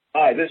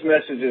Hi, this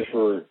message is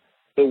for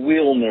the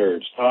wheel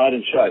nerds, Todd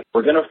and Chuck.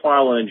 We're going to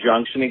file an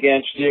injunction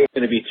against you. It's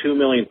going to be $2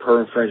 million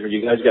per infringement.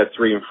 You guys got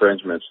 3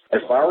 infringements.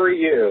 If I were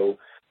you,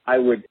 I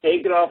would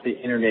take it off the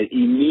internet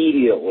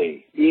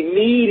immediately.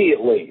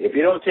 Immediately. If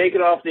you don't take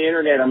it off the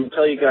internet, I'm going to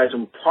tell you guys,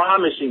 I'm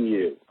promising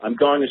you, I'm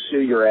going to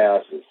sue your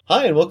asses.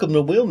 Hi, and welcome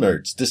to Wheel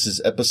Nerds. This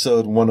is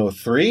episode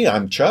 103.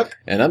 I'm Chuck.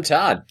 And I'm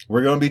Todd.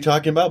 We're going to be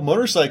talking about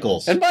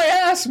motorcycles. And my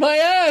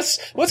ass!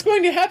 What's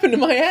going to happen to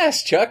my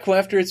ass, Chuck,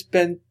 after it's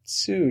been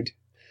sued?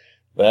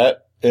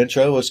 That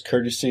intro was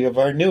courtesy of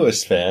our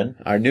newest fan.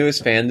 Our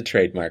newest fan, the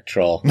trademark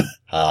troll.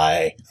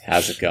 Hi.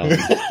 How's it going?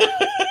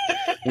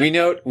 We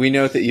note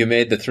that you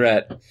made the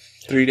threat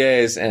 3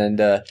 days, and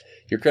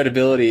your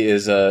credibility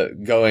is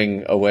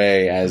going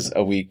away as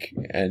a week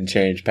and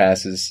change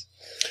passes.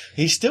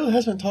 He still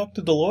hasn't talked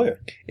to the lawyer.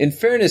 In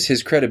fairness,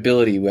 his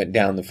credibility went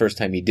down the first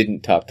time he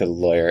didn't talk to the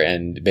lawyer,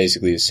 and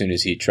basically as soon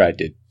as he tried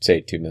to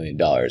say $2 million,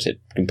 it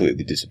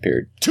completely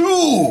disappeared.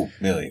 $2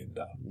 million?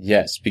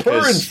 Yes,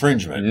 because... Per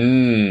infringement.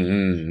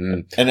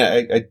 And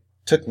I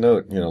took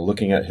note,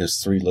 looking at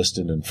his 3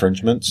 listed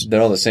infringements.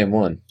 They're all the same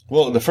one.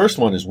 Well, the first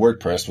one is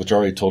WordPress, which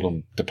already told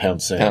him to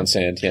pound sand. Pound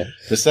sand, yeah.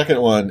 The second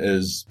one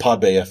is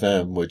Podbay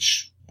FM,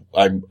 which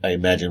I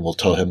imagine will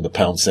tell him to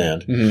pound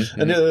sand.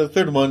 Mm-hmm. And the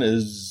third one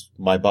is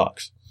My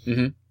Box.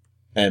 Mm-hmm.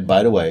 And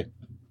by the way,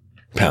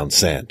 pound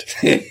sand.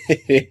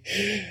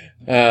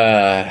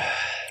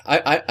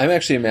 I'm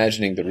actually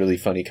imagining the really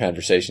funny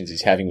conversations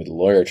he's having with the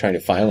lawyer trying to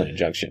file an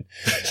injunction.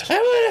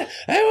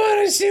 I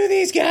want to sue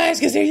these guys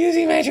because they're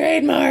using my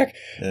trademark.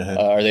 Uh-huh.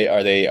 Are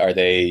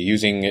they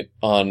using it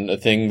on a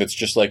thing that's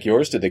just like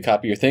yours? Did they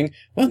copy your thing?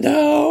 Well,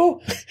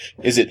 no.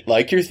 Is it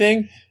like your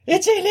thing?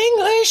 It's in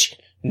English.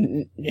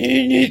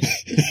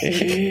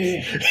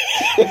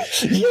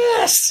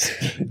 Yes,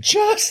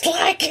 just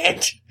like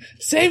it.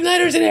 Same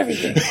letters and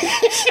everything.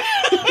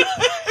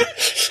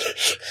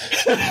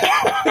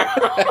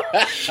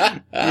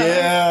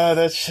 Yeah,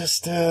 that's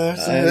just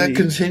that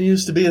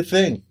continues to be a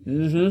thing.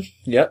 Mm-hmm.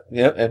 Yep.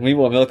 And we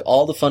will milk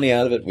all the funny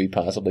out of it we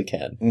possibly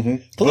can. Mm-hmm.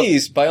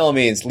 Please, by all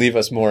means, leave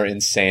us more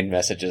insane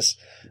messages.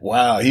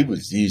 Wow,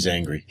 he's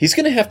angry. He's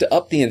going to have to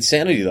up the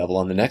insanity level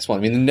on the next one.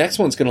 I mean, the next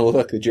one's going to look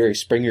like the Jerry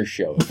Springer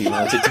show if he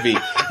wants it to be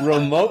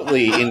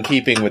remotely in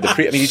keeping with the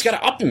he's got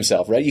to up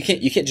himself, right? You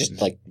can't just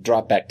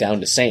drop back down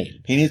to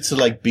sane. He needs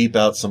to beep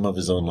out some of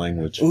his own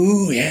language.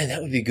 Ooh, yeah,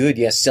 that would be good.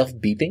 Yeah,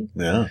 self-beeping.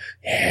 Yeah.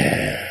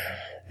 Yeah.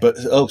 But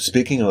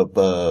speaking of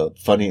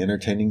funny,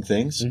 entertaining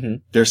things, mm-hmm.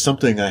 There's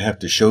something I have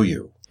to show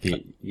you.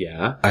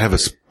 Yeah. I have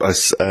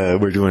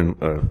we're doing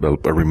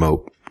a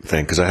remote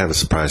thing because I have a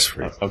surprise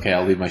for you. Okay,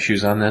 I'll leave my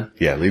shoes on then.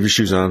 Yeah, leave your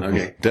shoes on.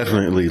 Okay.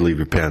 Definitely leave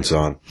your pants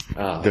on.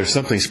 Oh. There's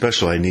something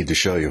special I need to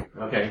show you.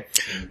 Okay.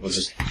 We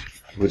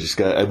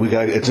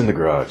got it's in the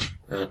garage.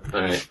 All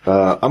right.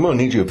 I'm gonna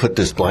need you to put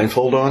this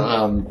blindfold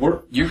on.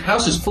 Your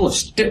house is full of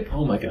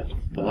Oh my god.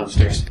 Go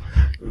upstairs.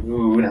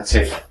 Ooh, not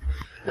safe.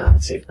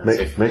 Not safe.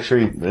 Make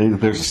sure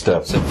there's a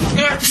step. Son of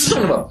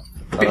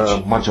a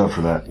bitch. Watch out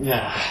for that.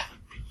 Yeah.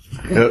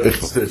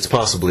 It's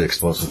possibly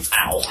explosive.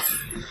 Ow.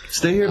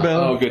 Stay here,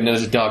 Belle. Oh, good.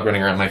 There's a dog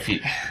running around my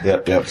feet.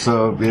 Yep.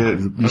 So,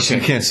 you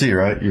can't see,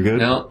 right? You're good?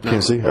 No.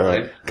 Can't see? All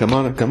right. Come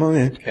on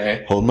in.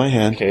 Okay. Hold my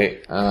hand.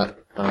 Okay.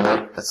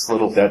 That's a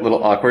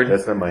little awkward.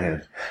 That's not my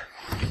hand.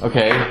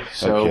 Okay.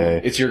 So,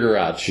 It's your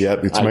garage.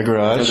 Yep, it's my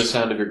garage. I know the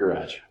sound of your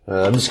garage.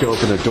 I'm just going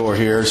to open the door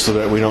here so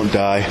that we don't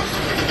die.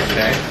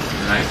 Okay.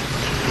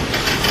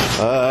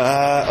 All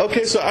right.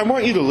 Okay, so I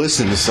want you to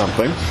listen to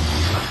something.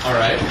 All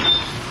right.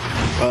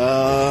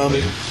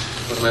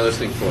 What am I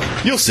listening for?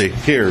 You'll see.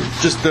 Here,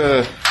 just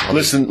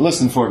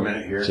listen for a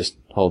minute here. Just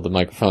hold the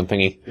microphone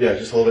thingy. Yeah,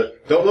 just hold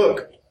it. Don't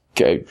look.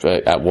 Okay,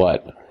 at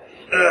what?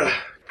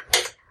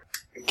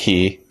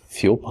 Key.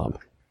 Fuel pump.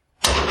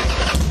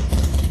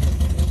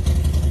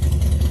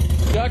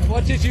 Chuck,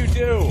 what did you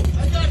do?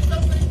 I got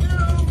something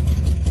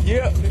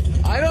new.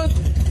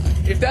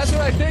 If that's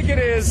what I think it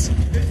is.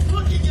 It's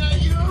looking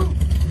at you.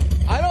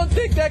 I don't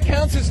think that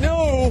counts as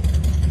new.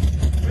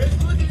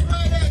 It's looking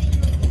right at you.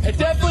 It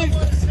definitely...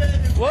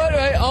 What?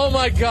 Oh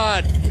my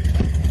god.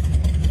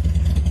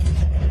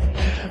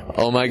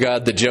 Oh my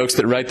god, the jokes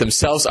that write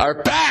themselves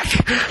are back!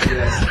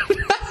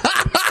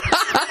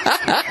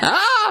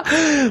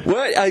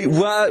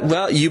 What?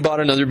 Well, you bought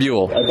another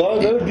Buell. I bought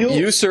another Buell.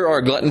 You, sir, are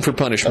a glutton for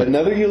punishment.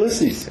 Another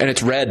Ulysses. And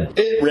it's red.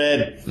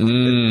 Red.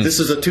 This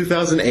is a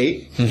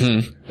 2008.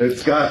 Mm-hmm.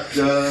 It's got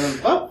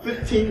about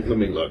 15... Let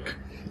me look.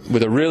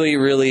 With a really,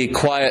 really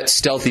quiet,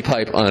 stealthy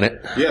pipe on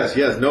it. Yes.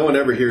 No one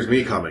ever hears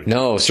me coming.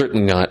 No,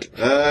 certainly not.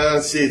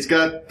 Let's see. It's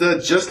got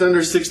just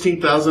under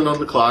 16,000 on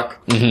the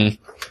clock.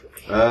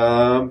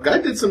 Mm-hmm. Guy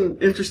did some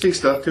interesting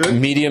stuff to it.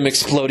 Medium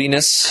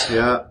explodiness.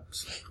 Yeah.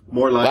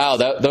 More lights. Wow,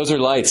 those are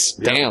lights.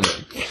 Yep. Damn.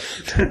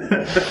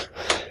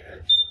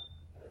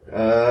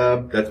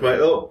 That's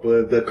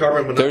the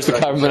carbon monoxide. There's the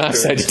carbon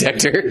monoxide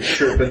detector.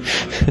 Chirping.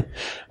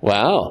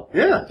 Wow.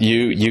 Yeah.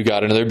 You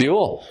got another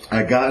Buell.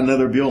 I got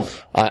another Buell.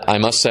 I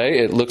must say,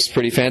 it looks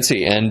pretty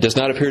fancy and does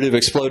not appear to have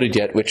exploded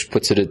yet, which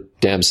puts it a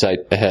damn sight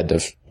ahead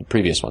of the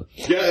previous one.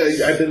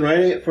 Yeah, I've been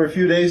riding it for a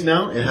few days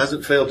now. It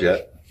hasn't failed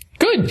yet.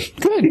 Good.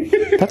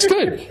 That's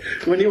good.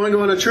 When do you want to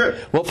go on a trip?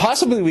 Well,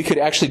 possibly we could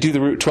actually do the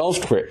Route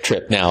 12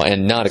 trip now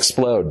and not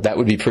explode. That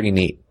would be pretty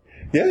neat.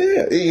 Yeah.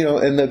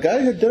 And the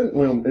guy had done,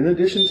 in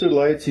addition to the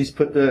lights, he's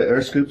put the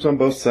air scoops on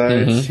both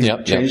sides.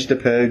 Mm-hmm. Changed the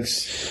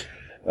pegs.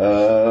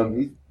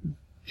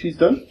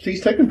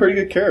 He's taken pretty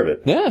good care of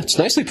it. Yeah, it's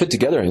nicely put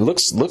together. It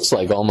looks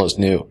like almost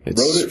new.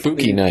 It's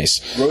spooky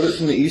nice. Rode it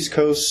from the East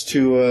Coast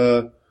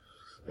to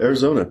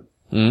Arizona.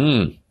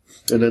 And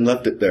then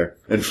left it there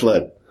and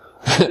fled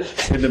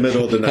in the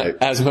middle of the night.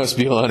 As most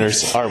Buell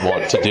owners are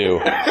wont to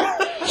do.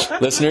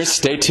 Listeners,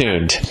 stay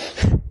tuned.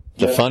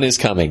 The fun is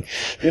coming.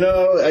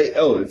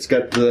 It's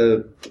got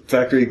the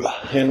factory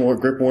hand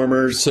grip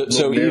warmers,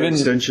 so even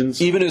extensions.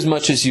 Even as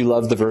much as you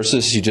love the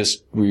Versus,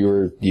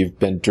 you've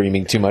been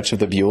dreaming too much of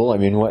the Buell. I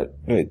mean, what?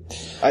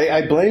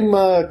 I blame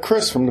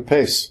Chris from the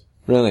Pace.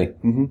 Really?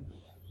 Mm-hmm.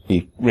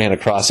 He ran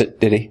across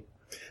it, did he?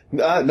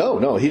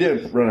 No, he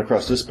didn't run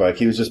across this bike.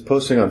 He was just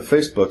posting on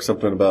Facebook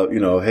something about,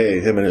 hey,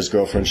 him and his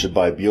girlfriend should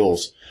buy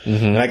Buells.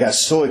 Mm-hmm. And I got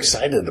so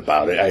excited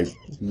about it. I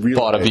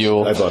bought a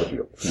Buell. I bought a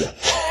Buell. Yeah.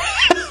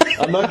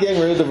 I'm not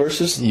getting rid of the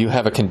Versus. You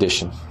have a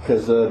condition.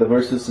 Because the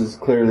Versus is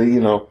clearly,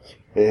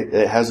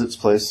 it has its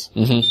place.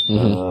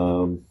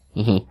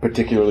 Mm-hmm.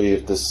 Particularly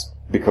if this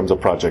becomes a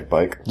project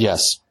bike.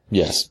 Yes.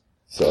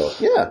 So,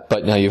 yeah.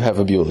 But now you have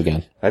a Buell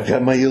again. I've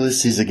got my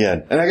Ulysses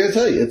again. And I gotta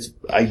tell you,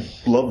 I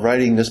love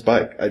riding this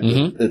bike.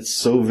 It's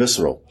so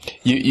visceral.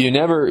 You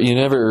never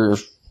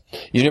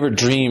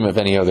dream of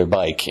any other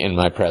bike in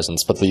my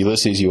presence, but the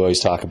Ulysses you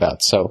always talk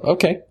about. So,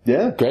 okay.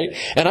 Yeah. Great.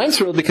 And I'm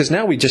thrilled because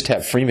now we just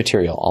have free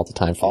material all the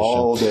time for the show.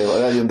 All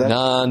day.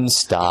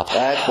 Non-stop.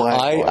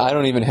 I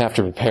don't even have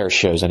to prepare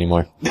shows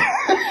anymore.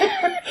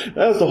 That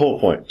was the whole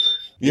point.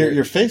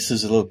 Your face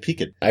is a little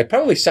peaked. I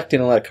probably sucked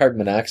in a lot of carbon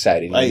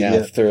monoxide in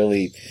a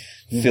thoroughly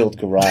filled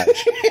garage.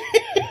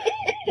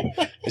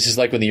 This is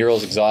like when the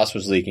Earl's exhaust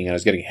was leaking and I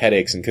was getting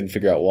headaches and couldn't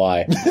figure out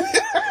why.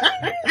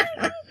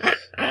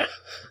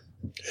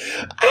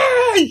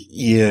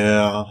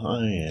 Yeah,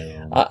 I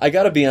am. I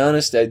gotta be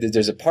honest,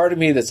 there's a part of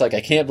me that's like, I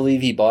can't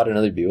believe he bought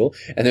another Buell.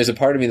 And there's a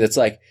part of me that's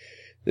like,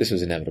 this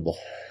was inevitable.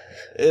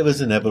 It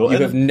was inevitable. You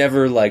have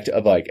never liked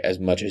a bike as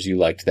much as you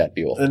liked that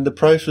Buell. And the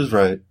price was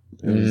right.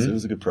 It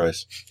was a good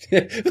price.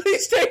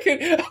 Please take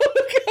it. Oh,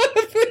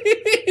 God,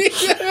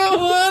 please. I don't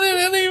want it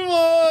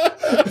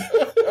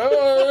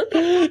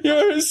anymore.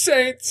 You're a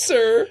saint,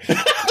 sir.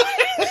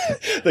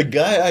 The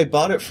guy I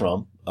bought it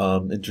from,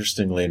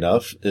 interestingly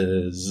enough,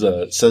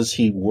 says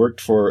he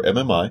worked for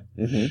MMI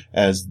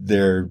as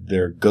their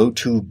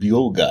go-to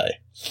Buell guy.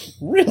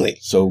 Really?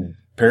 So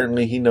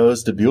apparently he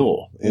knows the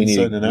Buell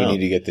inside and out. We need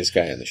to get this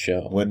guy on the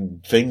show.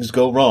 When things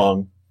go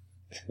wrong,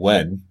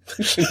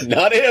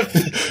 not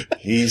if.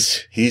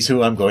 He's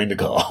who I'm going to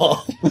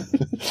call.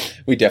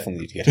 We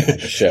definitely need to get him on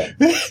the show.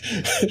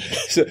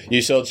 So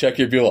you sold Chuck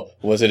your Buell.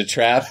 Was it a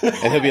trap?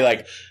 And he'll be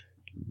like,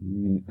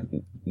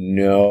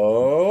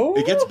 no.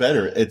 It gets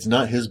better. It's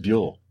not his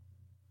Buell.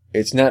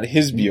 It's not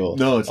his Buell.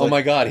 No, it's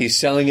my God, he's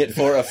selling it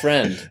for a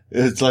friend.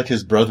 It's like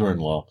his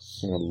brother-in-law.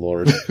 Oh,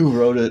 Lord. who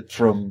wrote it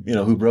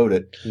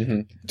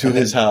to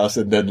his house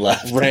and then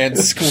left. Ran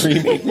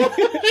screaming.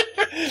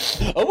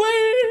 Away!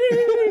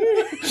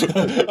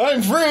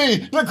 I'm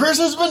free! The curse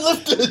has been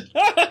lifted!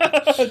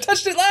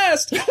 Touched it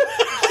last!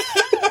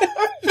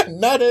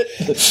 Not it.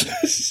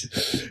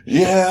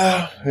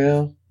 Yeah.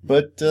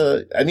 But,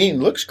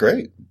 looks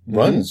great.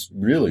 Runs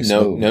really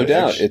smooth. No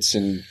doubt. It's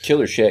in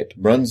killer shape.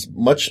 Runs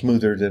much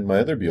smoother than my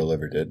other Buell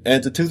ever did. And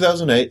it's a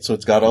 2008, so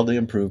it's got all the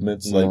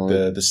improvements, like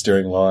the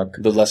steering lock.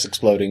 The less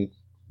exploding.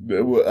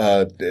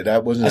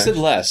 That wasn't. I said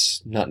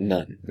less, not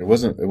none. It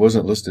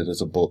wasn't listed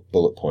as a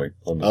bullet point.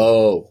 On the,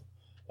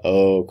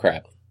 Oh,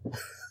 crap.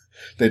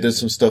 They did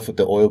some stuff with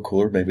the oil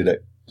cooler. Maybe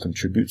that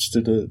contributes to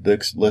the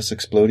less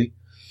exploding.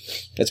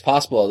 It's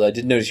possible, although I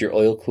did notice your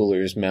oil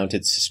cooler is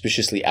mounted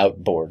suspiciously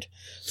outboard.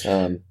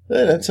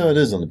 That's how it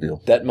is on the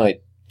Buell. That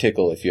might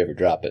tickle if you ever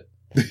drop it.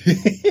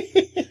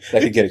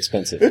 That could get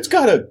expensive. It's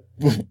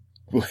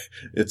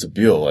a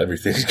Buell.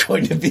 Everything's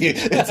going to be.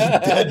 It's a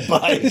dead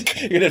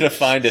bike. You're going to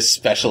find a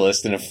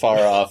specialist in a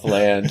far-off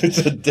land. It's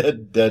a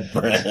dead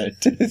brand.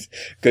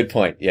 Good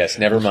point. Yes,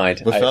 never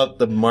mind. Without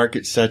the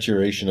market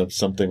saturation of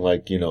something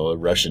like, a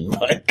Russian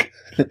bike.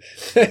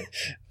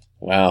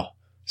 Wow.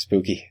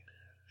 Spooky.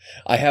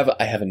 I have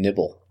a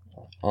nibble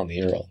on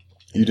the Earl.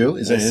 You do?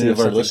 Is that any of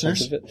our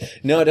listeners?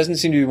 No, it doesn't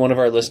seem to be one of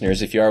our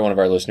listeners. If you are one of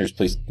our listeners,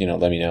 please,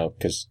 let me know,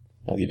 because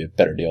I'll give you a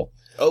better deal.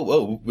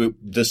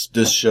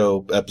 This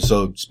show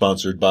episode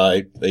sponsored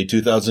by a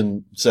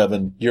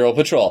 2007 Euro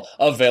Patrol,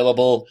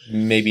 available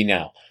maybe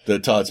now. The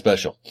Todd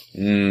Special.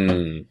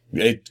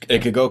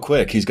 It could go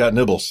quick. He's got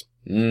nibbles.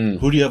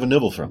 Who do you have a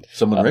nibble from?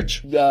 Someone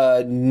rich?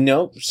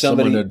 No,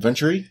 Someone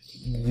adventure-y?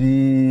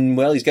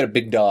 Well, he's got a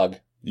big dog.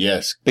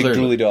 Yes, Big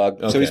clearly. drooly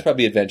dog. Okay. So he's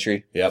probably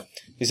adventure-y. Yep.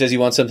 He says he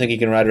wants something he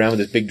can ride around with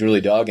his big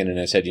drooly dog in, and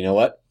I said, you know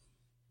what?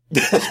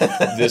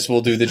 This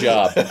will do the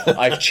job.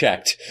 I've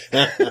checked.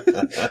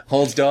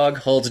 Holds dog,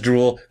 holds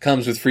drool,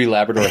 comes with free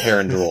Labrador hair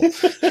and drool.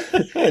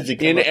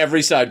 In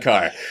every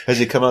sidecar. Has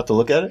he come out to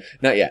look at it?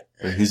 Not yet.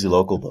 Or he's a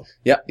local, though?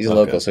 Yeah, he's a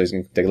local, so he's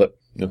going to take a look.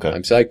 Okay.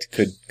 I'm psyched.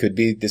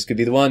 This could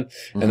be the one.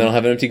 And then I'll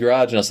have an empty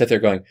garage, and I'll sit there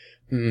going,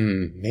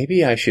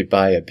 maybe I should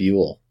buy a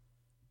Buell.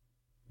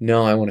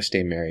 No, I want to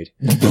stay married.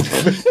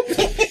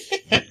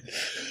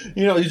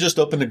 You know, you just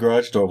open the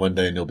garage door one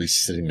day and you'll be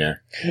sitting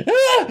there.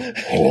 Why?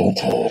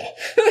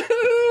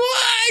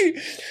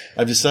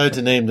 I've decided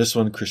to name this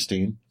one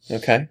Christine.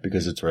 Okay.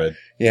 Because it's red.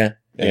 Yeah.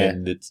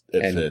 And it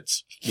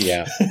fits.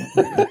 Yeah.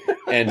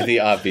 And the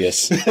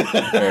obvious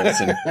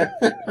comparison.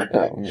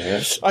 Oh,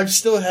 man. I'm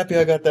still happy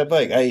I got that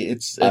bike.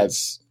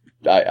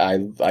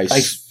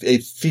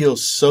 It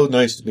feels so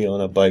nice to be on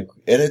a bike.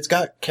 And it's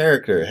got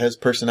character. It has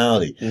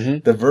personality. Mm-hmm.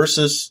 The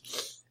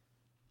Versus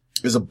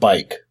is a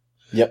bike.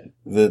 Yep.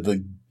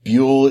 The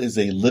Buell is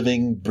a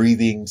living,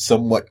 breathing,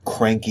 somewhat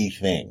cranky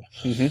thing.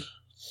 Mm-hmm.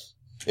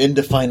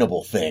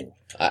 Indefinable thing.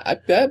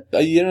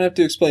 You don't have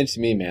to explain to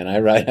me, man. I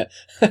ride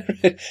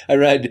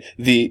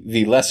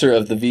the lesser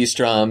of the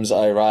V-Stroms.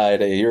 I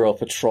ride a Euro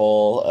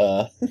Patrol.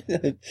 I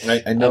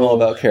know. I'm all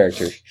about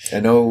character. I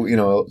know,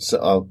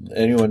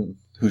 anyone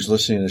who's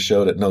listening to the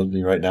show that knows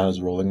me right now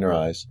is rolling their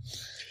eyes.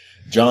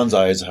 John's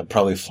eyes have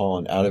probably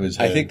fallen out of his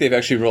head. I think they've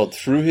actually rolled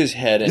through his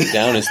head and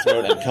down his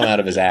throat and come out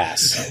of his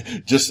ass.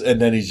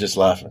 And then he's just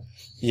laughing.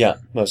 Yeah,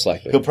 most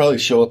likely. He'll probably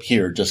show up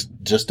here just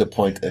to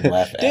point and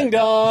laugh at. Ding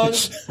dong!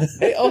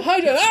 Hey, oh, hi,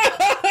 John!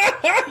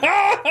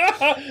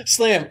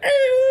 Slam!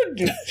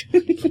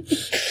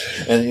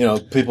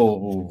 And, people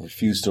will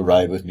refuse to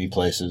ride with me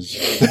places.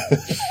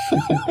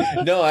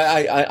 No,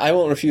 I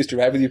won't refuse to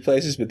ride with you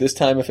places, but this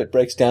time if it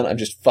breaks down, I'm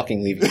just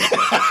fucking leaving.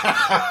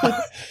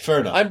 Fair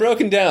enough. I'm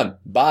broken down.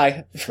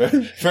 Bye.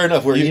 Fair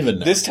enough. We're even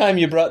now. This time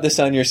you brought this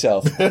on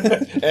yourself.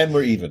 And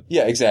we're even.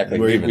 Yeah, exactly.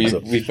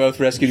 We've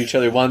both rescued each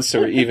other once,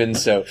 so we're even,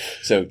 so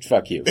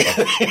fuck you.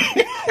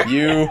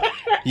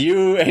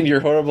 You and your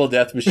horrible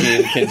death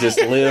machine can just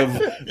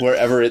live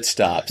wherever it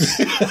stops.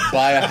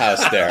 Buy a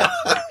house there.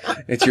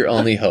 It's your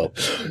only hope.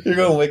 You're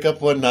going to wake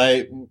up one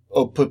night,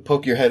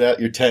 poke your head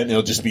out your tent, and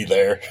it'll just be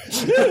there.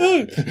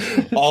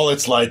 All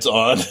its lights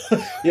on.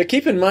 Yeah,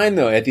 keep in mind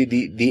though, at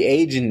the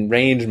age and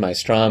range my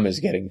Strom is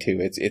getting to,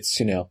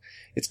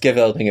 it's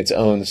developing its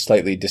own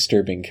slightly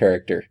disturbing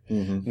character.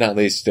 Mm-hmm. Not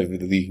least of the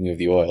leaking of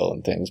the oil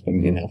and things, but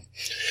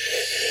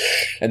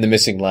and the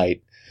missing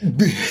light.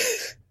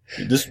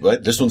 This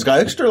one's got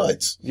extra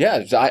lights.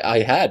 Yeah, I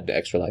had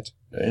extra lights.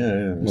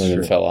 Yeah, when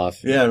it fell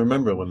off. Yeah, I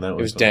remember when that was.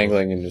 It was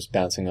dangling and was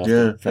bouncing off.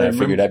 Yeah, I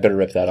figured I better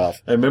rip that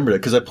off. I remember that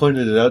because I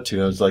pointed it out to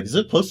you. I was like, "Is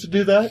it supposed to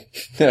do that?"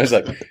 I was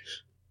like,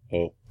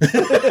 "Oh,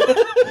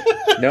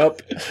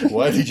 nope."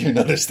 Why did you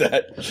notice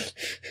that?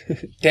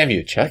 Damn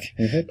you, Chuck!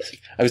 Mm-hmm.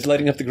 I was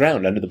lighting up the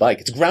ground under the bike.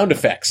 It's ground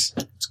effects.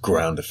 It's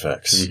ground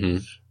effects.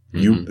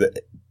 Mm-hmm.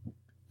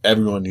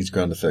 Everyone needs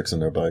ground effects on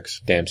their bikes.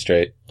 Damn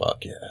straight.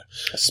 Fuck yeah!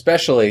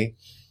 Especially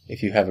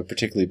if you have a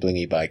particularly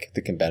blingy bike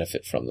that can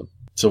benefit from them.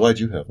 So why'd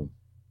you have them?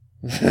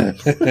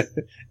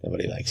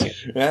 Nobody likes you.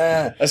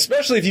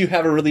 Especially if you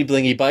have a really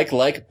blingy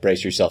bike,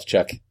 brace yourself,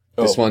 Chuck.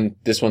 This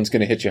one's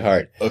gonna hit you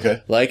hard.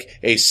 Okay. Like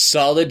a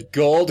solid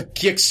gold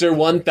Gixxer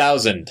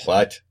 1000.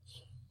 What?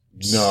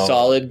 No.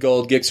 Solid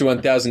gold Gixxer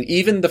 1000.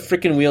 Even the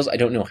frickin' wheels, I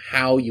don't know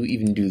how you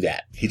even do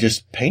that. He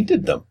just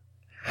painted them.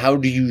 How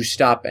do you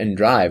stop and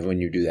drive when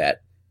you do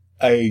that?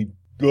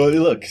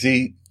 Look,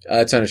 see.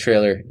 It's on a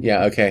trailer.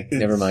 Yeah, okay.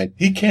 Never mind.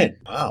 He can't.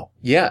 Wow.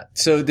 Yeah.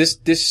 So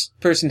this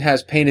person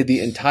has painted the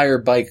entire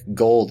bike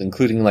gold,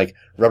 including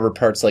rubber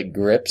parts like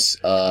grips.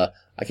 I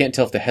can't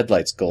tell if the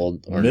headlight's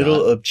gold or Middle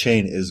not. of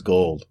chain is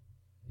gold.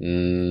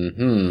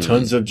 Mm-hmm.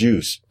 Tons of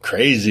juice.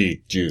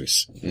 Crazy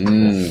juice.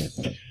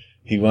 Mm.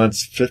 He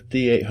wants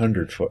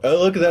 5,800 for. Oh,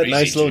 look at that Crazy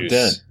nice little juice.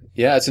 dent.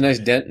 Yeah, it's a nice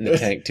dent in the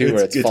tank too,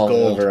 where it's falling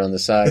gold. over on the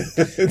side.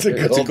 It's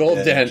a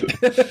gold dent.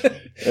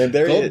 And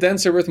gold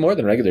dents are worth more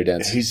than regular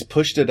dents. He's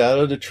pushed it out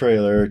of the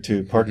trailer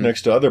to park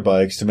next to other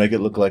bikes to make it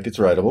look like it's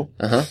rideable.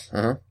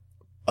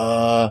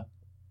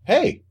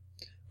 Hey.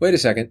 Wait a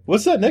second.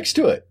 What's that next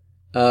to it?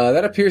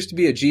 That appears to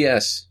be a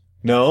GS.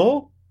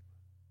 No.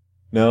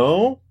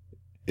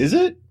 Is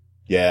it?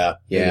 Yeah.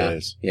 It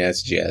is. Yeah,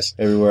 it's a GS.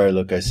 Everywhere I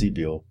look, I see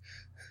Buell.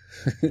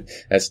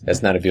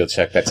 That's not a Buell,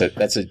 Chuck. That's a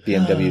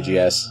BMW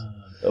GS.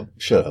 Oh,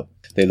 shut up.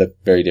 They look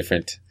very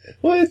different.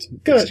 Well, it's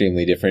got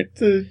extremely different.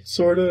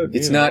 Sort of.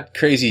 It's not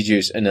crazy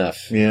juice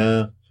enough.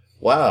 Yeah.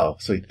 Wow.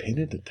 So he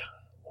painted the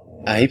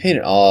top. He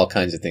painted all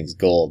kinds of things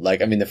gold.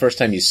 The first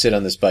time you sit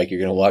on this bike, you're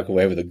going to walk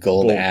away with a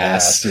gold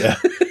ass. Yeah.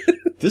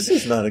 This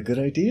is not a good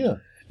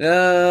idea.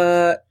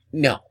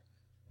 No.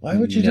 Why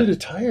would you do the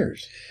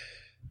tires?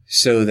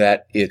 So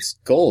that it's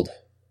gold.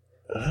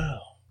 Oh.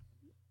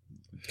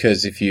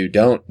 Because if you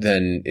don't,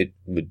 then it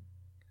would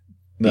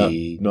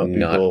be not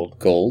gold.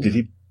 gold. Did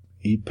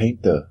he did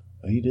paint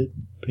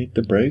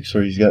the brakes,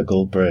 or he's got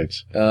gold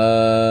brakes?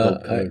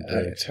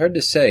 It's hard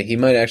to say. He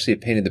might actually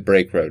have painted the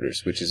brake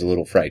rotors, which is a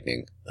little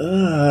frightening.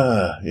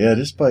 Yeah,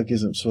 this bike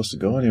isn't supposed to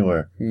go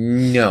anywhere.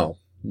 No.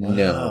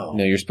 Wow.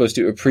 No, you're supposed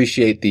to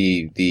appreciate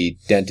the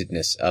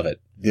dentedness of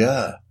it.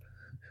 Yeah.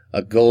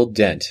 A gold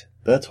dent.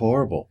 That's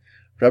horrible.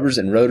 Rubbers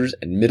and rotors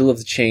and middle of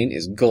the chain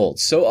is gold.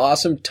 So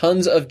awesome.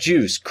 Tons of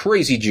juice.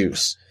 Crazy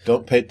juice.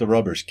 Don't paint the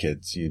rubbers,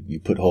 kids. You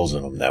put holes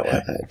in them that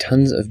way.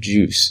 Tons of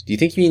juice. Do you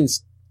think he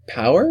means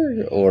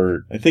power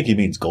or? I think he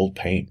means gold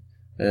paint.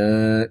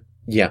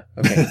 Yeah.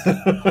 Okay.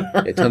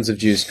 Yeah, tons of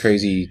juice,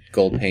 crazy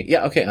gold paint.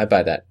 Yeah. Okay. I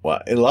buy that.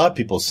 Wow. A lot of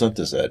people sent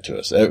this ad to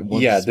us.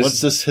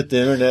 Once this hit the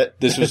internet,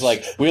 this was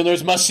like,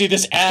 wheelers must see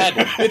this ad.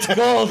 It's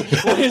gold.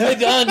 What have they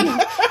done?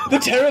 The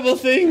terrible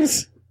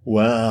things.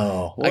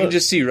 Wow. What? I can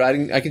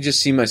just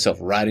see myself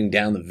riding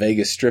down the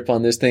Vegas Strip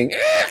on this thing.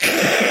 Oh,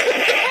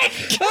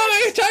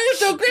 my tires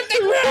don't grip the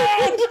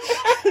ground.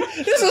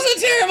 This was a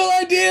terrible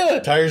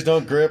idea. Tires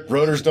don't grip.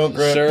 Rotors don't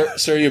grip.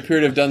 Sir, you appear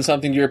to have done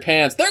something to your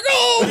pants. They're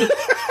gold.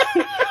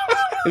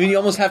 I mean, you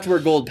almost have to wear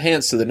gold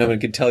pants so that no one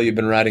can tell you've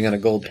been riding on a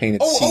gold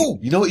painted seat. Oh,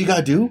 you know what you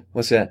gotta do?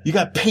 What's that? You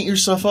gotta paint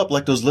yourself up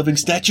like those living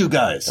statue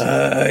guys.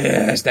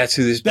 Yes, that's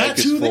who this bike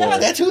is for. Yeah,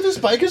 that's who this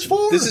bike is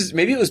for.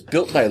 Maybe it was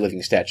built by a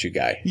living statue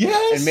guy.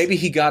 Yes. And maybe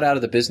he got out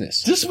of the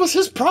business. This was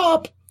his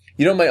prop.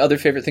 You know what my other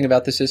favorite thing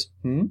about this is?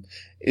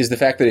 Is the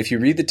fact that if you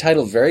read the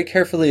title very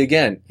carefully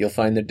again, you'll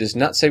find that it does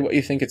not say what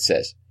you think it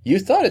says. You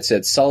thought it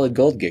said solid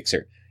gold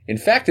Gixxer. In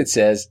fact, it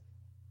says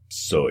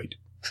Soid.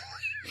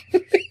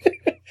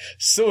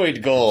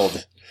 Soid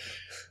gold.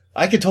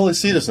 I can totally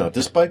see this now.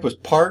 This bike was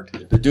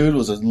parked. The dude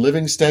was a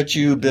living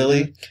statue,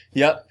 Billy.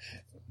 Yep.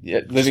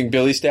 Yeah, living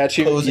Billy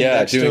statue. Posing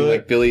next doing to it.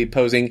 like Billy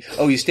posing.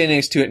 Oh, you stand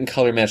next to it in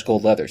color match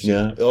gold leathers.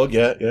 Yeah. Oh,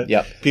 yeah.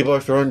 Yep. People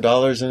are throwing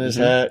dollars in his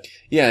hat.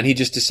 Yeah, and he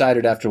just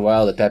decided after a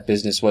while that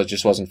business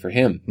just wasn't for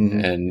him.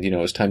 And, it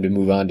was time to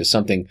move on to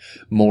something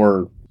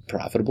more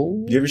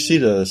profitable. You ever see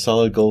the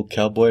solid gold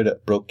cowboy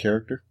that broke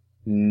character?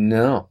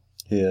 No.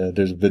 Yeah,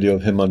 there's a video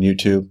of him on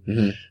YouTube.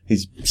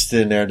 He's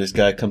sitting there, and this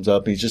guy comes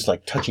up, and he's just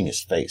like touching his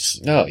face.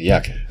 Oh,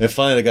 yuck. And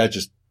finally, the guy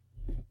just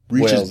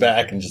reaches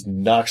back and just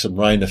knocks him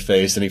right in the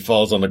face, and he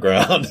falls on the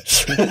ground.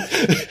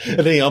 And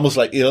then he almost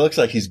it looks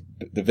like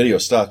the video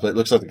stops, but it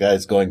looks like the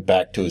guy's going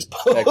back to his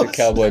pose. Back to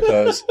cowboy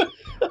pose.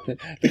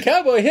 The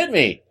cowboy hit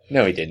me.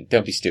 No, he didn't.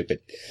 Don't be stupid.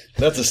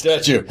 That's a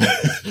statue.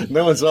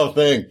 No one saw a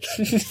thing.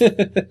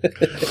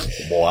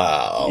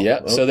 Wow.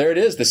 Yep. So there it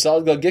is. The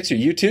solid gold Gixxer.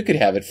 You too could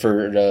have it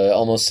for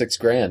almost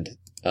 $6,000.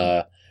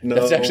 No.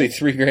 That's actually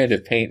 $3,000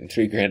 of paint and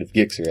 $3,000 of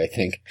Gixxer, I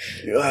think.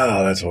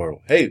 Wow, that's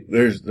horrible. Hey,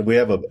 we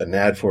have an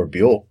ad for a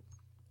Buell.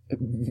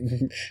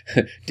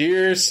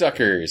 Dear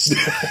suckers.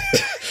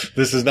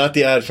 This is not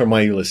the ad for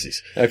my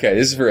Ulysses. Okay,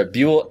 this is for a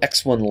Buell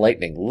X1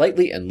 Lightning.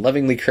 Lightly and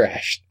lovingly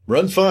crashed.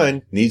 Runs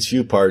fine. Needs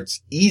few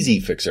parts.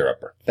 Easy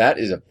fixer-upper. That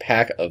is a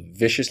pack of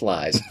vicious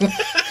lies.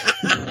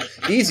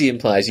 Easy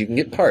implies you can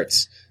get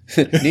parts.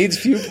 Needs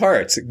few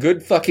parts.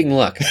 Good fucking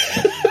luck.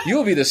 You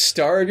will be the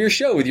star of your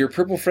show with your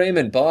purple frame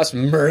and boss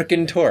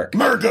Merkin Torque.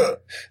 Merca!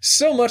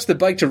 So much the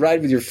bike to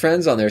ride with your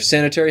friends on their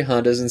sanitary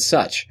Hondas and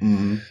such.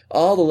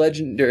 All the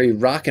legendary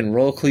rock and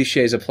roll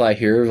cliches apply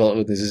here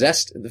with the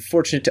zest and the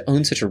fortunate to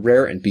own such a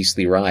rare and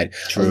beastly ride.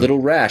 True. A little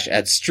rash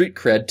adds street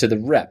cred to the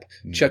rep.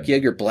 Chuck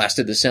Yeager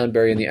blasted the sound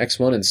barrier in the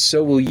X1, and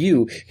so will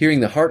you, hearing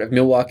the heart of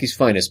Milwaukee's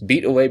finest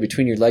beat away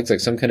between your legs like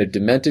some kind of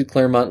demented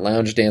Claremont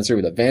lounge dancer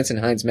with a Vance and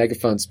Hines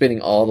megaphone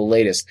spinning all the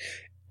latest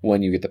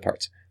when you get the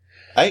parts.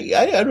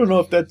 I don't know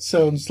if that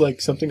sounds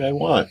like something I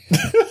want.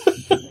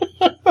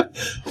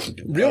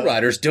 Real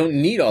riders don't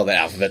need all the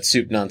alphabet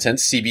soup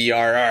nonsense.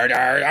 CBR.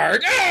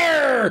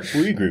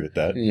 We agree with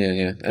that.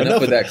 Yeah.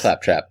 Enough with that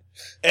claptrap.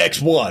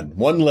 X1,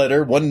 one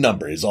letter, one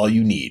number is all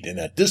you need. And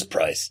at this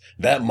price,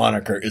 that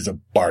moniker is a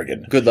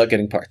bargain. Good luck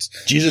getting parts.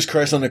 Jesus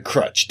Christ on a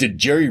crutch. Did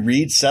Jerry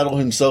Reed saddle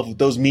himself with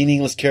those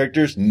meaningless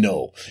characters?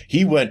 No.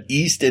 He went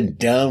east and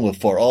down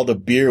for all the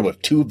beer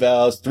with 2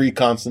 vowels, 3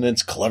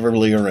 consonants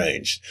cleverly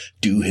arranged.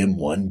 Do him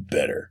one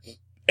better.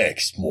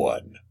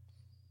 X1.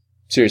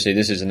 Seriously,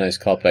 this is a nice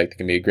call bike that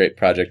can be a great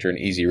project or an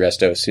easy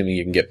resto, assuming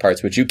you can get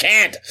parts, which you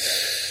can't.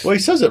 Well, he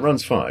says it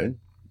runs fine.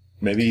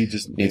 Maybe he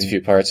just needs a few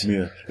parts.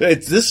 Yeah.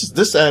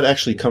 This ad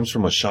actually comes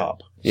from a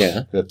shop.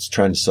 Yeah. That's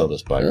trying to sell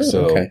this bike. Oh,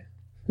 so okay.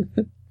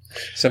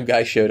 Some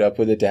guy showed up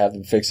with it to have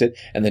them fix it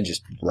and then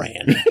just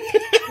ran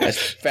as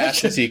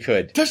fast as he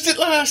could. Touched it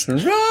last.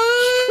 Run!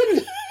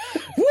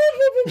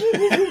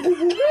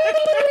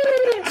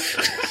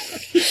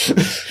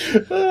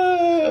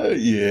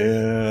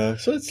 Yeah.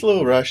 So it's a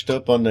little rushed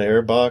up on the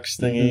airbox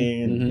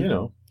thingy,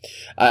 and,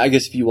 I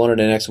guess if you wanted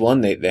an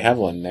X1, they have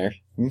one there.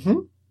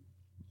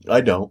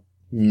 I don't.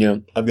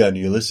 No. I've got an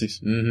Ulysses.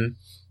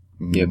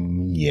 Yep.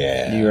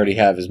 Yeah. You already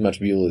have as much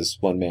fuel as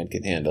one man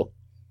can handle.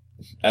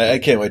 I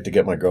can't wait to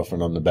get my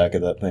girlfriend on the back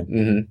of that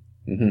thing.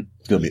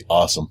 It's going to be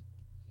awesome.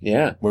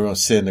 Yeah. We're going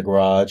to sit in the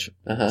garage,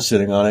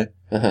 sitting on it.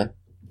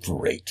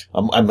 Great.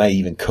 I might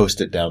even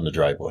coast it down the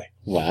driveway.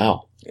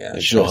 Wow. Yeah.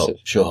 She'll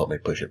help me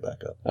push it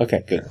back up.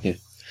 Okay, good. Yeah.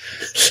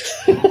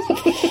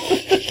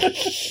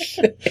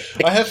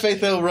 I have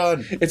faith they'll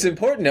run. It's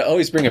important to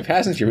always bring a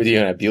passenger with you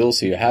on a Buell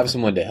so you have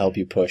someone to help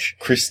you push.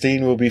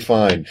 Christine will be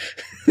fine.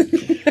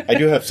 I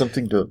do have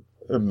something to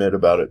admit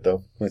about it,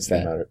 though. What's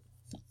that?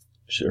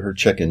 Her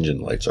check engine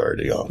light's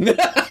already on.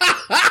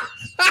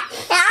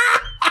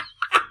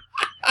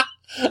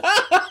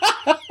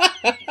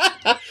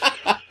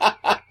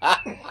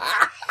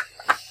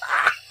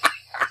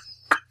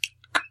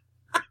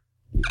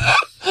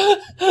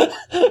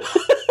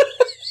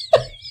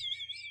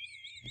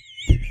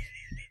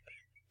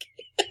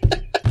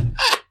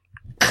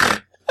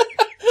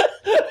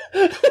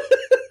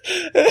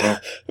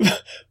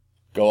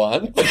 Go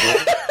on.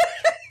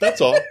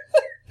 That's all.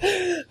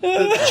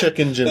 The check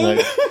engine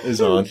light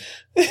is on.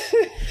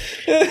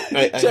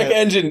 Check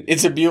engine.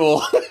 It's a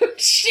Buell.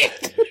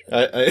 Shit.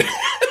 I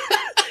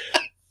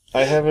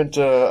haven't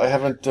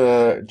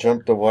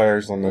jumped the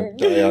wires on the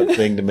diode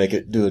thing to make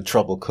it do a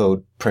trouble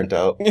code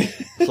printout,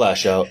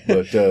 flash out.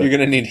 But you're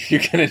gonna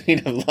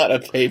need a lot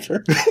of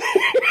paper.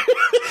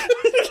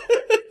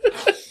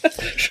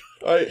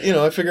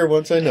 I figure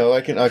once I know,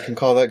 I can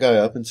call that guy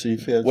up and see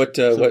if he has.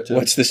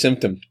 What's the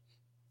symptom?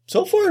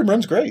 So far, it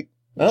runs great.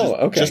 Oh,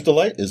 okay. Just the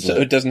light is lit.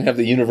 So it doesn't have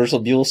the universal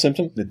Buell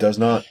symptom? It does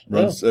not.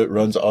 It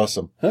runs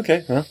awesome.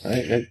 Okay. Well,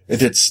 it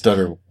did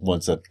stutter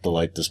once at the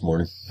light this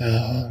morning.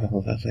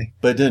 Oh, lovely.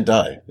 But it didn't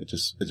die. It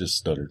just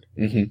stuttered.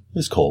 Mm-hmm. It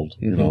was cold,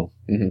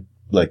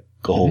 like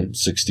a whole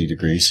 60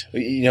 degrees.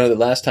 The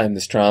last time the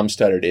Strom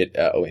stuttered,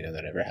 oh wait, no,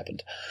 that never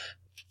happened.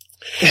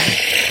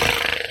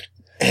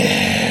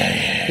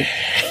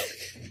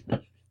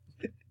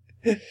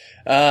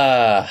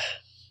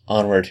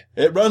 Onward.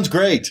 It runs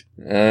great.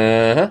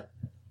 Uh-huh.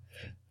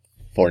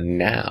 For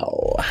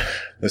now.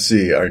 Let's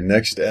see. Our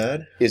next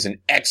ad is an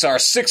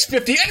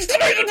XR650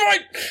 exclamation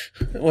point.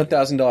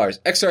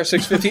 $1,000.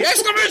 XR650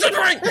 exclamation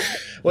point.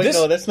 Wait,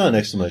 no, that's not an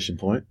exclamation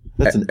point.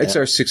 That's an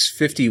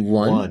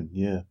XR651.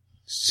 Yeah.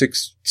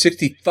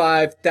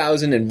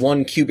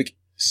 65,001 cubic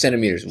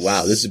centimeters.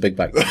 Wow, this is a big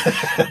bike.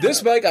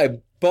 This bike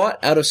I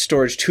bought out of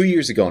storage 2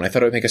 years ago, and I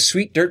thought it would make a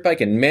sweet dirt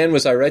bike, and man,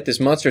 was I right. This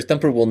monster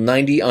thumper will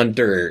 90 on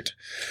dirt.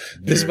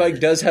 This bike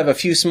does have a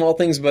few small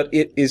things, but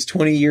it is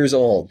 20 years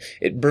old.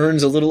 It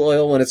burns a little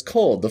oil when it's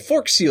cold. The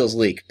fork seals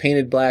leak.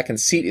 Painted black, and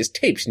seat is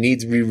taped.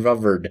 Needs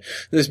re-rubbered.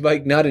 This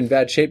bike not in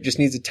bad shape, just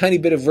needs a tiny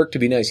bit of work to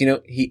be nice.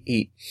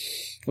 He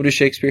what does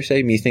Shakespeare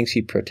say? Methinks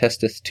he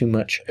protesteth too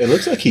much. It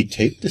looks like he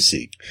taped the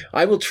seat.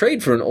 I will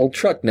trade for an old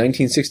truck,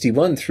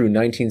 1961 through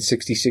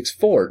 1966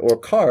 Ford, or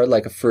car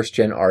like a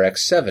first-gen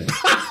RX-7.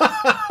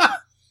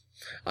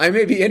 I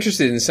may be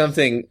interested in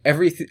something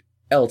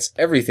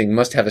everything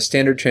must have a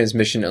standard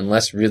transmission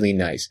unless really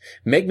nice.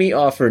 Make me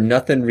offer,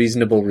 nothing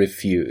reasonable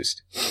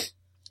refused.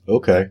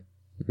 Okay.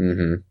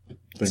 Mm-hmm.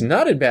 It's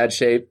not in bad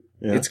shape.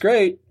 Yeah. It's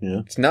great. Yeah.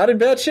 It's not in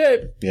bad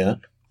shape. Yeah.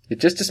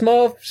 It's just a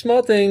small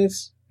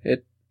things.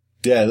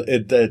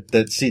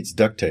 That seat's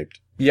duct taped.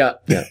 Yeah.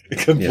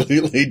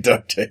 Completely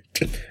duct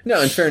taped. No,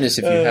 in fairness,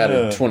 if you had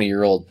a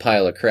 20-year-old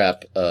pile of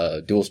crap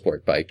dual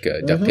sport bike,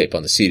 duct tape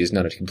on the seat is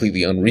not a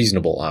completely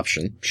unreasonable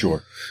option.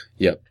 Sure.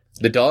 Yep.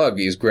 The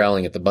dog is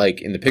growling at the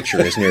bike in the picture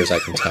as near as I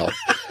can tell,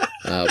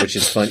 which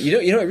is fun.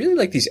 I really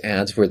like these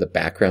ads where the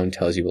background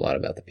tells you a lot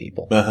about the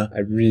people. Uh-huh.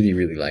 I really,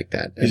 really like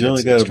that. He's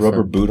only got a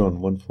rubber boot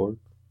on one fork.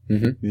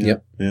 Mm-hmm. Yeah.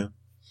 Yep. Yeah.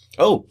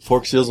 Oh,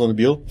 fork seals on the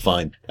Buell?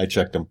 Fine. I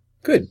checked them.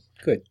 Good.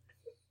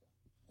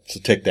 So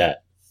take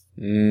that.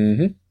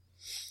 Mm-hmm.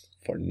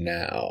 For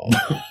now.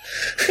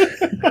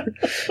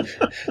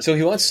 So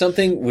he wants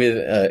something with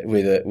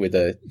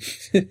a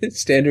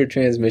standard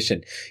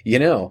transmission.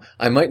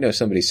 I might know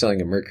somebody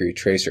selling a Mercury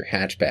Tracer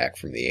hatchback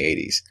from the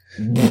 80s.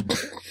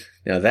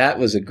 Now that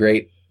was a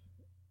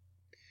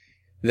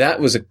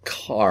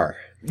car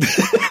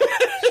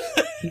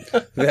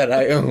that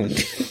I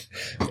owned,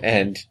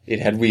 and it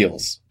had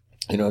wheels.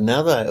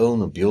 Now that I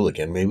own a Buell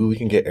again, maybe we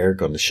can get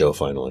Eric on the show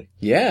finally.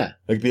 Yeah.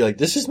 I could be like,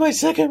 this is my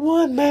second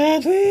one,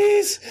 man.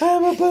 Please.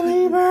 I'm a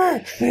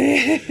believer.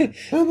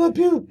 I'm a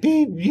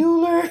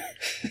Bueller.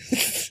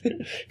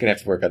 Gonna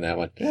have to work on that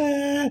one.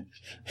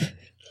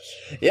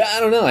 Yeah, I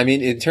don't know. I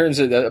mean, in terms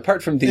of,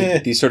 apart from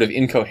the sort of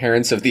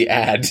incoherence of the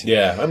ad.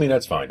 Yeah, I mean,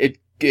 that's fine.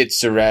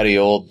 It's a ratty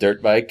old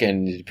dirt bike,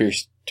 and it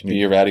appears to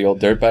be a ratty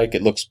old dirt bike.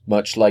 It looks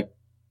much like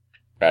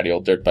ratty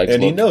old dirt bikes.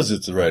 And he knows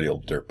it's a ratty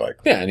old dirt bike.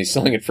 Yeah, and he's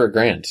selling it for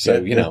 $1,000.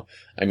 So,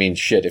 I mean,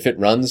 shit, if it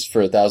runs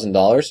for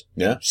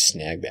 $1,000,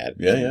 snag that.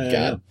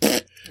 Yeah.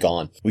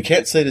 Gone. We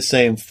can't say the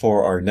same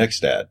for our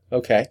next ad.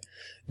 Okay.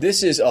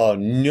 This is, oh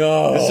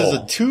no. This is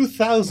a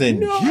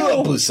 2000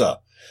 Hayabusa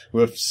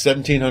with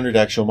 1,700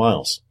 actual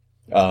miles,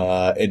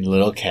 in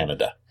Little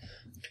Canada.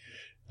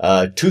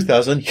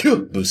 2000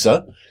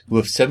 Hayabusa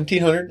with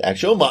 1,700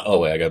 actual miles. Oh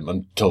wait,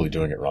 I'm totally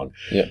doing it wrong.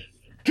 Yeah.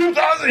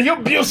 2000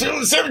 Hayabusa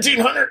with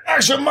 1,700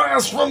 actual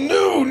miles from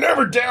new,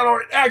 never down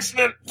or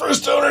accident.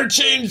 First owner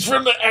changed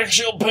from the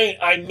actual paint.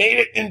 I made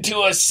it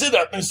into a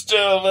sit-up instead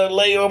of a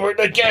layover.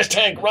 The gas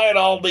tank, right?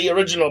 All the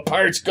original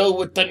parts go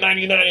with the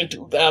 99 and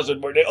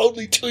 2000. Were the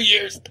only 2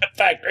 years the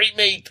factory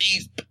made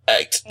these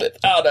bikes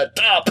without a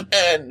top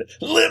end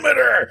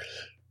limiter.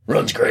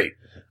 Runs great.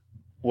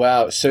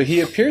 Wow. So he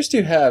appears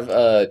to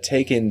have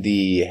taken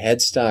the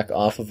headstock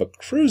off of a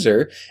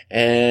cruiser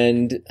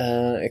and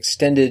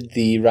extended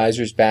the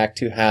risers back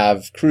to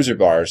have cruiser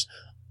bars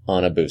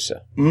on a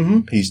Busa.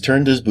 Mm-hmm. He's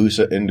turned his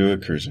Busa into a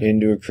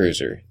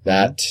cruiser.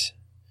 That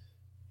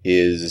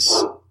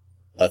is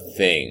a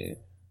thing.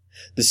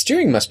 The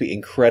steering must be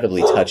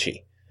incredibly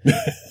touchy.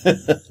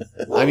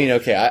 I mean,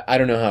 okay, I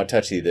don't know how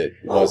touchy that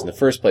was in the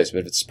first place, but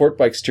if it's sport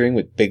bike steering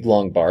with big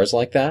long bars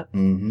like that,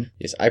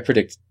 yes, I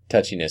predict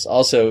touchiness.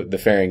 Also, the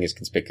fairing is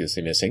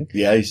conspicuously missing.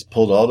 Yeah, he's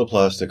pulled all the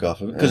plastic off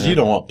of it, because you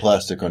don't want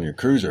plastic on your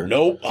cruiser.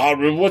 Nope.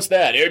 What's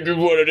that? Every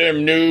one of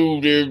them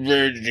new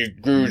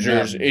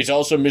cruisers is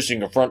also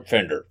missing a front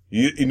fender.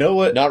 You know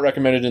what? Not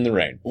recommended in the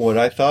rain. What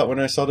I thought when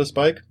I saw this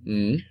bike?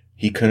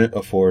 He couldn't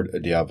afford a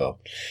Diablo.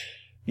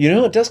 You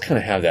know, it does kind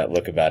of have that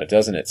look about it,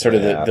 doesn't it? Sort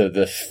of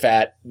the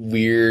fat,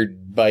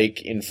 weird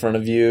bike in front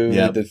of you,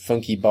 with the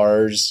funky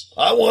bars.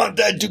 I want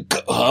that to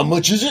how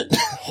much is it?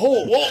 Whoa.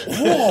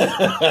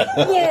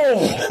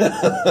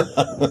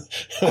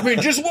 I mean,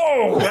 just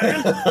whoa,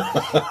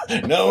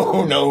 man.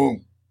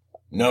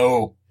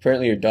 No.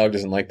 Apparently your dog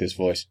doesn't like this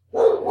voice.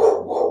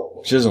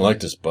 She doesn't like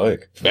this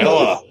bike.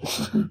 Bella!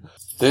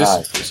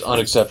 This is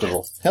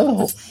unacceptable.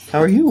 Hello. How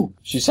are you?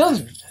 She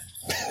sounds...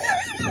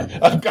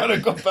 I've got to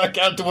go back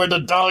out to where the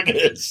dog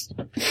is.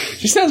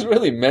 She sounds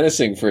really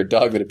menacing for a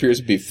dog that appears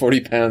to be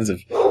 40 pounds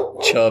of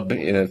chub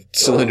in a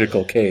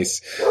cylindrical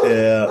case.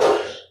 Yeah.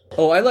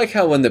 Oh, I like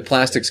how when the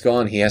plastic's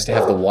gone, he has to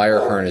have the wire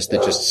harness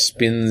that just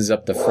spins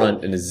up the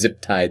front and is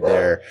zip tied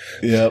there.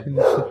 Yep.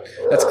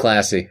 That's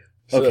classy.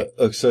 Okay.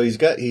 So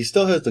he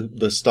still has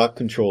the stock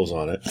controls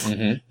on it.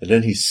 And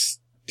then he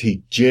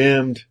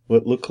jammed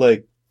what looked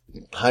like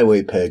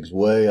highway pegs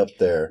way up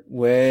there.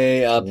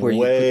 Way up where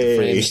you put the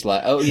frame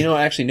slot. Oh,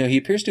 actually, no, he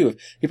appears to have,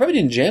 he probably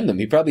didn't jam them.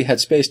 He probably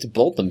had space to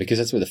bolt them because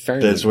that's where the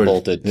fairing was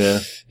bolted.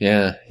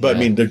 Yeah. But I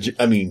mean, can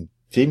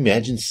you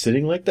imagine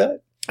sitting like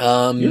that?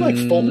 You're like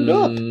folded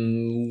up.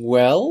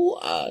 Well,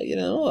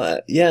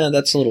 yeah,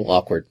 that's a little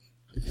awkward.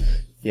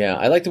 Yeah,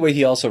 I like the way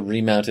he also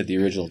remounted the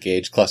original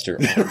gauge cluster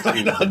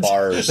right on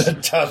bars. The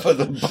top of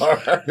the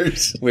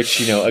bars.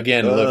 Which,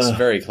 again, looks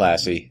very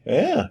classy.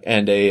 Yeah.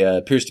 And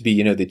appears to be,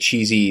 the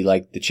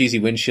cheesy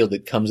windshield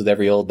that comes with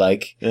every old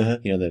bike.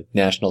 The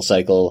National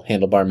Cycle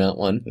handlebar mount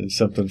one. And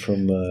something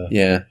from,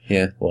 Yeah.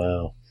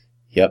 Wow.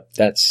 Yep,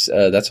 that's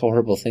a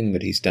horrible thing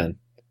that he's done.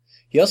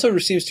 He also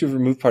seems to have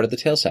removed part of the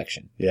tail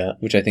section. Yeah.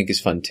 Which I think is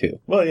fun too.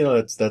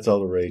 Well, that's all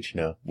the rage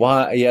now.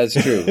 Why? Yeah, it's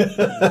true.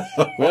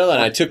 Well, and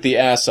I took the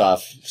ass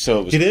off, so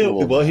it was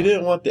cool. Well, he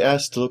didn't want the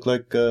ass to look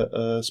like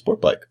a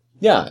sport bike.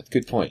 Yeah,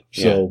 good point.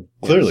 So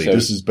clearly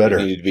this is better.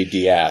 It needed to be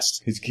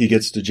de-assed. He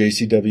gets the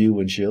JCW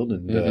windshield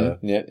and, or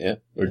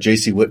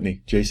JC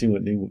Whitney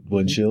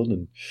windshield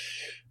and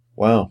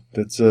wow,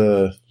 that's,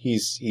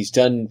 he's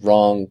done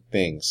wrong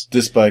things.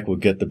 This bike will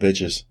get the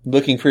bitches.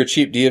 Looking for a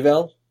cheap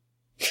Diavel?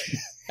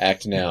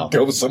 Act now.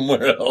 Go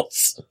somewhere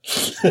else.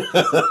 All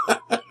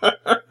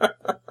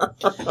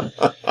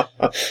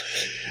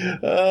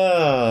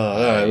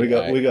right.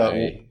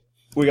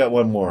 We got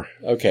one more.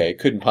 Okay. It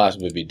couldn't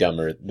possibly be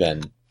dumber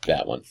than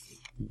that one.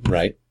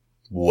 Right?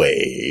 Well,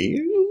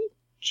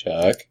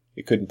 Chuck.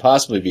 It couldn't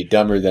possibly be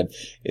dumber than,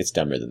 it's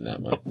dumber than that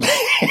one.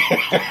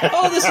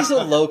 Oh, this is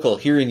a local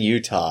here in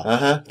Utah.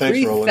 Thanks,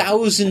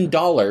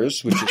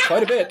 $3,000, which is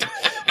quite a bit,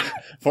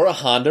 for a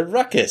Honda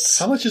Ruckus.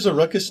 How much is a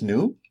Ruckus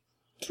new?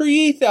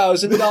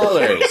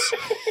 $3,000.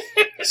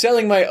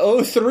 Selling my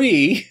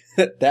 03,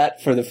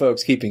 that for the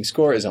folks keeping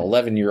score is an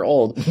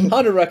 11-year-old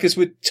Honda Ruckus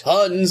with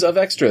tons of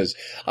extras.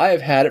 I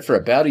have had it for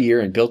about a year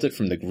and built it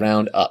from the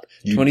ground up.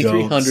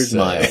 2,300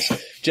 miles.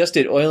 Just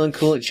did oil and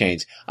coolant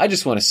change. I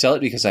just want to sell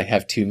it because I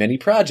have too many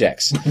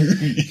projects.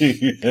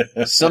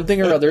 Something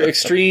or other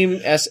extreme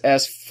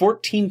SS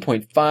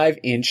 14.5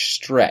 inch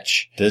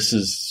stretch. This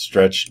is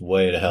stretched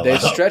way the hell out. They've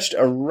stretched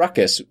a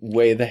Ruckus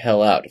way the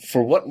hell out.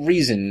 For what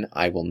reason,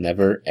 I will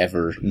never,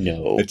 ever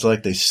know. It's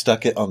like they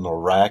stuck it on the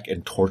rack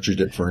and tortured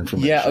it for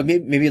information. Yeah, or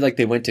maybe like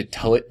they went to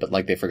tow it, but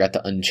like they forgot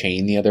to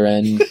unchain the other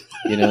end,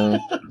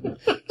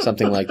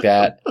 something like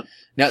that.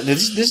 Now,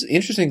 this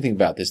interesting thing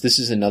about this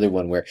is another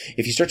one where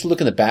if you start to look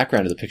in the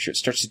background of the picture, it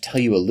starts to tell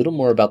you a little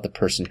more about the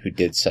person who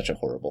did such a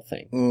horrible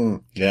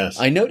thing. Yes.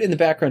 I note in the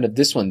background of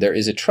this one, there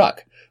is a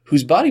truck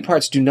whose body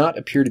parts do not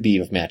appear to be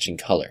of matching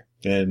color.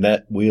 And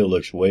that wheel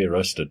looks way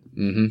rusted.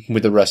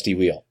 With a rusty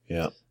wheel.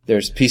 Yeah.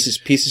 There's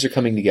pieces are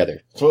coming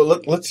together. So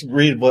let's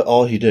read what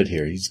all he did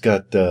here. He's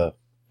got,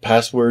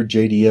 password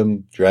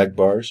JDM drag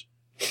bars.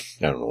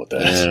 I don't know what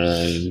that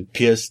is.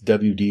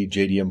 PSWD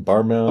JDM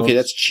bar mount. Okay,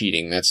 that's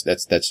cheating.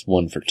 That's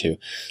 1 for 2.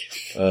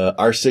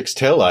 R6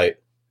 taillight.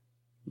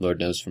 Lord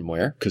knows from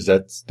where. Cause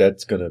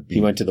that's gonna be.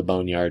 He went to the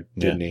boneyard,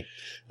 didn't he?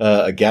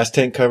 A gas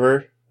tank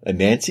cover. A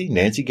Nancy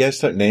gas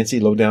tank. Nancy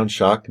low down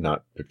shock,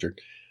 not pictured.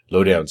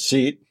 Low down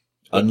seat.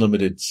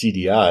 Unlimited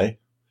CDI.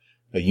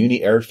 a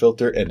uni air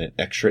filter, and an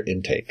extra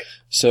intake.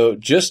 So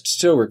just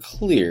so we're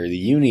clear, the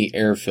uni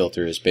air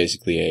filter is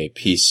basically a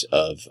piece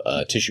of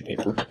tissue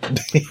paper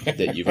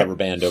that you've rubber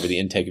band over the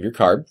intake of your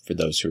car, for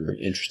those who are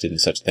interested in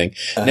such a thing.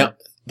 Now,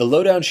 the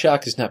low-down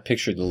shock is not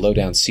pictured, the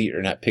low-down seat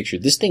are not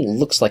pictured. This thing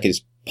looks like it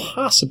is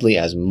possibly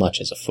as much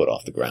as a foot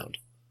off the ground.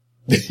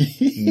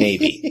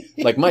 Maybe.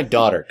 Like, my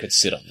daughter could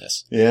sit on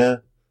this. Yeah.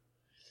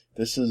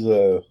 This is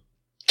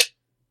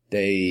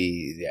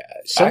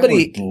somebody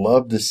I would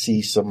love to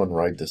see someone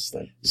ride this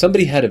thing.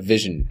 Somebody had a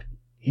vision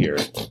here,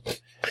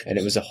 and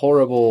it was a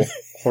horrible,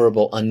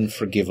 horrible,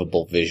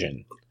 unforgivable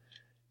vision.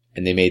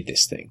 And they made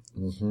this thing.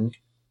 Mm-hmm.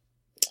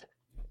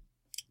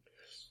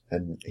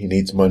 And he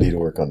needs money to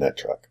work on that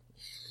truck.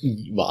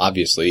 Well,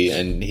 obviously,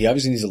 and he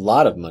obviously needs a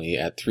lot of money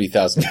at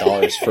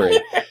 $3,000 for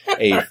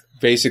a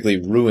basically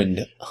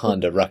ruined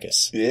Honda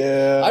Ruckus.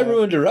 Yeah. I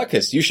ruined a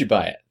Ruckus. You should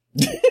buy it.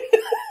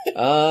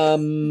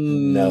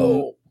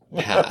 No.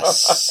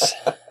 Pass.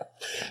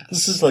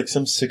 This is like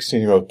some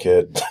 16-year-old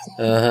kid.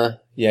 Uh-huh.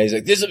 Yeah, he's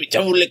like, this will be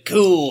totally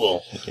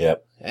cool.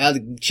 Yep. How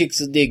the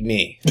chicks will dig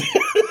me.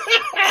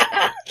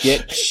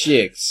 Get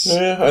chicks.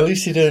 Yeah, at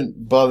least he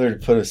didn't bother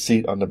to put a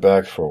seat on the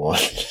back for one.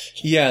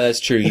 Yeah, that's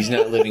true. He's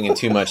not living in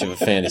too much of a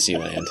fantasy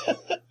land.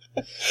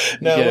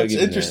 Now, what's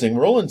interesting,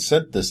 Roland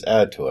sent this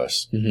ad to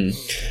us.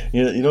 Mm-hmm.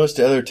 You notice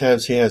the other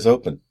tabs he has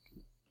open?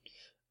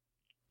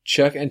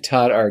 Chuck and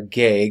Todd are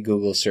gay,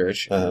 Google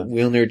search.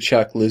 Wheel Nerd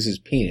Chuck loses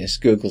penis,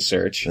 Google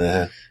search.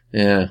 Yeah.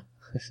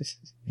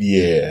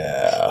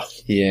 Yeah.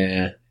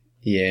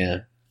 Yeah.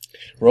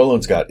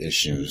 Roland's got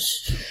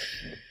issues.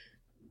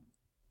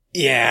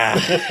 Yeah.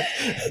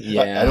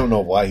 I don't know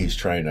why he's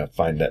trying to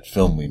find that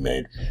film we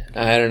made.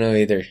 I don't know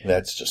either.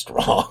 That's just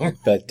wrong.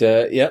 But,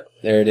 yep,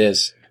 there it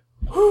is.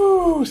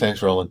 Whew,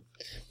 thanks, Roland.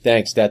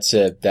 Thanks. That's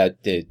a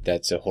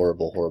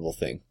horrible, horrible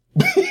thing.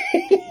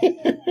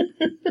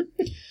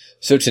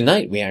 So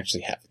tonight we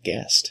actually have a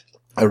guest.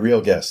 A real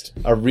guest.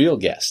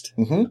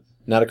 Mm-hmm.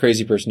 Not a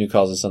crazy person who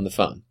calls us on the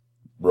phone.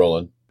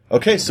 Roland.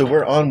 Okay, so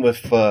we're on with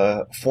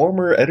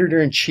former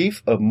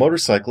editor-in-chief of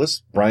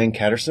Motorcyclist, Brian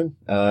Catterson.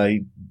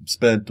 He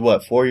spent,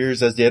 4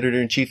 years as the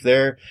editor-in-chief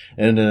there,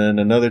 and then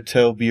another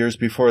 12 years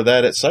before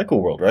that at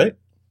Cycle World, right?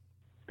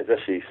 It's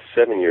actually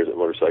 7 years at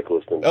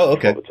Motorcyclist and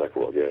okay. 12 at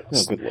Cycle World, yeah.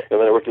 Oh, good. And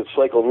then I worked at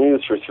Cycle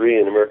News for 3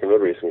 and American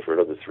Road Racing for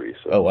another 3.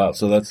 So oh, wow.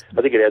 So that's...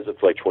 I think it adds up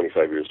to like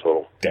 25 years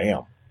total.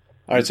 Damn.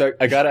 All right, so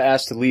I got to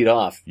ask to lead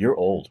off. You're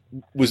old.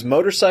 Was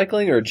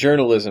motorcycling or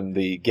journalism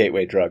the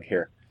gateway drug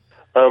here?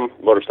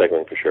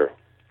 Motorcycling for sure.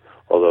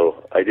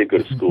 Although I did go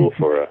to school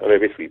for, I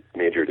basically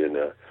majored in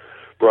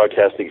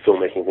broadcasting,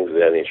 filmmaking, things of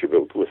that nature,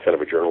 but with kind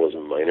of a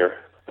journalism minor.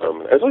 I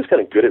was always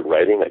kind of good at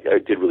writing. I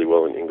did really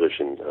well in English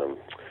and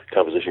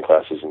composition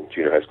classes in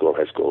junior high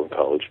school and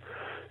college.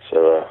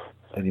 So.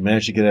 And you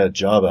managed to get a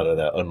job out of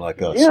that,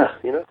 unlike us. Yeah,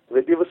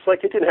 it was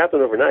like it didn't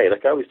happen overnight.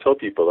 Like I always tell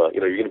people,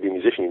 you're going to be a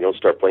musician. You don't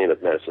start playing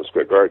at Madison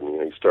Square Garden.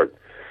 You start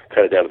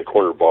kind of down at the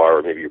corner bar,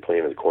 or maybe you're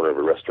playing in the corner of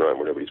a restaurant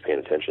where nobody's paying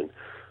attention.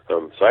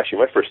 So actually,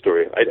 my first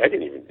story, I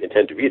didn't even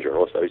intend to be a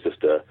journalist. I was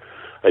just,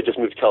 I just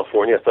moved to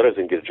California. I thought I was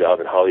going to get a job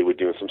in Hollywood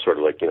doing some sort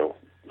of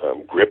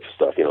grip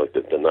stuff, like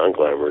the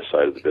non-glamorous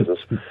side of the business.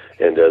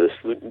 And this,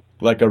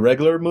 like a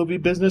regular movie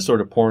business or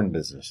the porn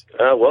business?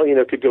 Well,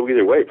 it could go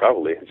either way.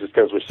 Probably it just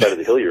depends which side of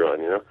the hill you're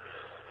on.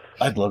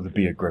 I'd love to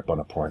be a grip on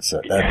a porn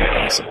set. That'd be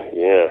awesome.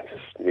 Yeah,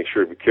 just make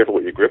sure be careful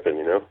what you're gripping.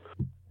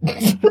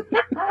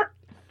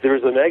 There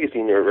was a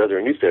magazine, or rather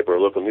a newspaper, a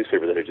local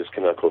newspaper that had just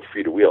come out called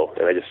Free to Wheel,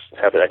 and it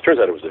turns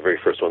out it was the very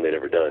first one they'd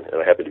ever done, and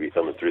I happened to be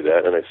thumbing through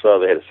that, and I saw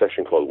they had a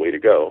section called Way to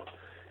Go,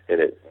 and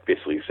it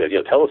basically said,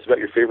 tell us about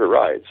your favorite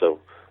ride. So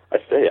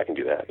I said, hey, I can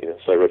do that.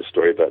 So I wrote a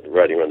story about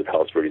riding around the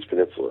Palos Verdes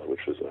Peninsula,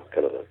 which was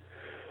kind of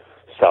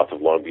south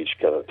of Long Beach,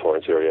 kind of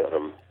Torrance area,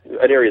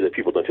 an area that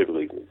people don't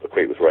typically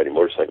equate with riding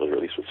motorcycles, or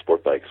at least with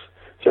sport bikes.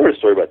 So I wrote a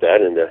story about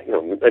that, and,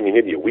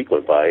 maybe a week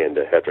went by, and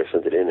after I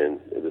sent it in, and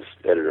this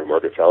editor,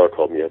 Margaret Fowler,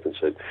 called me up and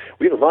said,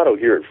 we have a motto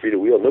here at Free to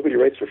Wheel, nobody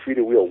writes for Free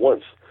to Wheel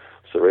once.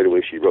 So right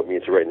away she wrote me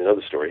into writing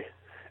another story.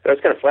 And I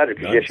was kind of flattered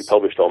because she actually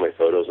published all my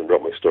photos and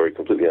wrote my story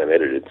completely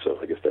unedited, so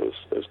I guess that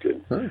was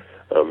good. Hmm.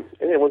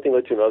 And then one thing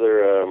led to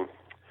another.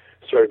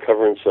 Started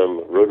covering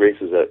some road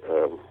races at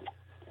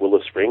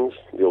Willow Springs,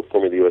 the old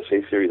Formula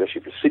USA series,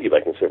 actually for City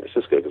Bike in San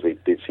Francisco, because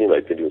they'd seen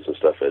I'd been doing some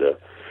stuff at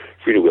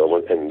Free to Wheel,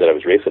 and that I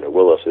was racing at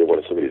Willow, so they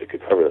wanted somebody that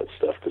could cover that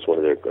stuff, because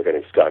a guy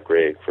named Scott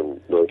Gray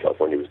from Northern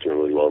California was doing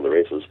really well in the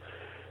races.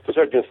 So I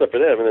started doing stuff for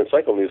them, and then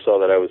Cycle News saw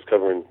that I was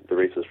covering the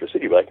races for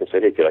City Bike and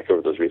said, hey, could I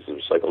cover those races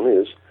for Cycle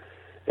News?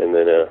 And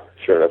then,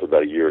 sure enough,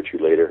 about a year or two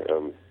later,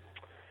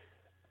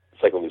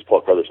 Cycle News,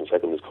 Paul Carruthers from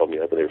Cycle News called me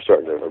up, and they were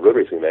starting a road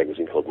racing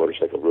magazine called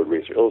Motorcycle Road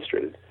Racer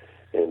Illustrated,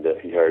 and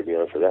he hired me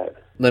on for that.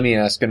 Let me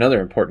ask another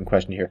important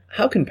question here.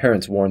 How can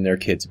parents warn their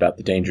kids about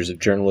the dangers of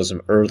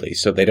journalism early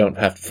so they don't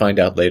have to find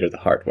out later the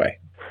hard way?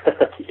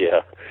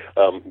 Yeah.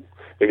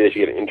 Maybe they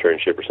should get an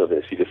internship or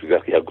something to see just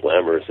exactly how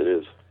glamorous it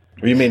is.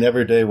 You mean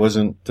every day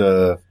wasn't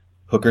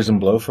hookers and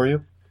blow for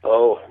you?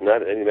 Oh,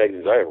 not any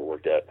magazines I ever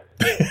worked at.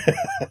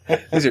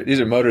 These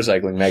are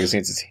motorcycling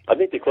magazines. I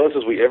think the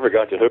closest we ever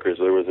got to hookers,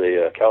 there was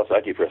a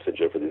Kawasaki press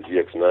engine for the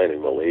ZX-9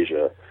 in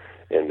Malaysia,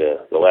 and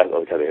the last,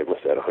 they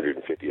must have had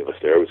 150 of us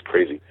there. It was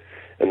crazy.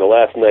 And the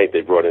last night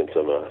they brought in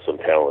some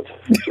talent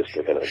just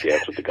to kind of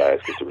dance with the guys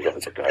because there was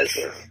nothing but guys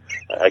there.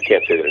 I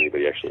can't say that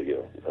anybody actually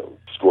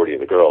scored any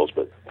of the girls,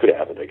 but could have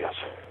happened, I guess.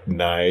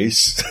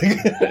 Nice.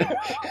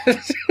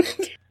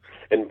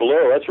 And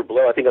Blow, as for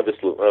Blow, I think I'm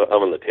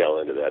on the tail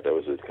end of that. That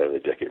was kind of the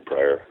decade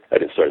prior. I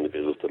didn't start in the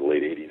business till the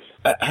late 80s.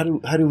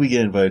 How do we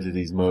get invited to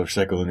these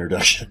motorcycle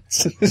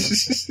introductions?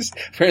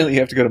 Apparently you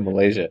have to go to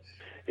Malaysia.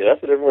 Yeah,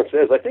 that's what everyone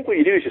says. I think what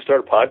you do is you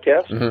start a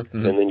podcast,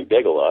 and then you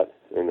beg a lot.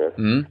 And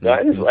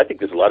I think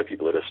there's a lot of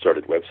people that have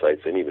started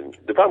websites, and even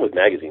the problem with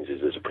magazines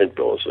is there's a print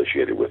bill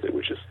associated with it,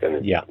 which is kind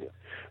of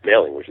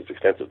mailing, which is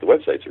expensive. The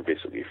websites are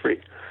basically free.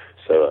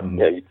 So,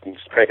 you can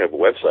just crank up a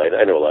website.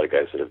 I know a lot of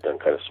guys that have done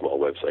kind of small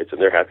websites,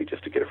 and they're happy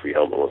just to get a free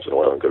helmet once in a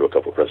while and go to a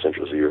couple of press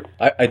intros a year.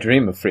 I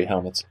dream of free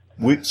helmets.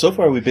 So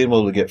far, we've been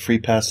able to get free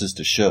passes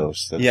to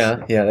shows.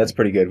 That's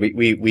pretty good.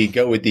 We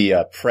go with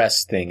the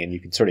press thing, and you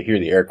can sort of hear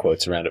the air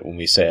quotes around it when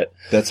we say it.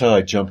 That's how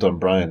I jumped on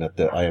Brian at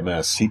the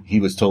IMS. He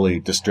was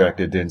totally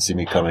distracted, didn't see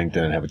me coming,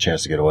 didn't have a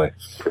chance to get away.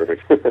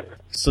 Perfect.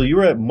 So you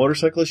were at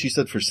Motorcyclist, you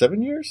said, for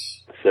 7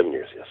 years? 7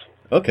 years, yes.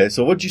 Okay,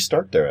 so what did you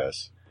start there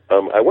as?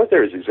 I went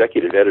there as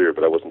executive editor,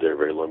 but I wasn't there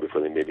very long before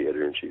they made me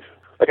editor-in-chief.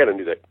 I kind of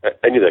knew that.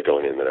 I knew that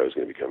going in, that I was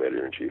going to become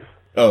editor-in-chief.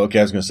 Oh, okay.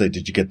 I was going to say,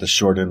 did you get the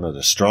short end of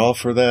the straw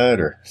for that,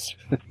 or?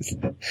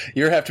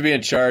 You have to be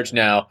in charge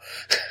now.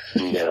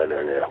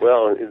 No.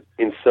 Well,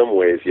 in some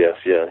ways, yes.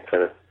 Yeah,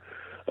 kind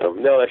of.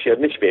 No, actually,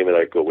 Mitch Bayman and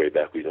I go way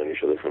back. We've known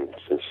each other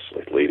since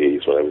like late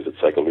 '80s when I was at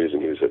Cycle News,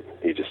 and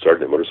he just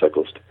started at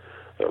Motorcyclist.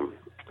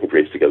 We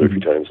raced together a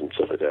few times and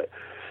stuff like that.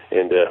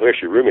 And we were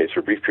actually roommates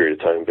for a brief period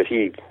of time, but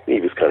he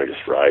was kind of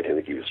just fried. I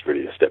think he was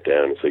ready to step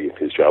down, and so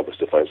his job was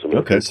to find someone.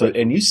 Okay,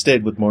 and you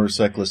stayed with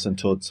Motorcyclist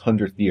until its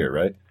 100th year,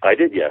 right? I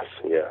did, yes.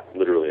 Yeah,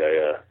 literally.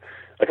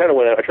 I kind of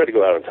went out. I tried to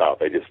go out on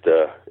top. I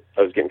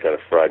was getting kind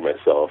of fried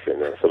myself,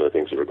 and some of the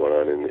things that were going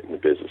on in the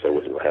business I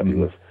wasn't happy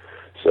with.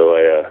 So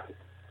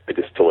I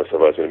just told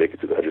myself I was going to make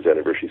it to the 100th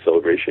anniversary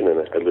celebration,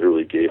 and I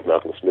literally gave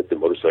Malcolm Smith the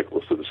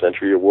Motorcyclist of the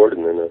Century Award,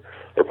 and then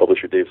our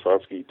publisher, Dave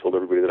Sonsky, told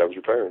everybody that I was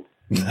retiring.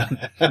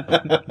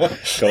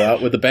 Go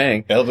out with a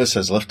bang. Elvis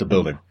has left the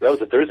building. That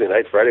was a Thursday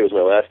night. Friday was my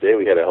last day.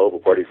 We had a hell of a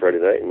party Friday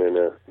night, and then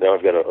now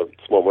I've got a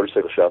small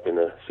motorcycle shop in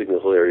the Signal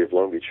Hill area of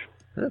Long Beach.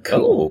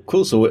 Oh,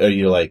 cool. So are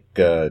you like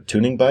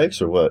tuning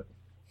bikes or what?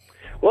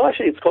 Well,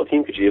 actually, it's called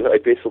Team Cajiva.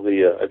 I've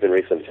been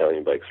racing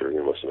Italian bikes for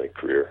most of my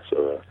career,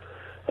 so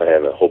I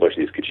have a whole bunch of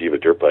these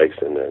Cajiva dirt bikes,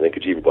 and then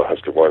Cajiva bought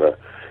Husqvarna.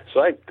 So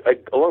I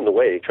along the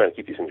way, trying to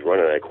keep these things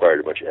running, I acquired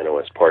a bunch of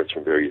NOS parts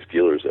from various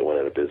dealers that went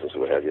out of business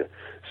and what have you.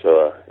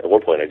 So at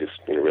one point, I just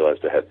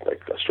realized I had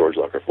like a storage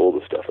locker full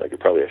of this stuff, and I could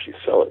probably actually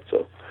sell it.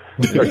 So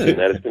I started doing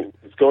that.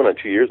 It's going on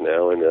 2 years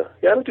now, and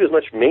I don't do as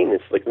much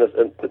maintenance. Like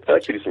I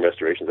like to do some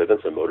restorations. I've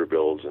done some motor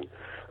builds and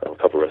a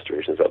couple of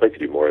restorations. I'd like to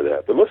do more of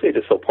that, but mostly I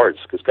just sell parts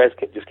because guys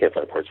just can't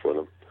find parts for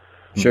them.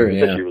 Sure,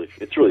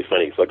 It's really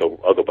funny. It's like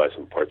I'll go buy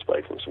some parts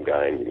bike from some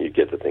guy, and you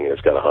get the thing, and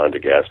it's got a Honda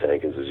gas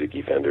tank and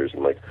Suzuki fenders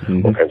and like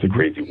all kinds of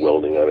crazy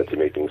welding on it to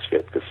make things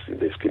fit because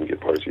they just couldn't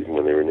get parts even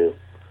when they were new.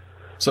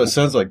 So it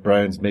sounds like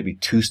Brian's maybe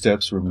 2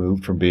 steps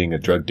removed from being a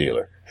drug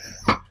dealer.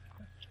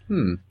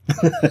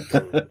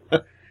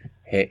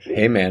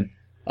 Hey, man.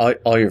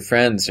 All your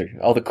friends,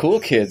 all the cool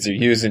kids are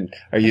using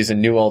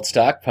new old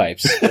stock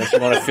pipes. Don't you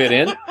want to fit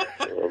in?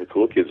 All the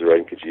cool kids are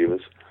riding Cajivas.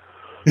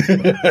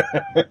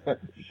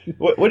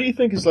 What do you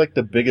think is like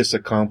the biggest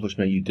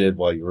accomplishment you did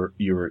while you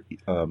were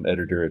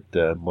editor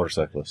at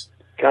Motorcyclist?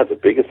 God, the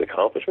biggest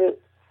accomplishment?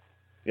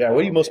 Yeah,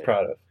 what are you most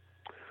proud of?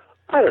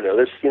 I don't know.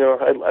 There's,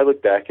 I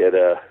look back at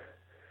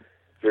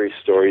various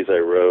stories I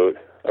wrote.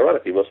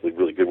 Ironically, most of the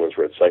really good ones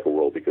were at Cycle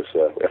World because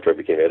after I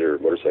became editor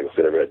of Motorcyclist,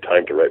 I never had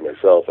time to write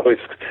myself. I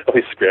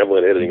always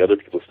scrambling editing other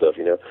people's stuff,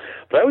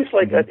 But I always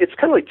like it's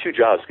kind of like 2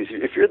 jobs because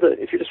if you're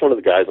just one of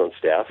the guys on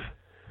staff.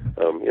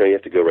 You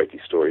have to go write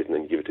these stories and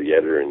then you give it to the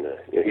editor, and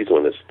he's the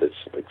one that's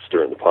like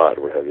stirring the pot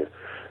or what have you.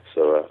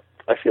 So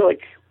I feel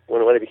like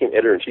when I became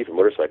editor-in-chief of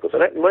Motorcyclist,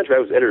 and mind you, I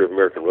was editor of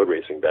American Road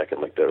Racing back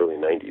in like the early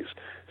 '90s,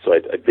 so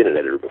I'd been an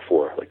editor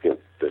before, like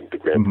the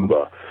Grand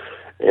Poobah,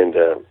 and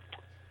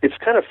it's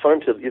kind of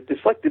fun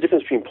it's like the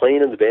difference between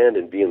playing in the band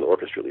and being the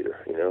orchestra leader,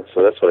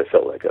 So that's what I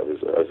felt like. I was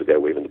the guy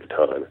waving the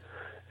baton,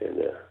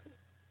 and.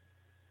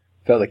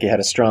 Felt like you had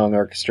a strong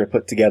orchestra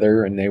put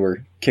together, and they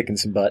were kicking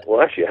some butt.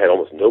 Well, actually, I had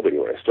almost nobody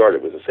when I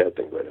started. It was a sad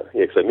thing, but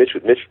because Mitch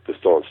was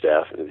still on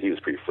staff, and he was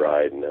pretty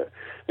fried, and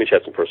Mitch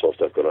had some personal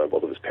stuff going on.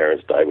 Both of his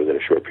parents died within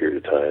a short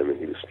period of time, and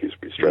he was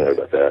pretty strung out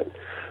about that.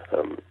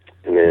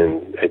 And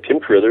then I had Tim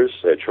Carruthers,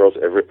 I had Charles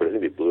Everett, but I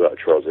think they blew out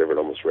Charles Everett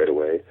almost right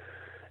away.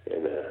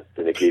 And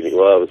then they gave me, it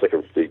was like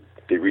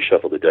they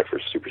reshuffled the deck for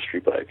Super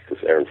Street Bike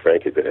because Aaron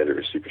Frank had been editor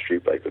of Super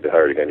Street Bike, but they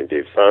hired a guy named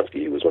Dave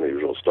Sonsky, who was one of the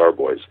original Star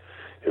Boys,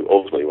 who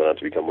ultimately went on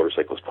to become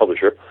Motorcyclist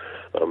publisher.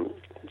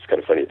 It's kind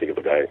of funny to think of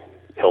a guy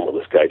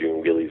helmetless guy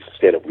doing wheelies,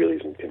 stand-up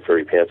wheelies in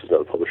furry pants is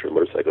not a publisher of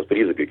motorcycles, but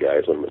he's a good guy.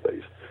 He's one of my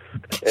buddies.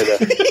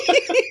 And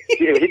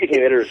he became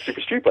editor of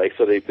Super Street Bike,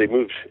 so they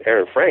moved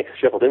Aaron Frank,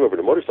 shuffled him over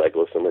to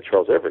Motorcyclist, and let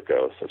Charles Everett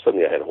go. So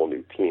suddenly I had a whole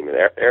new team. And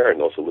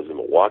Aaron also lives in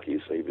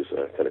Milwaukee, so he was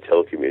kind of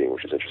telecommuting,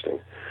 which is interesting.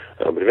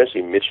 But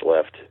eventually Mitch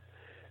left,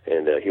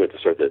 and he went to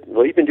start that.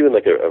 Well, he'd been doing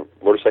like a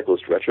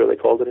Motorcyclist Retro, they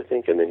called it, I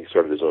think, and then he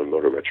started his own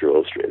Motor Retro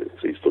Illustrated,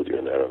 so he's still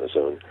doing that on his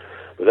own.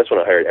 But that's when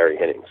I hired Ari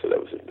Henning, so that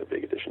was a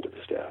big addition to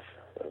the staff.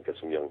 Got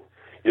some young,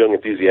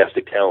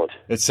 enthusiastic talent.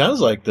 It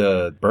sounds like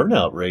the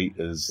burnout rate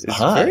is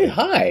high. Very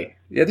high.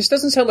 Yeah, this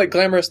doesn't sound like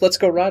glamorous. Let's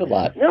go ride a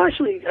lot. No,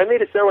 actually, I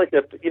made it sound like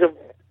that.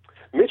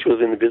 Mitch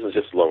was in the business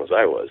just as long as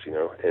I was,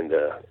 and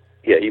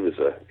he was.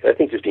 I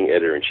think just being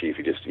editor in chief,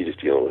 you're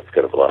just dealing with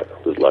kind of a lot.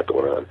 There's a lot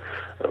going on.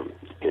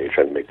 You're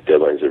trying to make the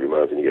deadlines every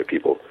month, and you get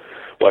people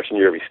watching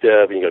your every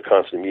step, and you got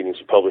constant meetings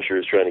with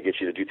publishers trying to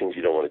get you to do things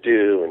you don't want to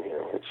do, and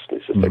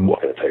it's just like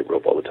walking a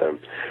tightrope all the time.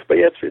 But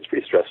yeah, it's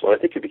pretty stressful. And I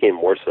think it became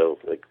more so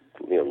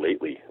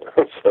lately.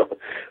 So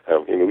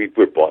we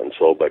were bought and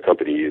sold by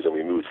companies, and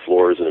we moved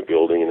floors in a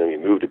building, and then we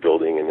moved a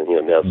building, and then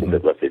now since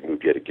they've left, they've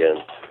moved yet again.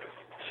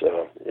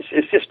 So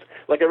it's just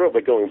like I wrote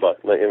in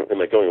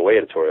my going away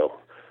editorial.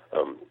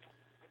 I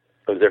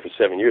was there for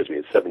 7 years. We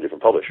had 7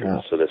 different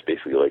publishers, so that's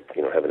basically like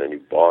having a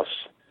new boss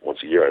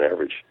once a year on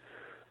average.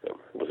 It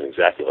wasn't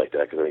exactly like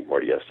that because I think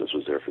Marty Estes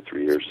was there for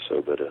 3 years or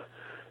so, but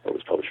I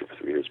was publisher for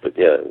 3 years. But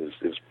yeah, it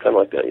was kind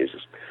of like that. It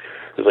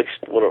was like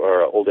one of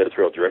our old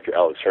editorial director,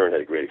 Alex Hearn,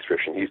 had a great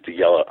expression. He used to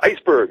yell out,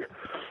 "Iceberg!"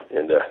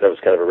 And that was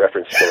kind of a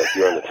reference to like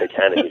you're on the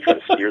Titanic and you're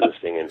trying to steer this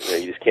thing, and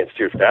you just can't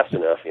steer it fast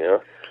enough,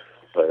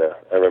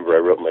 But I remember I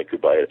wrote in my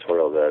goodbye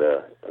editorial that,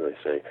 as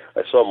I say,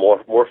 I saw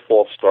more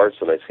false starts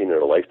than I'd seen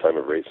in a lifetime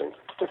of racing.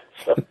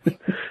 So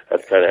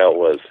that's kind of how it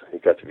was.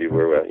 It got to be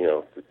where,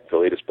 the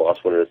latest boss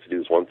wanted us to do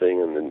this one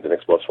thing, and then the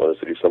next boss wanted us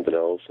to do something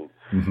else.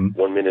 And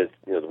 1 minute,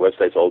 the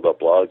website's all about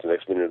blogs, the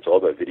next minute it's all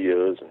about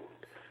videos, and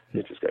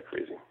it just got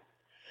crazy.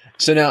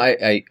 So now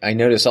I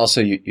notice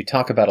also you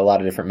talk about a lot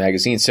of different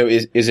magazines. So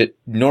is it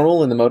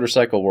normal in the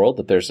motorcycle world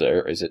that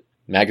is it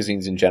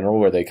magazines in general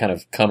where they kind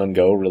of come and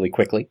go really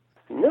quickly?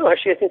 No,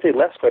 actually, I think they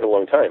last quite a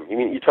long time. You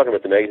mean you're talking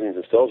about the magazines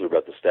themselves or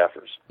about the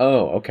staffers?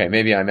 Oh, okay.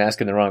 Maybe I'm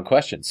asking the wrong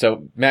question.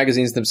 So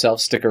magazines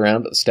themselves stick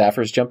around, but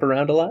staffers jump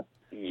around a lot?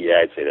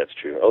 Yeah, I'd say that's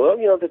true. Although,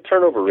 the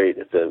turnover rate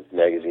at the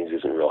magazines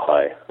isn't real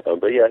high.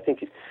 But yeah, I think,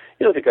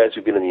 the guys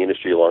who've been in the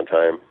industry a long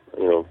time,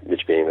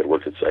 Mitch Bain had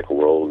worked at Cycle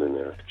World, and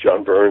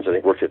John Burns, I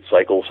think, worked at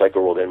Cycle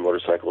World and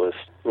Motorcyclist.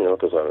 It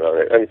goes on and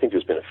on. I think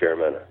there's been a fair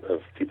amount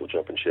of people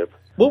jumping ship.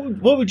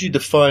 What would you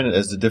define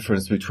as the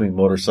difference between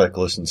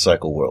Motorcyclist and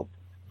Cycle World?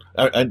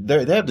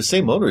 They have the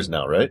same owners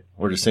now, right?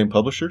 Or the same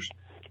publishers?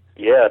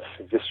 Yeah,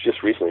 it's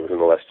just recently, within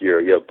the last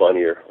year. Yeah,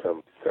 Bonnier,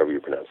 however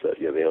you pronounce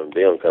that. Yeah, they own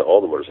kind of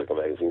all the motorcycle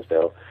magazines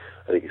now.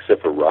 I think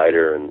except for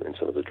Rider and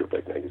some of the dirt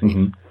bike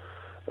magazines.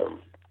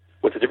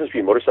 What's the difference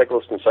between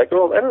Motorcyclist and Cycle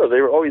World? I don't know.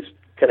 They were always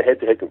kind of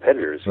head-to-head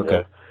competitors. You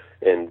know?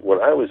 And when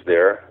I was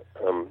there,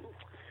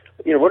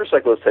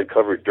 Motorcyclist had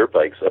covered dirt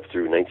bikes up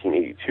through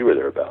 1982 or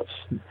thereabouts.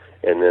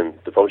 And then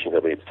the publishing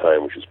company at the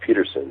time, which was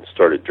Peterson,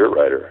 started Dirt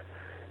Rider.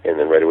 And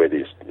then right away,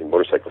 the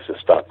Motorcyclists just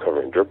stopped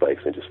covering dirt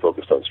bikes and just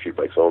focused on street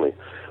bikes only.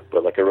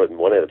 But like I wrote in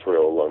one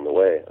editorial along the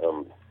way,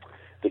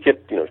 they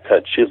kept, kind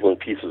of chiseling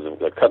pieces of,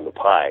 cutting the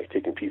pie,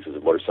 taking pieces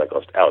of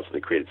Motorcyclist out. So they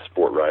created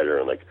Sport Rider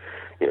and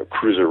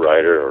Cruiser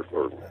Rider,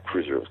 or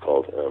Cruiser was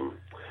called,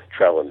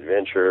 Travel and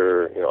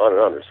Adventure, on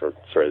and on.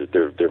 Sorry,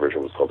 their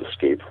version was called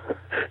Escape.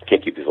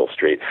 Can't keep these all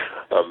straight.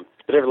 But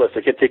nevertheless,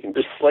 they kept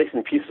just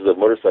slicing pieces of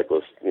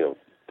Motorcyclist,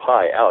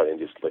 pie out, and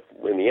just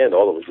in the end,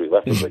 all that was really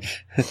left was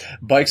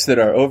bikes that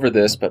are over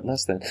this, but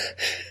less than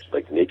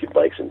naked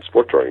bikes and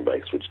sport touring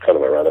bikes, which kind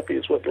of ironically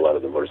is what a lot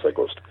of the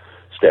Motorcyclist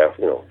staff,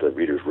 the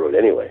readers wrote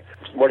anyway.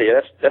 Marty,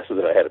 that's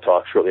that I had a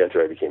talk shortly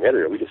after I became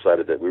editor. We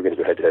decided that we were going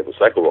to go head-to-head with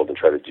Cycle World and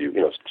try to do,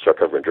 start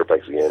covering dirt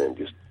bikes again and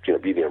just,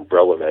 be the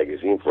umbrella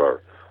magazine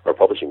for our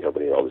publishing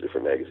company and all the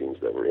different magazines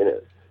that were in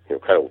it.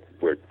 Kind of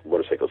where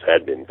Motorcyclist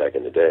had been back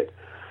in the day.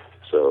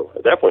 So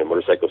at that point,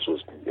 Motorcyclist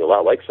was a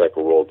lot like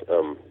Cycle World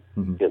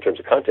in terms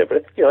of content, but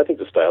I think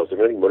the style is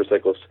different. I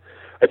think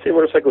I'd say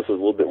Motorcyclist is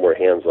a little bit more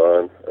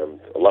hands-on,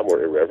 a lot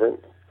more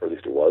irreverent, or at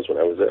least it was when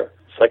I was there.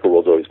 Cycle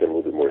World's always been a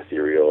little bit more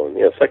ethereal, and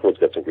Cycle World's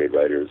got some great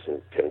writers,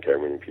 Kevin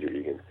Cameron and Peter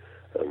Egan.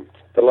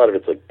 But a lot of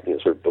it's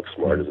sort of book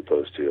smart as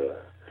opposed to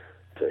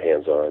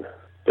hands-on.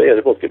 But yeah,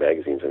 they're both good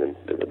magazines, and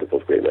they're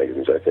both great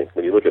magazines, I think.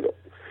 When you look at,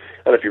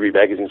 I don't know if you read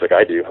magazines like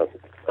I do,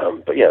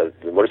 but yeah,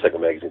 the motorcycle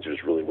magazines are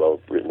just really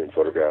well written and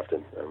photographed,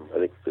 and I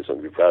think there's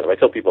something to be proud of. I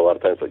tell people a lot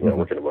of times, I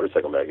work in a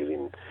motorcycle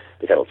magazine,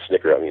 they kind of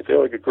snicker at me and say,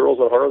 "Oh, like girls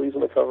on Harleys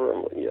on the cover."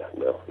 I'm like, "Yeah,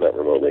 no, not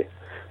remotely.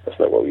 That's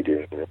not what we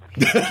do."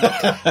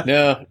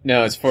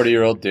 No, it's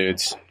 40-year-old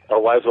dudes. Our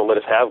wives won't let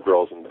us have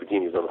girls in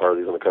bikinis on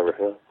Harleys on the cover.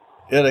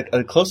 Yeah,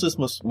 the closest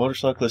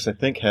motorcyclist I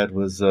think had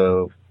was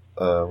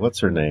what's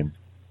her name?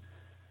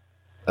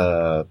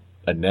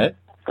 Annette.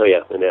 Oh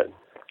yeah, Annette.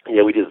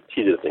 Yeah,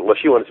 she did a thing. Well,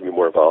 she wanted to be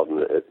more involved in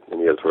the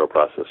editorial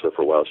process, so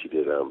for a while she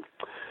did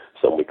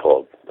something we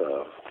called,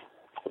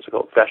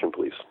 Fashion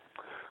Police.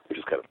 which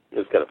is kind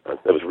of fun.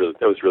 That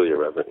was really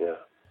irreverent. Yeah.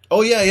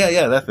 Oh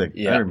yeah, that thing.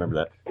 Yeah. I remember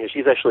that. Yeah,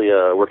 she's actually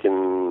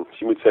working.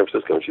 She moved to San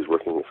Francisco, and she's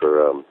working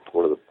for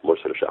one of the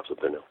motorcycle shops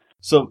up there now.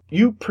 So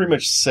you pretty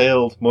much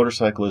sailed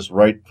Motorcyclist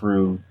right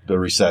through the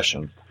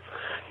recession.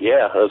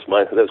 Yeah, that was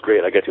mine. That was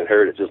great. I got to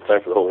inherit it just in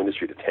time for the whole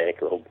industry to tank,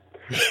 the whole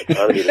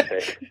economy to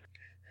tank.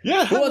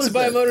 Yeah, who wants to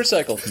buy a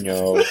motorcycle?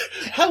 No.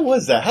 How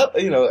was that? How,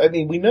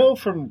 we know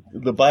from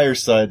the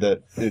buyer's side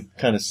that it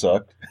kind of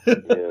sucked.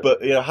 Yeah. But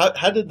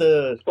how did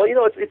the? Well,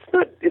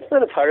 it's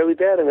not entirely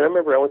bad. I mean, I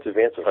remember I went to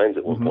Vance and Hines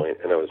at one point,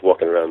 and I was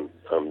walking around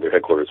their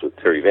headquarters with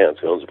Terry Vance,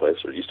 who owns the place,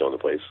 or used to own the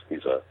place.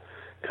 He's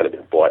kind of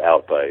been bought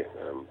out by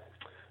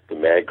the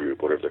Mag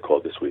Group, whatever they're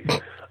called this week.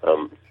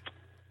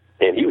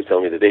 And he was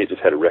telling me that they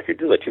just had a record.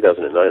 This was like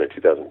 2009 or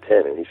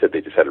 2010, and he said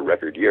they just had a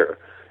record year.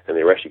 And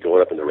they were actually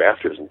going up in the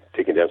rafters and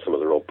taking down some of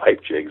their old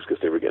pipe jigs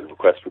because they were getting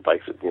requests for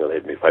bikes that, they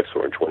had made pipes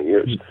for in 20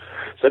 years.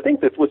 So I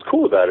think that what's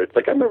cool about it,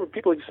 like I remember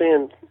people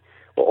saying,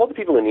 well, all the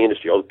people in the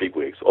industry, all the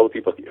bigwigs, all the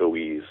people at the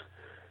OEs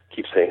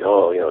keep saying,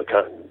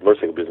 the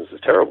motorcycle business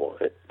is terrible.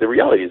 The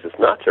reality is it's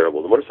not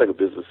terrible. The motorcycle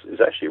business is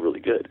actually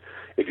really good.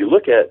 If you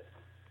look at,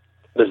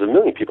 there's a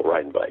million people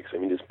riding bikes. I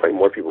mean, there's probably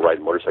more people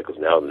riding motorcycles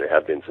now than there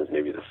have been since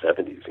maybe the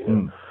 70s,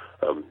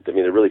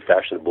 they're really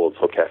fashionable. This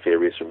whole cafe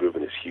racer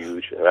movement is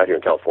huge. And out here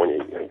in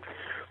California,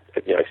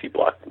 I see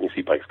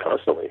bikes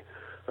constantly.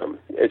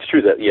 It's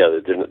true that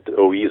the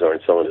OEs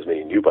aren't selling as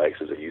many new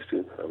bikes as they used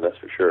to. That's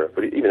for sure.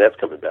 But even that's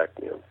coming back,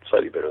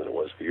 slightly better than it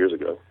was a few years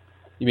ago.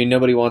 You mean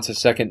nobody wants a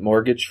second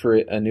mortgage for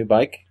a new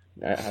bike?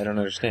 I don't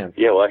understand.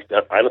 Yeah, well,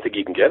 I don't think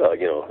you can get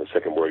a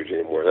second mortgage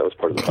anymore. That was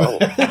part of the problem.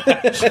 I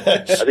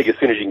think as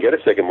soon as you can get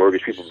a second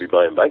mortgage, people will be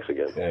buying bikes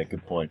again. Yeah,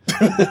 good point.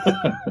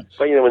 But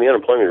when the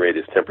unemployment rate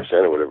is 10%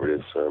 or whatever it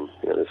is,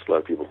 there's a lot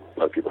of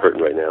people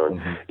hurting right now, and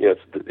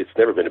it's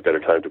never been a better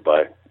time to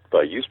buy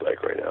a used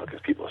bike right now because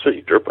people,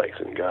 especially dirt bikes,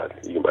 and God,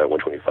 you can buy a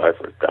 125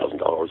 for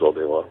 $1,000 all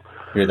day long.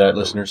 Hear that,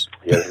 listeners?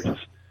 Yeah, they're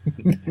just.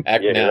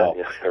 Act now.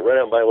 Yeah. Run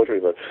out and buy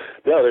 125.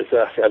 No, there's,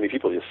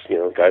 people just,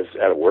 guys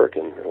out of work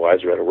and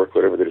wives are out of work,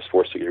 whatever, they're just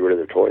forced to get rid of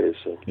their toys.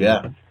 So.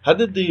 Yeah. How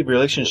did the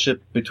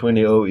relationship between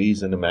the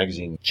OEs and the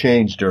magazine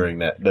change during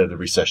the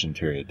recession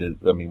period?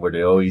 Were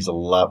the OEs a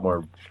lot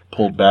more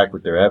pulled back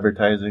with their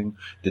advertising?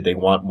 Did they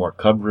want more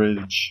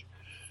coverage?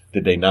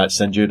 Did they not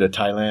send you to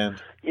Thailand?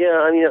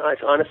 Yeah, I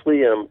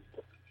honestly,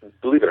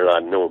 believe it or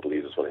not, no one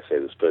believes us when I say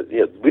this, but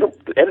the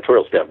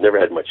editorial staff never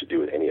had much to do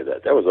with any of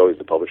that. That was always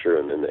the publisher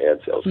and then the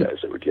ad sales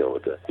guys that were dealing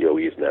with the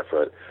OEs in that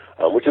front.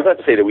 Which is not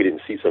to say that we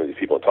didn't see some of these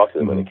people and talk to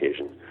them on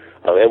occasion.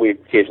 And we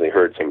occasionally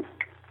heard some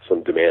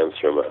demands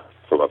from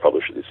our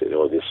publisher. They say,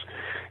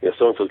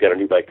 so-and-so's got a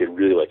new bike. They'd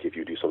really like if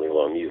you do something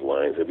along these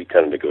lines. And we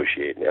kind of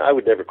negotiate. Now, I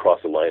would never cross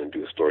the line and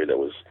do a story that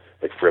was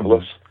like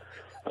frivolous,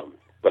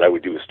 but I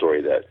would do a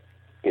story that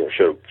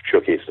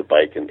showcased the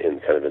bike and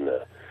kind of in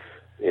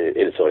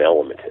its own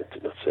element,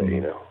 let's say,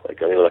 I'm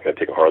not going to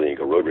take a Harley and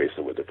go road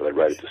racing with it, but I'd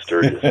ride it to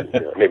Sturgis.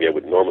 Maybe I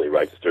wouldn't normally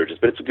ride to Sturgis,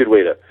 but it's a good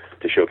way to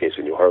showcase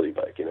a new Harley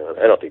bike.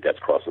 I don't think that's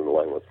crossing the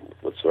line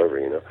whatsoever.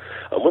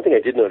 One thing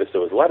I did notice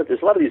though is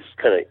there's a lot of these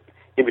kind of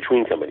in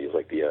between companies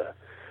like the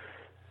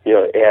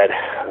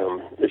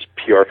there's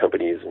PR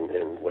companies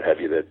and what have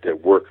you that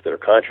are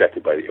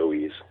contracted by the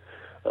OEs.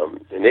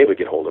 And they would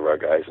get hold of our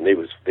guys, and they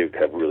would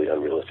have really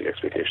unrealistic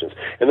expectations.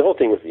 And the whole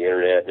thing with the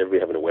internet and everybody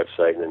having a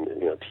website and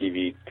then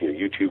TV,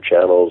 YouTube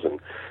channels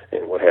and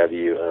what have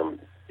you,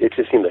 it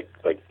just seemed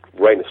like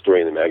writing a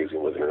story in the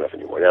magazine wasn't enough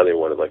anymore. Now they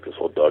wanted like this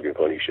whole dog and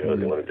pony show.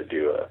 They wanted to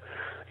do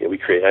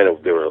I know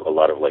there were a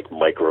lot of like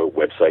micro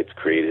websites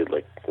created,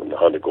 like when the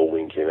Honda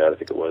Goldwing came out, I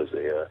think it was.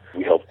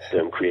 We helped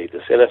them create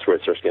this, and that's where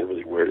it starts getting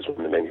really weird. Is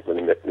when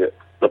the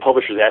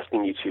publisher's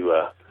asking you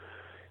to.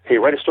 Hey,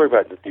 write a story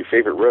about your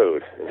favorite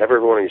road, and have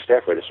everyone on your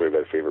staff write a story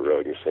about a favorite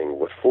road. And you're saying,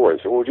 what for? And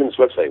so, we're doing this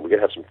website. We're going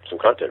to have some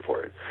content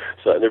for it.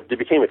 So there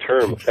became a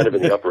term kind of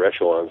in the upper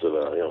echelons of,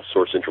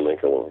 Source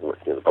Interlink,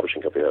 the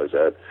publishing company I was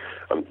at.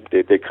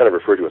 They kind of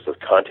referred to us as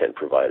content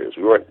providers.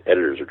 We weren't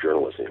editors or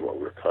journalists anymore.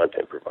 We were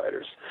content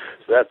providers.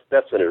 So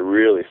that's when it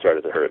really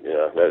started to hurt.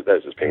 That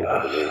was just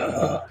painful to me.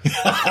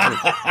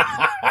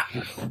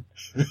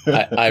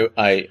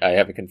 I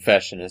have a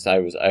confession, as I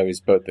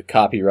was both the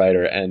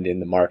copywriter and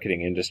in the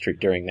marketing industry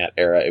during that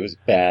era. It was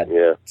bad,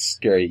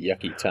 scary,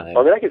 yucky time.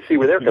 I can see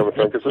where they're coming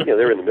from because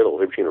they're in the middle.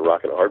 They're between a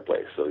rock and a hard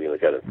place. So they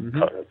got a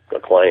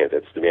client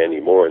that's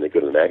demanding more, and they go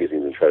to the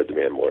magazines and try to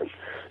demand more, and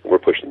we're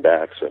pushing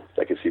back. So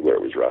I can see where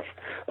it was rough.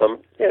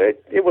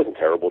 It wasn't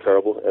terrible.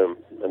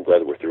 I'm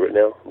glad that we're through it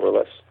now, more or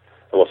less.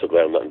 I'm also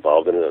glad I'm not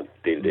involved in it on a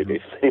day-to-day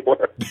basis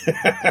anymore.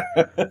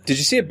 Did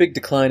you see a big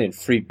decline in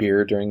free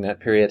beer during that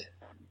period?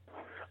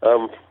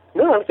 No,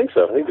 I don't think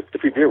so. I think the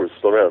free beer was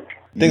still around.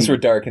 Things were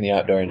dark in the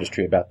outdoor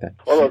industry about that.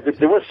 Well,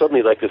 there was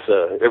suddenly like this,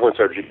 everyone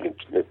started drinking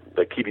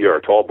like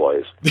PBR tall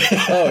boys.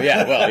 Oh,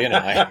 yeah, well,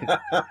 like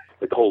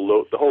the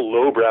whole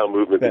lowbrow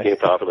movement became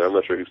popular. I'm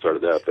not sure who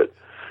started that, but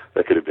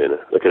that could have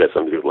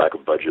something to do with lack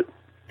of budget.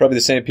 Probably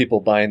the same people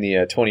buying the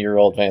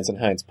 20-year-old Vance and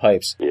Hines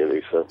pipes. Yeah, I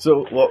think so.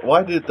 So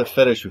why did the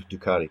fetish with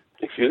Ducati?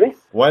 Excuse me?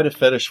 Why the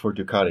fetish for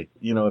Ducati?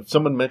 You know, if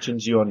someone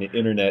mentions you on the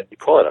internet, You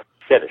call it a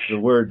fetish. the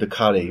word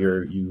Ducati,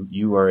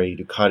 you are a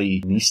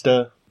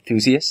Ducatinista?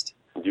 Enthusiast?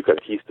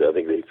 Ducatista, I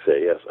think they'd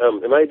say, yes.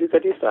 Am I a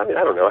Ducatista? I mean,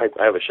 I don't know.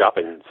 I have a shop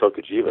in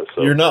Sokojiva,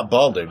 so... You're not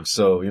balding,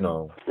 so, you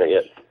know. Not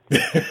yet.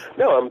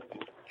 No,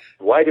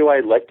 why do I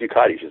like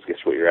Ducatis, is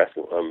what you're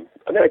asking.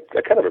 I mean,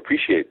 I kind of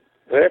appreciate...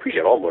 I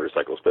appreciate all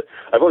motorcycles, but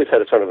I've always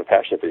had a sort of a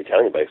passion for the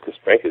Italian bikes because,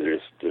 frankly,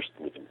 they're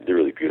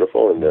really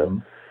beautiful. And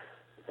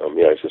I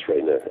was just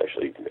writing.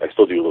 Actually, I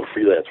still do a little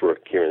freelance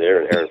work here and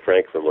there. And Aaron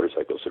Frank from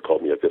Motorcyclist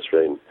called me up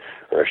yesterday,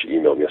 or actually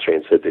emailed me yesterday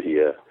and said that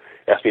he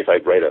asked me if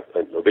I'd write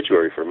an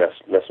obituary for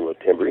Massimo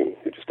Tambrini,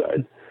 who just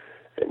died.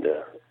 And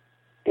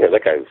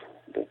that guy was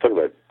talking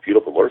about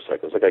beautiful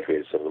motorcycles. That guy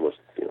created some of the most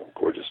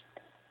gorgeous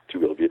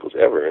two-wheel vehicles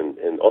ever,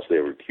 and also they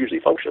were hugely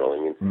functional. I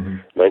mean,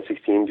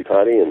 916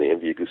 Ducati and the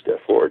MV Agusta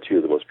F4 are two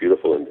of the most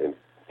beautiful and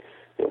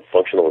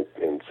functional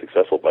and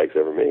successful bikes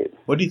ever made.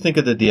 What do you think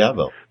of the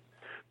Diavolo?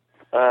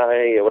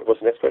 What's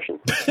the next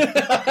question?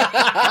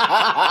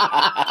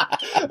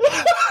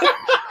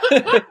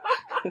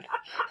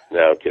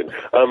 No, I'm kidding.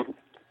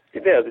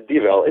 The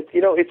Diavolo,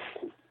 it's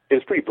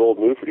a pretty bold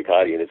move for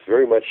Ducati, and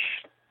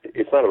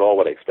it's not at all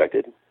what I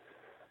expected.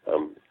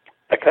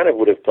 I kind of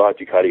would have thought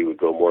Ducati would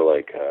go more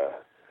like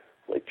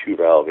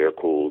two-valve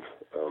air-cooled.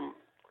 I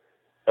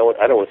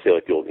don't want to say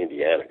like the old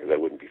Indiana because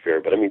that wouldn't be fair,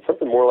 but I mean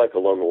something more like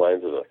along the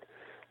lines of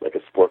like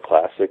a Sport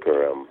Classic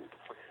or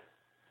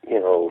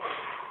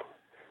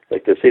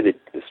like they say that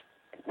this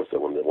what's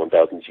that one, the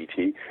 1000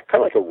 GT,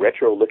 kind of like a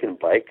retro-looking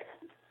bike,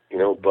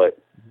 but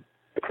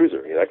a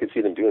cruiser. I could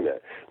see them doing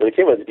that. When it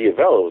came out the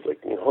Diavolo, it was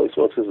like holy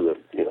smokes, this is a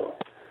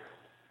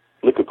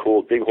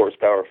liquid-cooled, big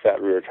horsepower,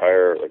 fat rear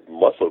tire, like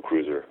muscle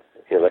cruiser.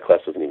 That class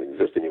doesn't even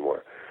exist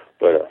anymore.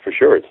 But for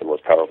sure, it's the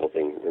most powerful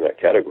thing in that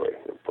category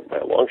by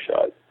a long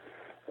shot.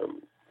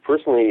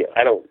 Personally,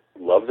 I don't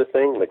love the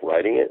thing, like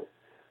riding it,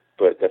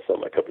 but that's not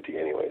my cup of tea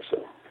anyway.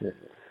 So,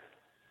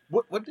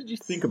 what did you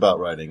think about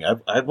riding?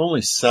 I've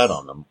only sat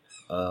on them,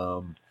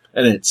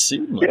 and it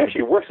seemed like it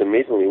actually works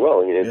amazingly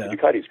well. I mean, it's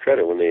Ducati's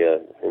credit when they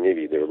and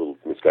maybe they're a little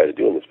misguided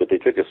doing this, but they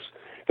took us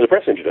for the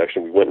press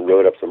introduction. We went and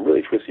rode up some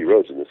really twisty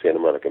roads in the Santa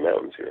Monica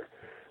Mountains here,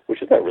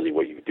 which is not really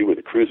what you would do with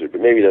a cruiser,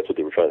 but maybe that's what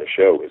they were trying to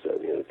show, is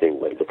that the thing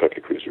might look like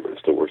a cruiser, but it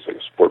still works like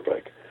a sport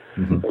bike.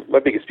 My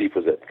biggest beef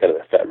was that kind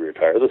of a fat rear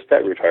tire. Those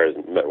fat rear tires,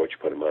 no matter what you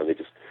put them on,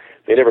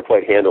 they never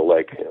quite handle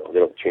they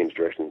don't change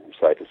direction from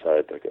side to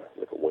side like a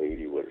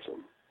 180 would or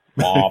something.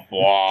 Blah,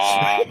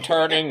 blah,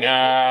 turning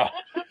now.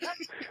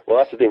 Well,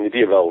 that's the thing. The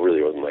Diavolo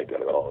really wasn't like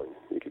that at all. And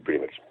you could pretty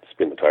much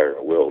spin the tire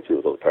at will too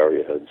with all the power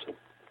you had. So.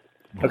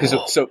 Okay,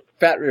 so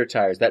fat rear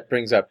tires. That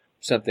brings up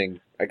something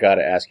I got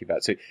to ask you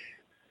about. So,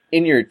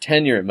 in your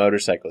tenure at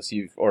Motorcyclist,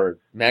 or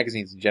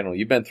magazines in general,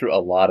 you've been through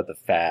a lot of the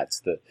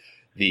fads,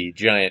 the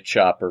giant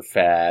chopper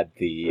fad,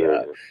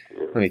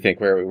 let me think,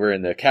 we're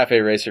in the cafe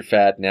racer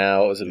fad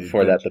now. What was it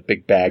before that? The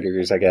big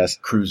baggers, I guess.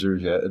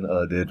 Cruisers, and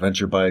the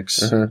adventure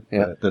bikes.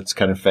 Yeah. That's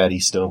kind of fatty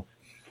still.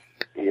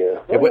 Yeah.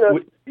 Well,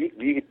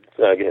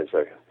 go ahead,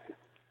 sorry.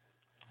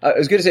 I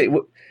was going to say,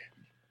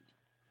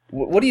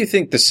 what do you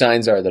think the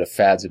signs are that a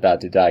fad's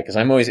about to die? Because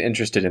I'm always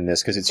interested in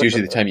this because it's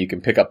usually the time you can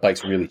pick up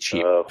bikes really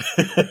cheap.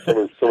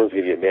 Someone's going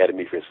to get mad at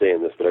me for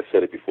saying this, but I've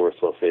said it before,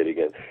 so I'll say it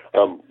again.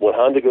 When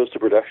Honda goes to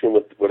production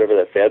with whatever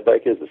that fad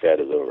bike is, the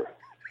fad is over.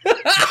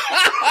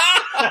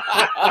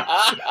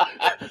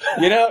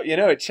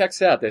 It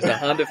checks out. There's a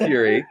Honda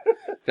Fury.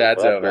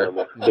 Fad's over.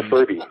 The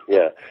Furby,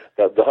 yeah.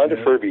 The Honda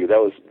Furby, that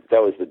was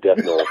the death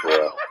knell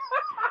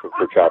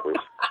for choppers.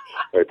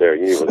 Right there,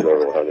 you knew it was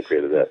over when Honda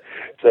created that.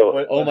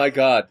 So, oh my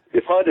God!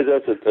 If Honda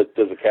does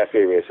a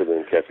cafe racer,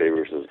 then cafe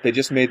racers. They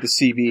just made the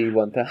CB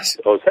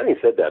 1000. Oh, having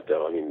said that,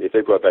 though, I mean, if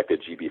they brought back the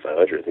GB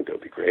 500, I think that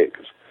would be great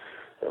because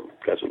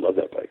guys would love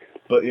that bike.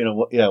 But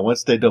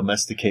once they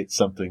domesticate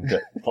something,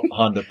 that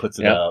Honda puts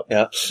it out.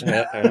 Yeah.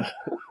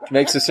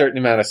 Makes a certain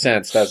amount of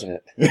sense, doesn't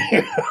it?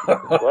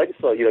 Well, I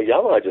just saw,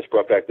 Yamaha just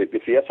brought back the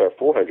SR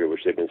 400,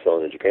 which they've been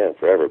selling in Japan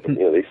forever. But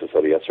they used to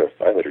sell the SR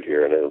 500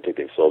 here, and I don't think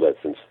they've sold that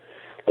since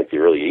like the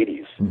early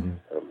 80s.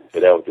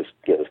 But now with this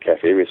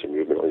cafe racer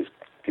movement, all these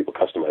people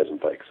customizing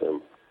bikes.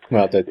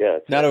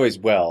 Not always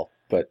well,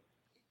 but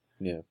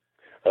yeah.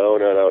 Oh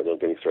no! Don't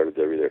get me started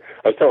there either.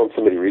 I was telling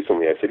somebody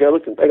recently. I said, I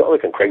look on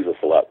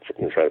Craigslist a lot,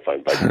 trying to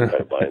find bikes to try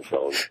to buy and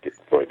sell and get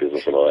for my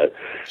business and all that.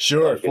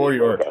 Sure, for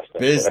your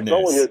business. I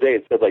saw one the other day.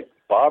 It said like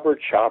Bobber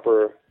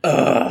Chopper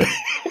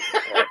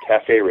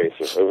Cafe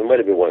Racer. It might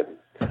have been one.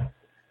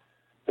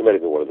 There might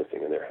have been one other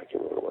thing in there. I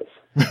can't remember what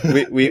it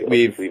was. We've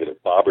leave it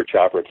at Bobber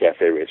Chopper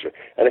Cafe Racer.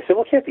 And I said,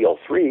 well, it can't be all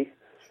three.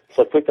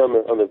 So I clicked on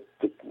the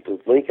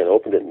link and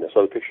opened it, and I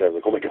saw the picture. I was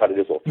like, oh my God, it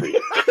is all three.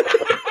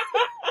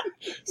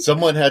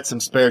 Someone had some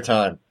spare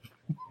time.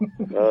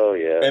 Oh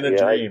yeah, and a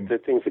dream. The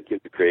things that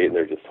kids create, and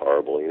they're just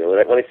horrible.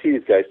 When I see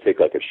these guys take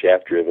like a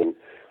shaft-driven,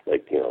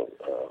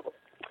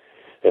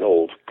 an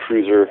old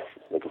cruiser,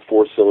 like a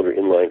 4-cylinder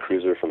inline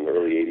cruiser from the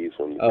early '80s.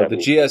 The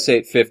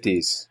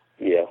GS850s.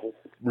 Yeah.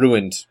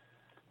 Ruined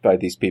by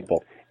these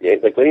people. Yeah,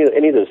 like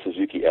any of those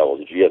Suzuki L,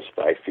 the GS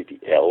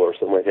 550L or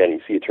something like that, and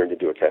you see it turned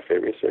into a cafe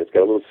racer. It's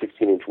got a little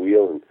 16-inch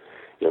wheel and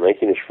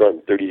 19-inch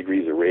front, 30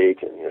 degrees of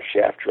rake, and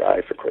shaft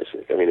drive, for Christ's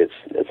sake. I mean, it's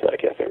not a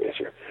cafe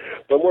racer.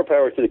 But more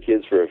power to the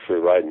kids for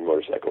riding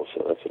motorcycles,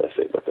 so that's what I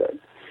say about that.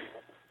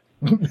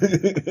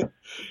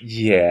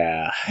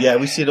 Yeah. Yeah,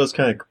 we see those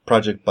kind of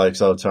project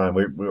bikes all the time.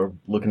 We're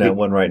looking at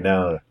one right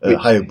now, a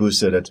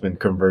Hayabusa that's been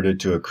converted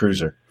to a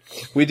cruiser.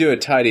 We do a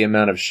tidy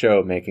amount of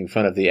show making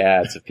fun of the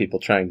ads of people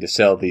trying to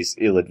sell these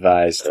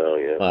ill-advised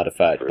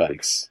modified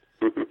bikes.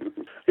 To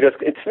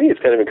me, it's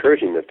kind of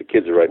encouraging that the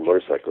kids are riding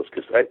motorcycles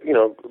because I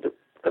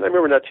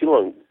remember not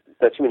too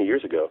many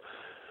years ago,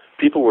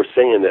 people were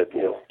saying that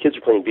kids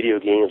are playing video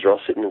games, they're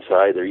all sitting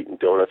inside, they're eating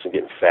donuts and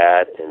getting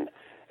fat, and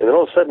then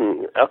all of a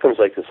sudden, out comes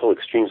like this whole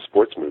extreme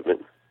sports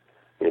movement.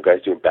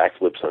 Guys doing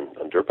backflips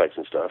on dirt bikes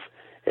and stuff.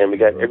 And we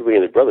got everybody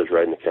and their brothers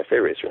riding the cafe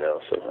racer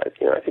now. So I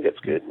think that's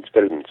good. It's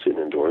better than sitting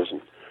indoors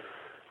and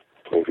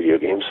playing video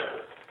games.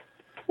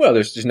 Well,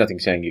 there's just nothing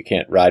saying you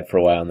can't ride for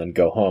a while and then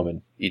go home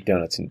and eat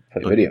donuts and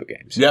play video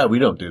games. Yeah, we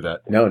don't do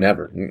that. No,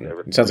 never.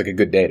 It sounds like a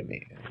good day to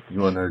me. You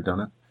want another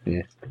donut?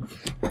 Yeah.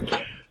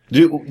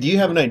 Do you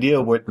have an idea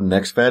of what the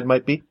next fad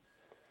might be?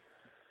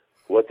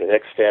 What the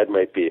next fad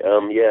might be?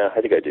 Yeah, I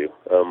think I do.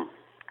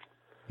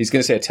 He's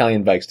going to say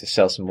Italian bikes to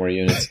sell some more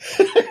units.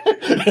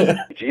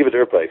 Giva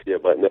dirt bikes, yeah,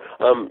 but no.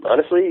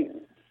 Honestly,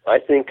 I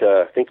think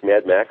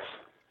Mad Max.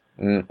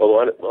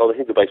 Although I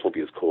think the bikes won't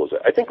be as cool as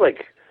that. I think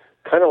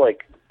kind of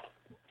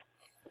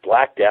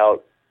blacked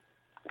out,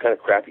 kind of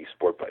crappy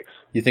sport bikes.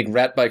 You think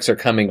rat bikes are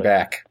coming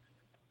back?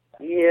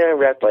 Yeah,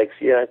 rat bikes.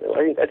 Yeah,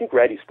 I think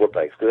ratty sport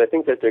bikes because I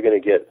think that they're going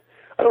to get.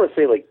 I don't want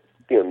to say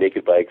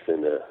naked bikes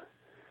and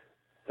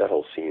that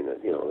whole scene,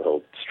 the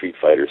whole Street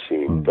Fighter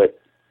scene, but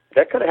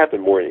that kind of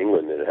happened more in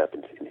England than it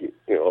happened in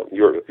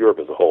Europe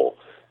as a whole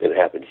than it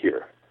happened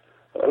here.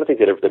 I don't think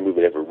that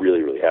movement ever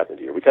really, really happened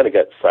here. We kind of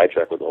got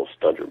sidetracked with the whole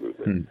stunter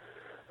movement.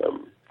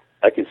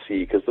 I could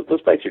see, because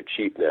those bikes are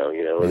cheap now,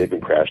 and they've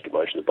been crashed a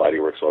bunch and the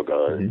bodywork's all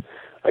gone.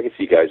 I could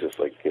see guys just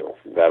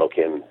battle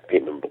can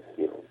painting them,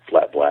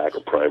 flat black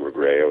or prime or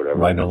gray or whatever.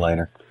 Rhino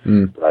liner.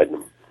 Riding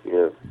them,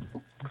 yeah.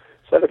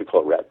 So I'd have to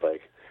call it rat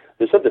bike.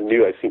 There's something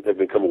new I've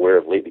become aware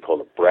of lately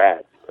called a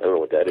brat. I don't know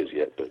what that is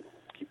yet, but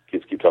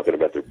kids keep talking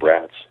about their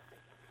brats.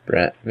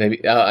 Brat,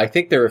 maybe. I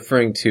think they're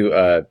referring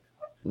to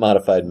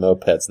modified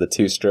mopeds, the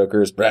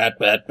two-strokers. Brat.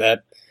 Yeah,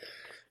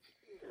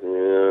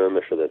 I'm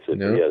not sure that's it.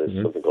 No? Yeah,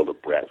 there's something called a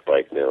brat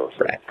bike now.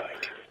 So Brat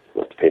bike.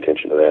 We'll have to pay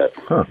attention to that.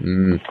 Huh.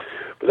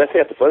 But that's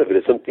half the fun of it.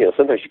 Is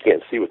sometimes you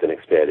can't see what the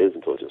next fad is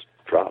until it just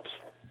drops.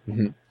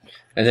 And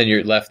then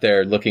you're left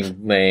there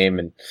looking lame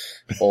and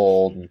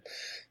old, and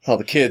all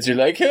the kids are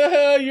like,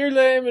 you're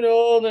lame and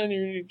old, and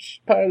you're a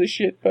pile of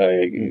shit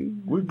bike.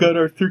 We've got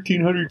our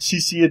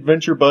 1300cc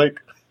adventure bike.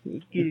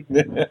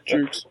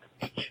 Jerks.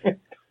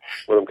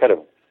 What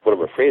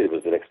I'm afraid of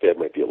is the next fad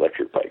might be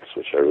electric bikes,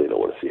 which I really don't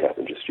want to see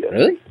happen just yet.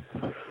 Really?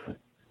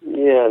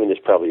 Yeah, I mean, there's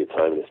probably a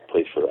time and a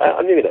place for that.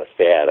 I'm maybe not a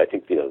fad. I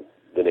think,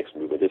 the next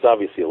movement. There's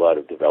obviously a lot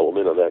of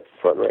development on that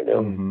front right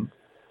now.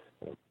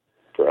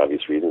 For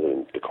obvious reasons. I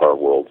mean, the car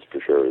world,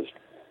 for sure, is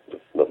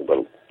nothing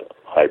but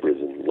hybrids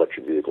and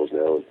electric vehicles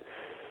now, and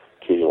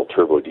occasional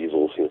turbo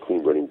diesels,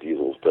 clean-running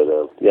diesels. But,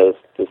 there's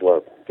a lot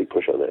of big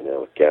push on that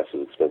now. Gas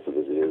is expensive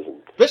as it is.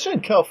 And especially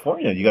in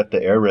California, you got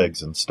the air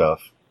regs and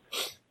stuff.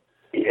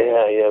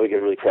 Yeah, we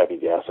get really crappy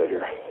gas out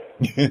here.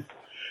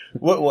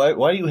 Why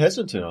are you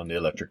hesitant on the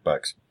electric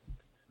bikes?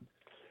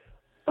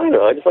 I don't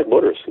know. I just like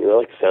motors. I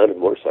like the sound of a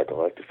motorcycle.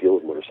 I like the feel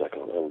of a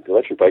motorcycle. The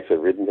electric bikes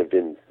I've ridden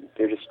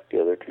they're just,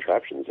 they're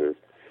contraptions. They're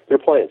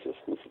appliances.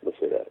 Let's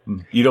say that.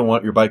 You don't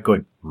want your bike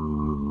going.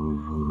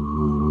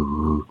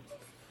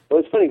 Well,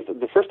 it's funny.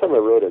 The first time I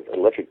rode an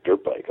electric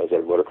dirt bike, I was at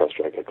a motocross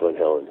track at Glen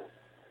Helen.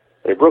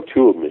 And I broke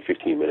two of them in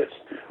 15 minutes.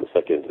 Let's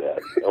not get into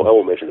that. I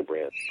won't mention the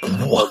brand.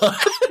 What?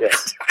 Yeah.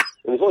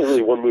 And there's only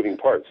really one moving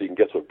part, so you can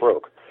guess what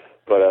broke.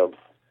 But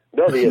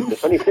no, the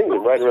funny thing was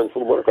I'm riding around this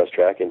little motocross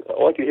track, and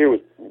all I could hear was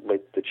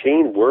the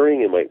chain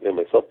whirring and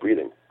myself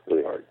breathing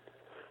really hard.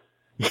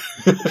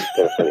 It's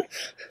kind of funny.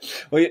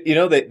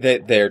 Well,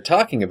 they're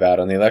talking about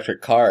on the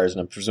electric cars,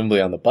 and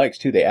presumably on the bikes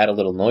too, they add a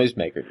little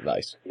noisemaker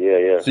device.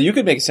 Yeah. So you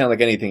could make it sound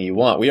like anything you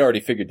want. We already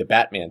figured the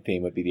Batman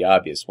theme would be the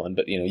obvious one,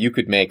 but you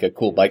could make a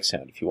cool bike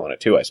sound if you wanted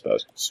to, I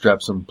suppose.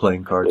 Strap some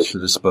playing cards to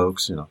the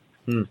spokes,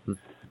 Mm-hmm.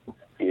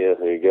 Yeah,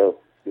 there you go.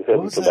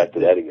 We'll come back to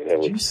that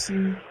again.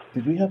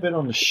 Did we have it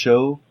on the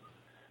show?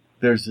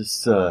 There's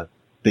this, the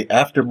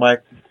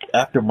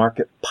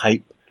aftermarket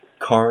pipe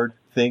card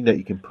thing that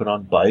you can put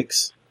on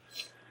bikes,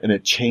 and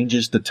it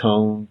changes the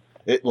tone.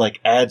 It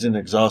adds an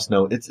exhaust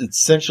note. It's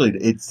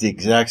the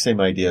exact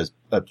same idea as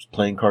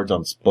playing cards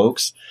on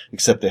spokes,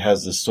 except it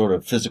has this sort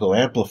of physical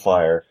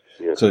amplifier.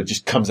 Yeah. So it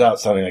just comes out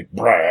sounding like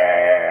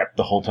brrrr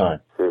the whole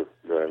time. No,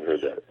 I haven't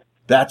heard that.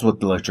 That's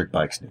what the electric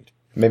bikes need.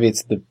 Maybe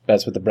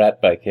that's what the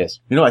Brat bike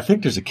is. I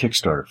think there's a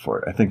Kickstarter for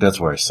it. I think that's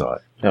where I saw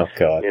it. Oh,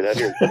 God. And out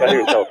here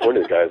in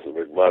California, the guys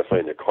were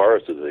modifying their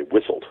cars so that they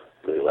whistled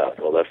really loud.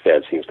 Well, that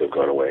fad seems to have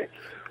gone away.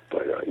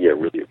 But yeah,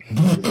 really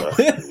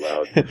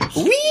loud.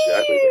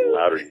 Exactly,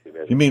 louder than you can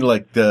imagine. You mean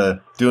like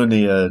doing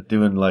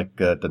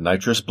the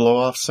nitrous blow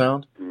off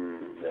sound?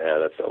 Nah,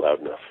 that's not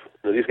loud enough.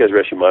 No, these guys were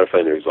actually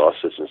modifying their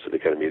exhaust systems, so they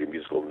kind of made a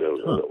musical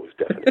note. Although it was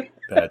deafening.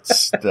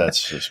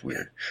 That's just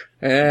weird.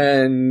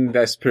 And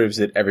this proves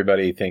that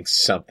everybody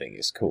thinks something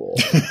is cool.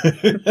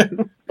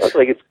 It's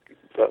like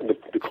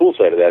the cool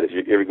side of that is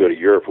you ever go to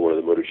Europe for one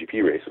of the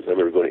MotoGP races. I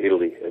remember going to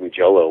Italy,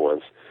 Mugello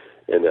once,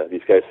 and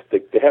these guys they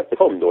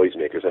call them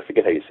noisemakers. I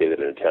forget how you say that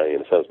in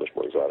Italian. It sounds much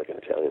more exotic in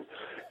Italian.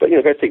 But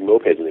guys take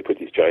mopeds and they put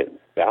these giant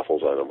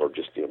baffles on them, or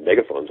just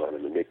megaphones on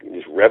them, and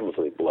just rev them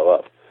until they blow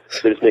up. So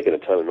they're just making a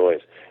ton of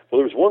noise. Well,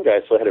 there was one guy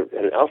had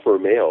an Alfa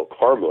Romeo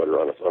car motor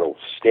on a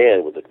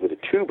stand with a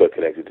tuba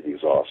connected to the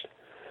exhaust.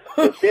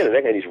 And standing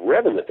next, and he's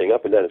revving the thing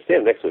up and down, and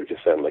standing next to it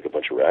just sounded like a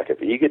bunch of racket.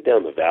 But you get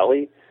down the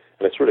valley,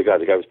 and I swear to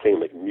God, the guy was playing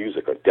like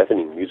music, or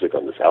deafening music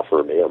on this Alfa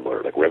Romeo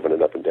motor, like revving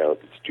it up and down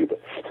with this tuba.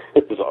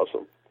 It was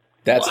awesome.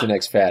 That's the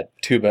next fad,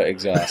 tuba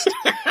exhaust.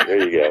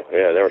 There you go.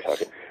 Yeah, now we're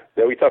talking.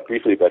 Now, we talked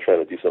briefly about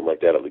trying to do something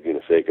like that at Laguna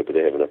Seca, but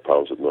they have enough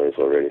problems with noise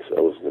already, so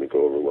that wasn't going to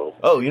go over well.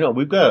 Oh,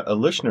 we've got a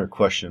listener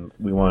question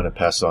we want to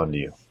pass on to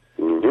you.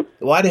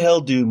 Mm-hmm. Why the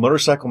hell do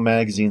motorcycle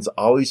magazines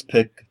always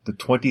pick the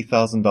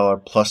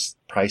 $20,000 plus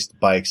priced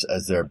bikes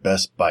as their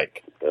best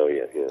bike? Oh,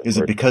 yeah. Is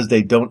it because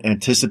they don't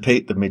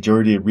anticipate the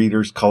majority of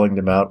readers calling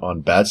them out on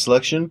bad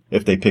selection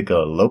if they pick a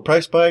low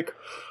price bike?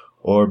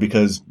 Or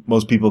because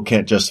most people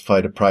can't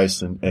justify the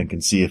price and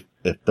can see if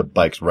the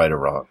bike's right or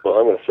wrong? Well,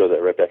 I'm going to throw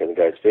that right back in the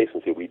guy's face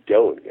and say we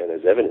don't. And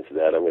as evidence of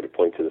that, I'm going to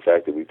point to the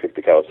fact that we picked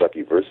the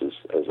Kawasaki Versus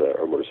as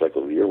our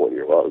motorcycle of the year one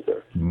year while I was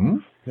there. Mm-hmm.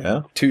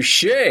 Yeah.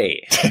 Touche.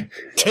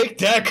 Take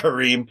that,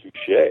 Kareem.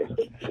 Touche.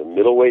 The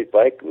middleweight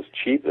bike was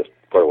cheap. That's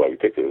part of why we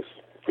picked it. It was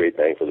great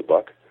bang for the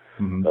buck.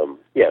 Mm-hmm.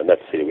 Yeah, not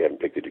to say that we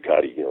haven't picked the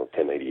Ducati,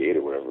 1098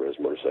 or whatever as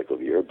motorcycle of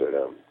the year, but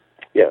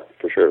yeah,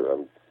 for sure.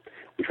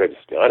 We tried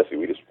to, honestly,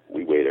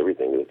 we weighed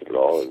everything, we looked at it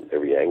all and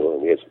every angle,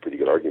 and we had some pretty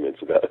good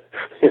arguments about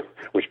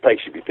which bike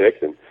should be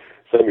picked, and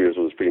some years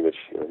was pretty much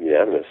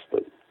unanimous,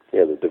 but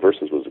yeah, the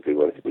Versus was a good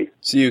one to beat.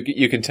 So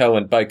you can tell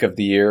when Bike of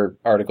the Year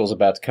article's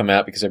about to come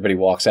out because everybody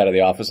walks out of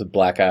the office with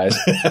black eyes.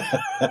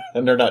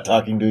 And they're not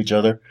talking to each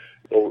other?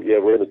 Oh, yeah,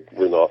 we're in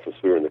the office.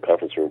 We were in the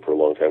conference room for a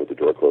long time with the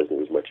door closed, and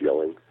there was much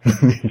yelling.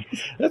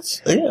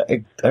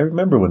 I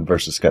remember when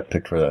Versus got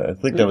picked for that. I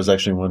think that was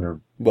actually one of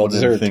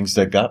the things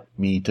that got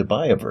me to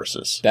buy a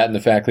Versus. That and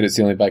the fact that it's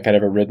the only bike I'd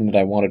ever ridden that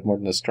I wanted more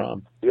than the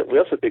Strom. We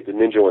also picked the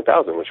Ninja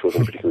 1000, which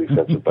wasn't a particularly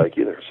expensive bike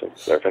either. So,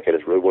 matter of fact, I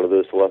just rode one of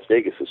those to Las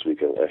Vegas this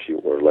weekend,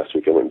 or last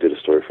week. I went and did a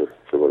story for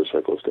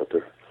Motorcyclist up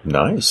there.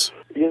 Nice.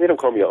 Yeah, they don't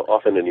call me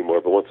often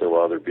anymore, but once in a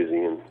while they're busy,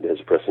 and there's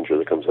a press intro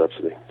that comes up,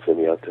 so they send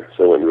me out there.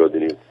 So I went and rode the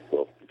new,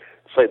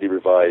 slightly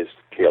revised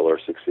KLR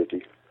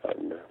 650.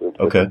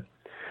 Okay.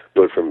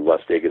 Rode from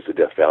Las Vegas to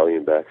Death Valley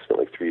and back. Spent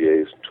like 3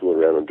 days tooling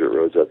around on dirt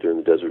roads out there in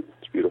the desert.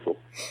 It's beautiful.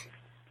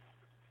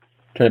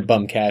 Trying to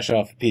bum cash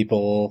off of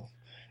people,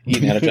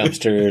 eating out of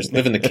dumpsters,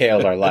 living the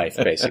KLR life,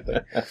 basically.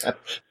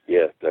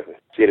 Yeah, definitely.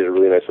 Stayed at a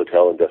really nice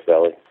hotel in Death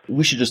Valley.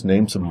 We should just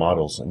name some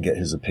models and get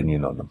his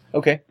opinion on them.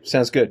 Okay,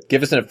 sounds good.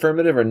 Give us an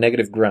affirmative or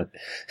negative grunt.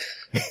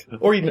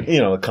 Or even,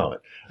 a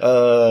comment.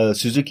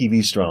 Suzuki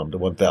V-Strom, the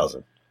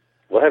 1000.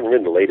 Well, I haven't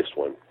ridden the latest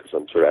one because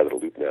I'm sort of out of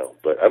the loop now.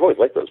 But I've always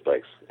liked those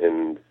bikes.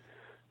 And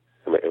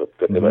have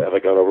I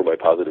gone over my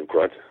positive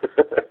grunt?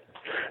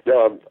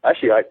 No,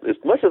 actually, as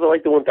much as I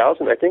like the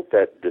 1000, I think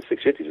that the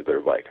 650 is a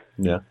better bike.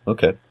 Yeah,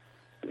 okay.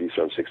 The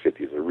V-Strom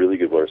 650 is a really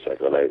good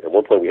motorcycle. And at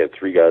one point, we had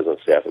 3 guys on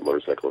staff at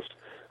Motorcyclist.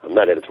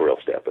 Not editorial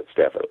staff, but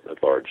staff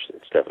at large,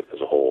 staff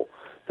as a whole,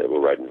 that were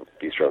riding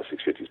V-Strom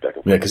 650s back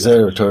and forth. Yeah, because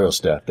their editorial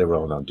staff, they were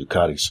all on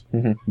Ducatis,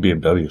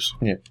 BMWs,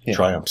 yeah.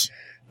 Triumphs.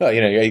 Well,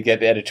 you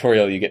get the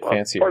editorial, you get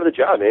fancier. Part of the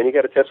job, man. You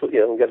got to test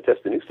you got to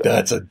test the new stuff.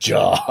 That's a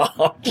job.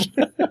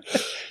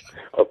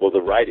 Well,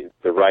 the writing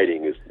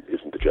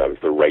isn't the job;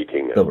 it's the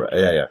writing.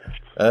 Yeah.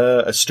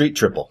 A street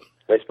triple.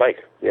 Nice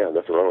bike. Yeah,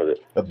 nothing wrong with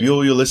it. A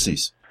Buell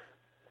Ulysses.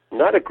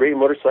 Not a great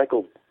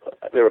motorcycle.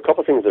 There were a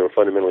couple of things that were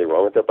fundamentally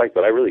wrong with that bike,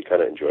 but I really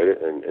kind of enjoyed it.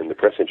 And the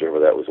press intro for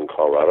that was in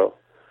Colorado,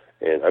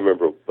 and I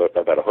remember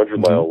about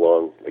 100-mile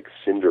long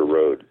cinder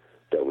road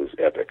that was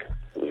epic.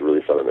 It was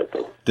really fun on that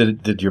thing.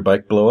 Did your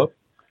bike blow up?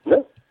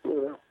 No.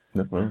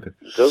 No, okay.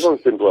 Those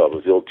ones didn't blow up. It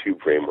was the old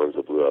tube frame ones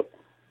that blew up.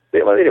 They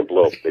didn't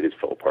blow up. They just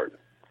fell apart.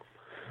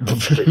 A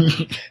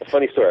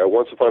funny story.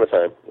 Once upon a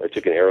time, I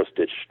took an Aero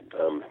Stitch.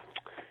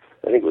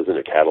 I think it was in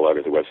a catalog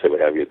or the website, what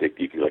have you.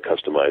 You could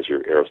customize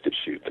your Aero Stitch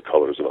suit, the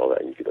colors and all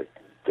that. And you could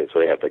so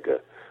they had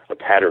a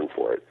pattern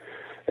for it.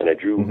 And I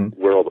drew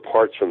where all the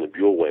parts from the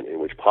Buell went in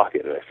which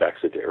pocket, and I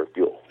faxed it to Eric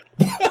Buell.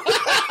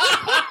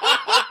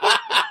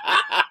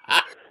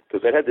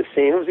 Because I had it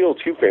was the old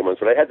two-frame ones,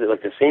 but I had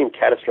the same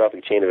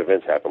catastrophic chain of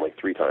events happen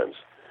 3 times.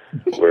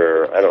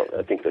 Where,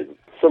 I think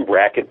some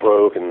bracket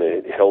broke and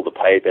it held the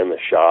pipe and the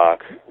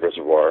shock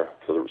reservoir.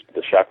 So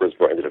the shock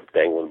reservoir ended up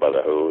dangling by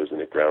the hose,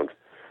 and it ground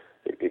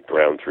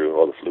through,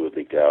 all the fluid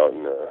leaked out,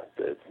 and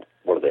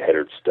one of the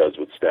header studs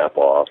would snap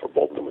off, or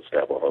both of them would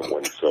snap off on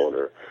one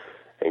cylinder,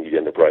 and you'd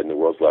end up riding the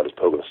world's loudest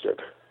pogo stick.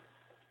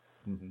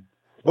 Mm-hmm.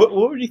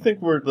 What do you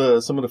think were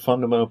some of the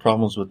fundamental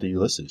problems with the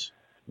Ulysses?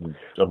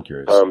 I'm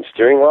curious.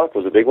 Steering lock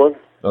was a big one.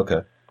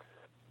 Okay.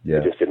 Yeah.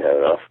 I just didn't have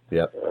enough.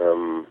 Yeah.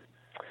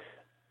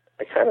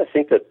 I kind of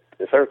think that,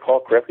 if I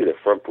recall correctly, the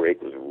front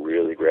brake was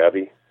really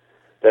grabby.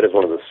 That is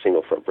one of those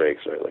single front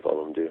brakes, right? Like all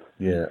of them do.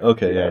 Yeah.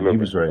 Okay. Yeah. He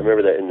was right. I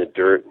remember that in the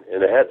dirt,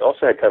 and it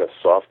also had kind of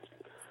soft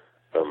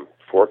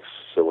forks.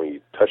 So when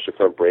you touched the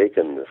front brake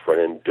and the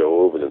front end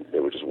dove, and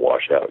it would just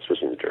wash out,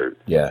 especially in the dirt.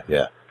 Yeah.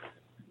 Yeah.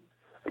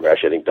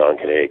 Actually, I think Don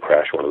Canet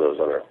crashed one of those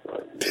on our.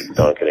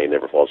 Don Canet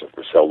never falls off,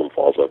 or seldom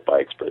falls off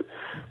bikes, but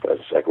as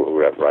a second, we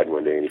were out riding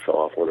one day and he fell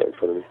off one right in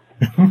front of me.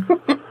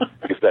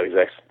 Because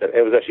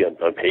it was actually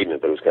on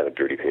pavement, but it was kind of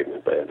dirty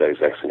pavement. But that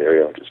exact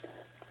scenario,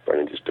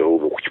 Brian just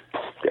dove and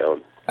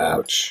down.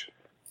 Ouch.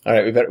 All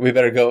right, we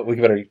better go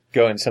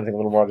into something a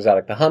little more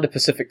exotic. The Honda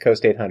Pacific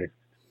Coast 800.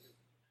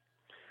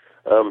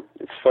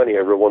 It's funny. I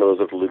rode one of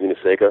those at the Laguna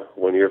Seca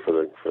one year for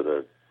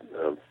the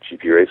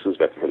GP races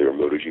back before they were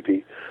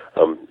MotoGP.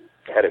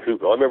 Had a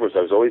hoop. All I remember was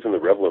I was always in the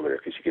rev limiter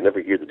because you could never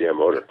hear the damn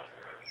motor.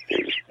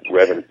 It was just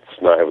revving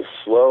snot. It was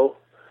slow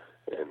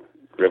and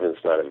revving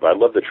snot. But I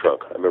loved the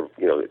trunk. I remember,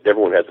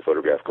 everyone had the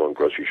photograph going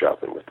grocery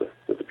shopping with the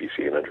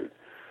BC 800,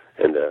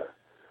 and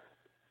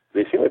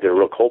they seem like they're a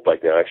real cult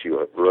bike now. I actually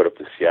rode up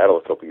to Seattle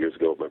a couple of years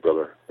ago with my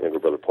younger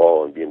brother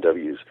Paul, on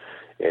BMWs.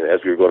 And as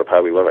we were going up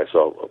Highway 1, I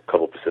saw a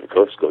couple of Pacific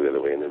Coasts go the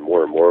other way, and then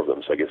more and more of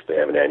them. So I guess they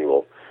have an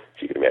annual,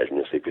 if you can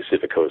imagine, say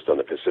Pacific Coast on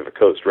the Pacific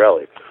Coast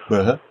rally.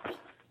 Uh-huh.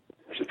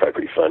 Which is probably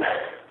pretty fun.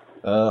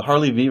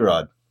 Harley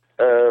V-Rod.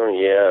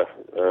 Yeah.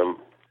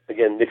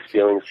 Again, mixed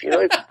feelings.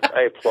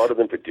 I applauded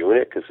them for doing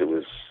it because it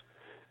was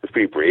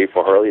pretty brave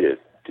for Harley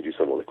to do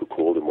something like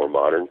cool and more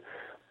modern.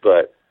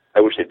 But I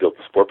wish they built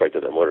the sport bike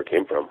that motor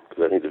came from,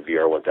 because I think the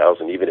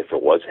VR1000, even if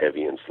it was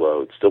heavy and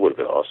slow, it still would have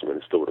been awesome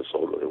and it still would have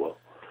sold really well.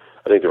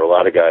 I think there were a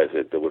lot of guys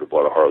that would have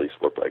bought a Harley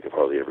sport bike if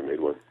Harley ever made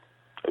one.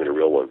 I mean, a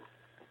real one.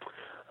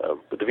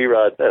 But the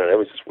V-Rod, I don't know, it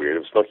was just weird. It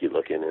was funky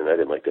looking, and I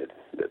didn't like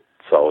that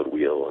solid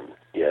wheel. And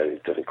yeah,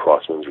 I think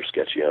crosswinds were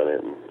sketchy on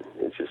it, and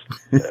it's just,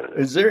 I don't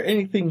know. Is there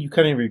anything you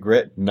kind of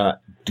regret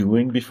not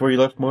doing before you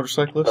left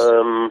Motorcyclist?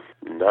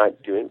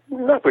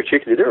 Not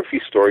particularly. There were a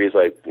few stories,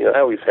 I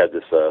always had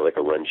this, like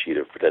a run sheet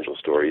of potential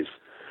stories,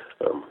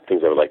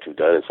 things I would like to have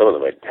done, and some of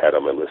them I had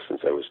on my list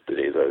since the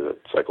days I was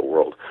at Cycle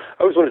World.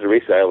 I always wanted to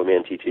race the Isle of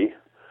Man TT.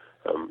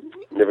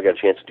 Never got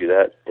a chance to do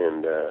that,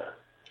 and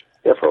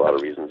for a lot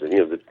of reasons. And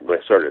when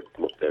I started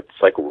at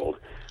Cycle World,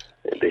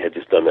 they had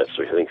just done that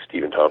story. I think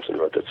Stephen Thompson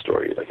wrote that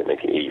story like in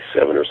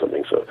 1987 or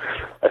something. So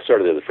I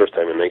started there the first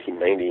time in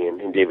 1990,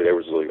 and David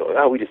Edwards was really going,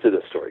 "Oh, we just did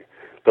that story."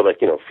 But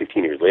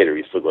 15 years later,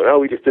 he's still going, "Oh,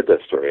 we just did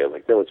that story." I'm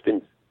like, "No, it's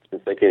been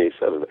since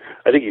 1987."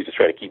 I think he was just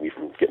trying to keep me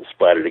from getting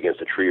splattered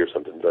against a tree or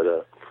something.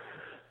 But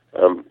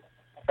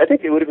I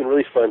think it would have been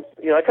really fun.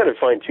 I kind of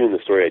fine-tuned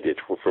the story I did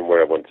from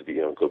where I wanted to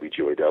be, go be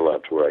Joey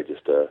Dunlop, to where I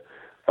just,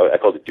 I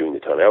called it doing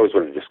the ton. I always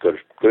wanted to just go to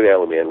the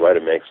Isle of Man, ride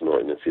a Manx and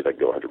then see if I could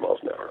go 100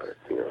 miles an hour on it,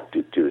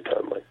 do the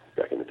ton like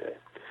back in the day.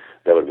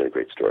 That would have been a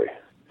great story.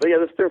 But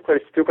yeah, there were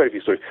quite a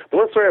few stories. The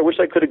one story I wish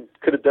I could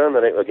have done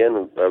that I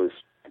was,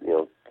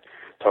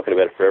 talking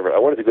about it forever. I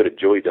wanted to go to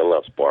Joey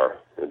Dunlop's bar,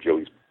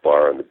 Joey's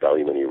bar on the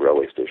Ballymena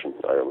railway station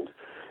in Ireland,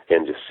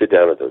 and just sit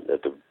down at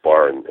the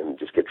bar and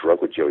just get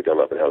drunk with Joey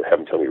Dunlop and have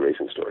him tell me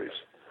racing stories.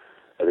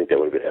 I think that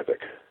would have been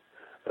epic.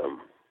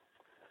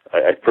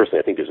 I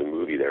personally think there's a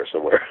movie there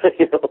somewhere,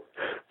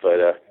 But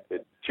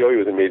Joey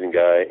was an amazing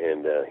guy,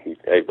 and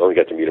I only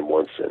got to meet him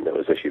once, and that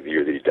was actually the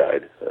year that he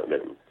died. I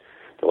met him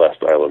the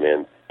last Isle of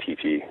Man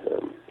TT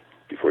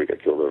before he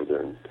got killed over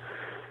there in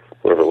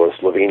whatever it was,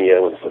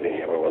 Slovenia.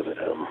 Where was it?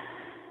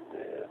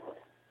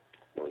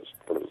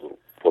 One of those little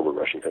former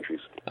Russian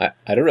countries. I'd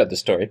have read the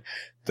story.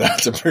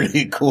 That's a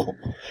pretty cool.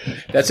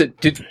 That's it.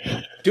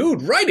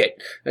 Dude, write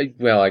it.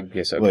 I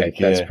guess, okay.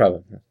 That's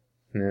probably.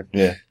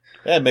 Yeah.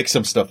 Make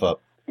some stuff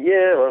up.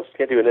 Yeah, well,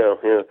 can't do it now.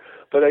 Yeah.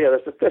 But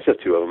that's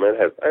just two of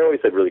them. I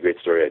always had really great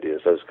story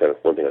ideas. That was kind of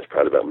one thing I was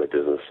proud about in my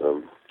business.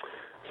 Some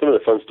of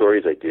the fun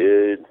stories I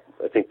did,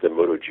 I think the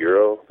Moto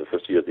Giro, the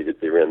first year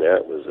they ran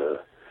that was,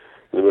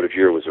 the Moto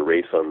Giro was a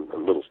race on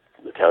little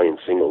Italian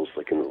singles,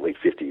 like in the late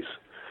 50s.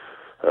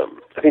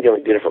 I think they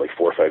only did it for like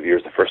 4 or 5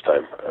 years the first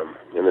time,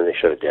 and then they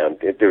shut it down.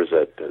 There was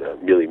a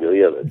Mille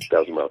Miglia, the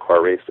 1,000-mile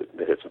car race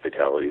that had some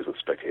fatalities with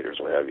spectators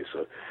and what have you.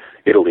 So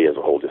Italy as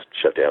a whole just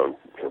shut down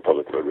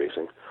public road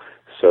racing.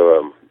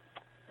 So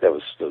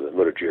the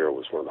Moto Giro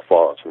was one of the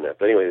fallouts from that.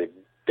 But anyway,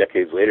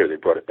 decades later, they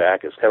brought it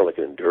back as kind of like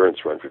an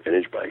endurance run for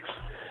vintage bikes.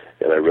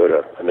 And I rode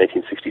a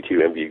 1962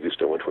 MV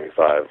Agusta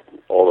 125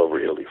 all over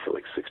Italy for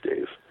like 6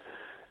 days.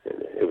 And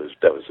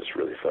that was just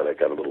really fun. I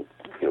got a little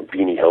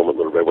beanie helmet,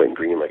 little red, white, and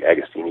green, like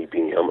Agostini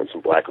beanie helmet,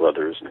 some black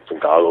leathers, and some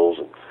goggles,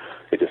 and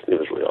it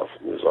was really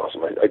awesome. It was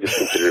awesome. I just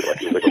considered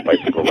it was like a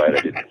bicycle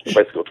ride. A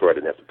bicycle tour I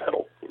didn't have to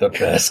pedal. The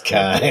best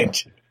kind.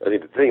 I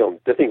think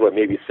the thing went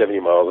maybe 70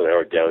 miles an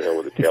hour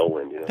downhill with a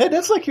tailwind. Hey,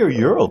 that's like your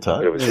Euro,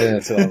 Todd.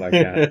 It's all like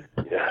that.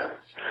 Yeah,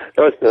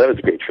 that was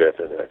a great trip,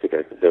 and I think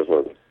that was one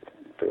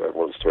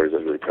of the stories I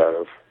was really proud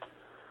of.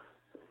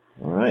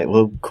 All right.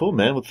 Well, cool,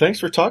 man. Well, thanks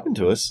for talking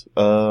to us.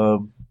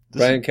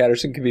 Brian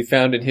Catterson can be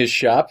found in his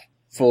shop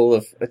full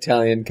of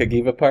Italian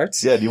Cagiva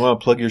parts. Yeah. Do you want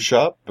to plug your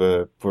shop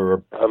for?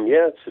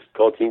 Yeah, it's just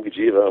called Team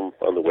Cagiva.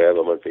 I'm on the web.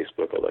 I'm on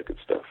Facebook. All that good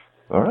stuff.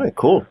 All right.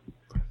 Cool.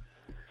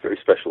 Very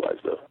specialized,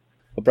 though.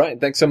 Well, Brian,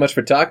 thanks so much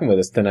for talking with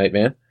us tonight,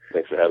 man.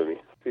 Thanks for having me.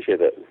 Appreciate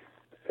that.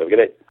 Have a good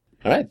night.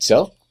 All right,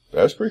 so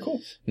That was pretty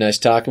cool. nice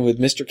talking with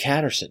Mr.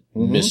 Catterson.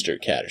 Mm-hmm.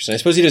 Mr. Catterson. I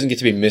suppose he doesn't get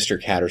to be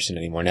Mr. Catterson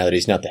anymore now that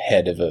he's not the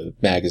head of a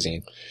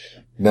magazine.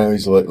 Now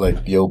he's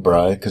like Yo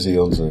Bry because he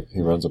runs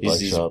a bike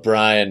He's shop.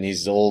 Brian.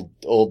 He's old,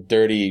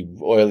 dirty,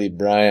 oily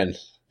Brian.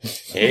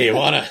 Hey, you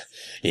wanna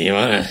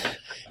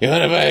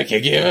buy a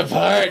Cagiva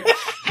part?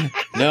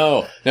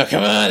 No,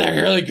 come on,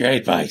 they're really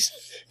great bikes.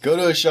 Go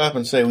to his shop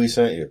and say we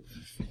sent you.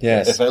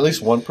 Yes. If at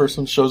least one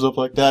person shows up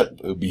like that,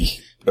 it would be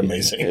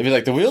amazing. It'd be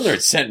like the wheel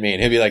nerds sent me,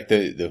 and he'll be like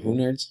the who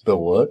nerds? The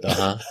what?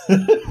 Uh-huh.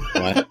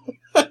 What?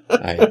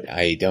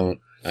 I don't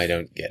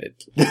get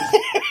it.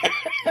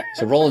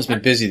 So Roland's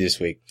been busy this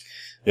week.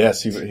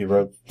 Yes, he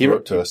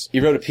wrote to us. He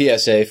wrote a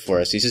PSA for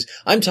us. He says,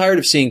 I'm tired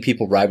of seeing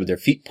people ride with their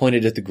feet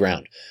pointed at the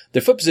ground.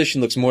 Their foot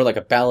position looks more like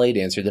a ballet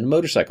dancer than a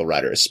motorcycle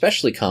rider,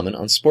 especially common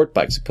on sport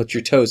bikes that put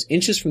your toes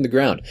inches from the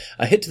ground.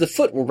 A hit to the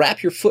foot will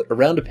wrap your foot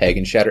around a peg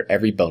and shatter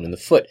every bone in the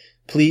foot.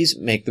 Please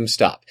make them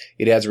stop.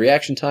 It adds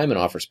reaction time and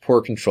offers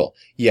poor control.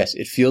 Yes,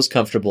 it feels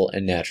comfortable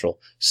and natural.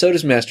 So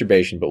does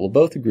masturbation, but we'll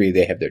both agree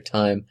they have their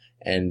time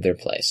and their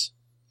place.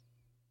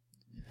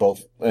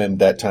 Both, and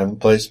that time and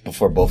place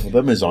before both of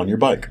them is on your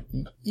bike.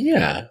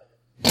 Yeah.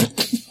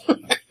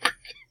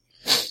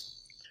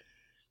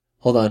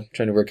 Hold on.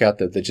 Trying to work out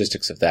the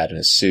logistics of that in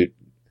a suit.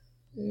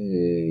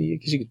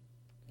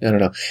 I don't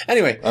know.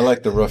 Anyway. I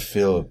like the rough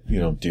feel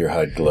of, deer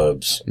hide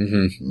gloves.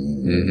 Mm-hmm.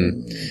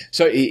 Mm-hmm.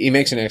 So he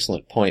makes an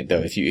excellent point,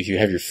 though. If you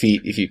have your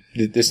feet,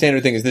 the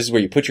standard thing is this is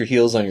where you put your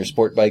heels on your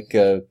sport bike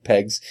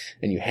pegs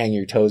and you hang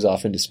your toes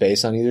off into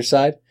space on either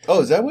side. Oh,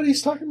 is that what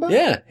he's talking about?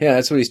 Yeah,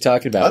 that's what he's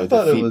talking about. With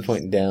the feet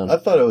pointing down. I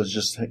thought it was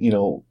just,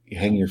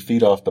 hang your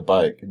feet off the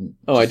bike.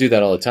 I do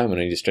that all the time when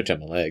I need to stretch out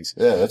my legs.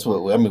 Yeah, that's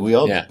what,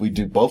 we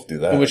both do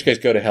that. In which case,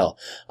 go to hell.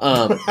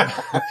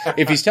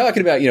 If he's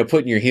talking about,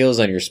 putting your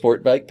heels on your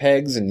sport bike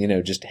pegs and,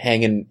 just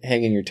hanging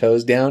your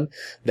toes down,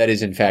 that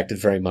is in fact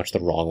very much the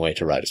wrong way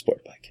to ride a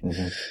sport bike.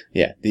 Mm-hmm.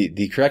 Yeah.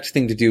 The correct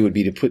thing to do would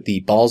be to put the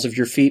balls of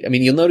your feet. I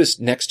mean, you'll notice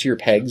next to your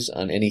pegs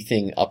on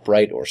anything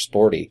upright or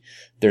sporty,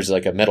 there's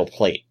like a metal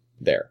plate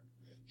there.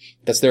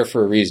 That's there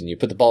for a reason. You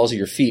put the balls of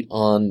your feet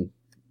on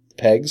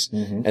pegs,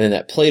 mm-hmm. and then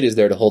that plate is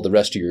there to hold the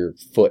rest of your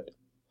foot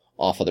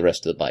off of the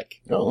rest of the bike.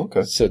 Oh,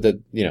 okay. So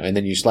that, and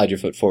then you slide your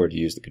foot forward to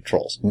use the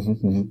controls.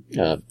 Mm-hmm,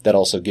 mm-hmm. That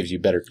also gives you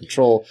better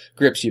control,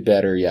 grips you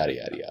better, yada,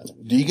 yada, yada.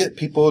 Do you get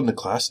people in the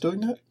class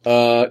doing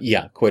that?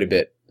 Yeah, quite a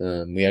bit.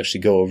 We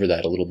actually go over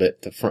that a little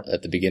bit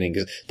at the beginning,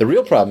 because the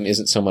real problem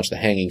isn't so much the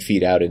hanging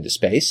feet out into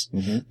space.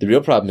 Mm-hmm. The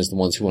real problem is the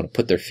ones who want to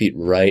put their feet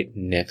right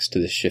next to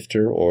the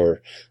shifter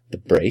or the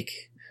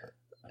brake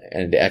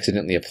and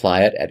accidentally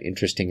apply it at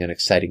interesting and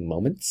exciting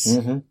moments.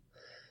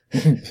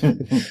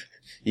 Mm-hmm.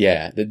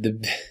 Yeah, the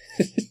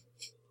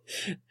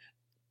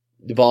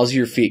balls of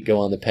your feet go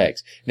on the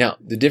pegs. Now,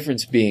 the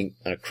difference being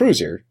on a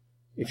cruiser,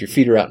 if your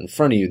feet are out in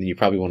front of you, then you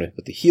probably want to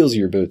put the heels of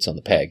your boots on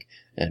the peg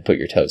and put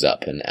your toes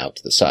up and out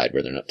to the side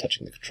where they're not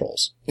touching the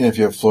controls. And if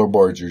you have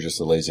floorboards, you're just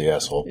a lazy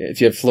asshole.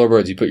 If you have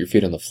floorboards, you put your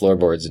feet on the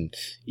floorboards and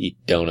eat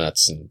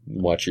donuts and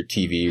watch your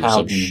TV or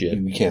some shit.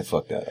 You can't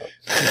fuck that up.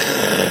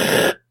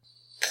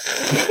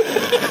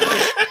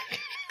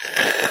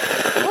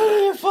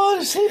 Oh, you're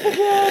falling asleep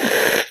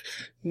again.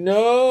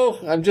 No,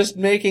 I'm just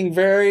making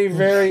very,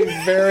 very,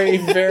 very,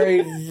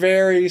 very,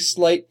 very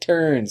slight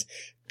turns.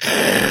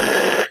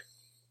 I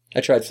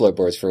tried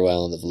floorboards for a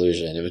while on the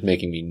Volusia, and it was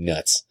making me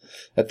nuts.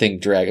 That thing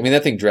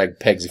dragged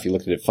pegs if you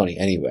looked at it funny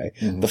anyway.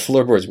 Mm-hmm. The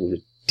floorboards were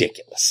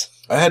ridiculous.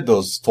 I had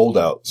those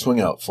swing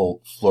out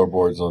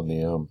floorboards on the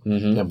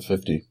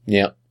M50.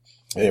 Yeah.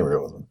 They were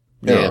all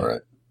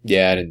right.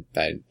 Yeah, I didn't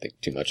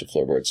think too much of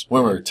floorboards.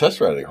 When we were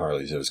test riding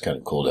Harleys, it was kind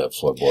of cool to have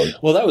floorboards.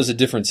 Well, that was a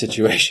different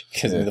situation,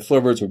 because the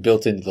floorboards were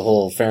built into the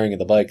whole fairing of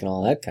the bike and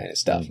all that kind of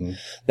stuff. Mm-hmm.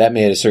 That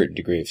made a certain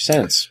degree of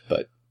sense,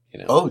 but,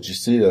 Oh, did you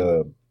see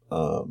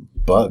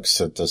Bug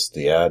sent us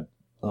the ad?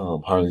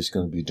 Harley's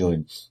going to be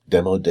doing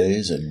demo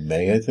days in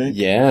May, I think.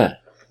 Yeah.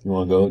 You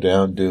want to go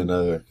down, do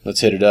another? Let's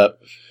hit it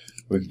up.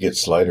 We could get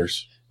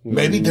sliders.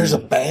 Maybe there's a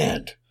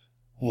band.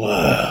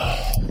 Wow.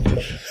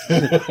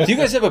 Do you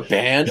guys have a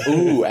band?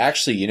 Ooh,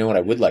 actually, you know what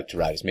I would like to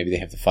ride is maybe they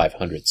have the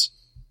 500s.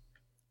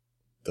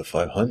 The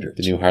 500s?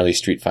 The new Harley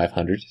Street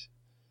 500s.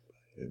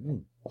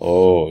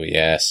 Oh,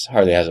 yes.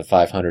 Harley has a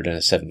 500 and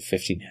a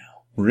 750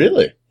 now.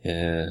 Really?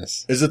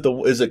 Yes. Is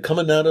it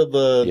coming out of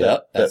the?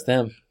 Yep, that's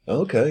them.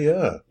 Okay,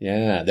 yeah.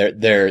 Yeah,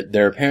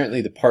 they're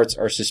apparently the parts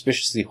are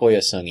suspiciously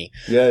Hoya-sungy.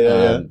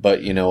 Yeah.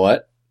 But you know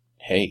what?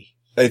 Hey.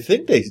 I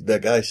think that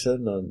guy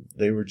said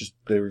they were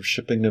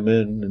shipping them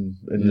in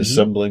and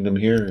assembling them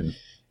here. And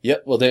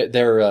Yep. Well,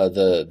 they're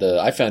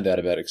I found out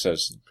about it because I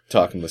was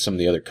talking with some of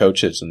the other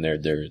coaches, and they're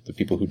the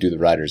people who do the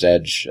Rider's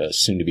Edge,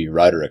 soon to be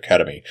Rider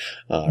Academy,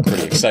 are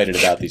pretty excited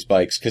about these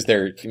bikes because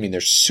they're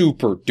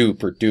super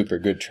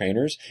duper good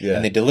trainers,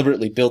 and they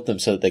deliberately built them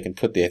so that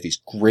they have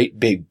these great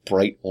big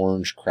bright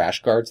orange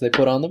crash guards they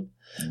put on them.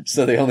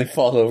 So they only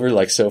fall over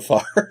like so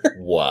far.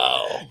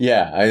 Wow.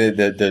 Yeah.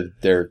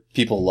 Their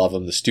people love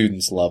them. The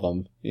students love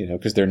them,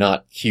 because they're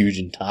not huge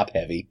and top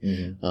heavy.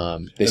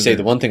 Mm-hmm. They say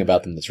the one thing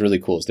about them that's really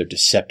cool is they're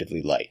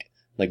deceptively light.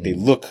 Like they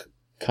look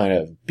kind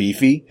of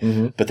beefy,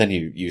 but then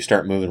you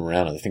start moving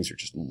around and the things are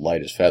just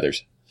light as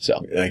feathers.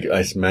 So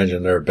I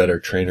imagine they're a better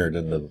trainer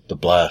than the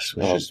Blast,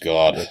 which is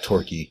God, the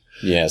torquey,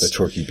 yes, the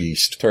torquey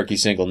beast. Torquey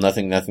single,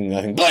 nothing,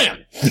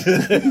 blam!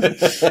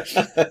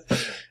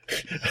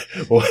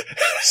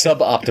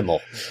 Suboptimal.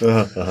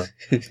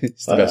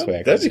 It's the best way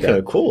I can That'd be kind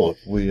of cool.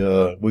 We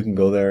can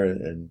go there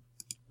and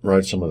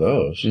ride some of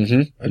those.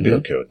 Mm-hmm. I'd be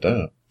okay with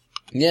that.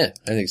 Yeah,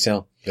 I think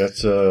so.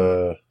 That's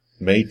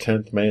May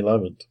 10th, May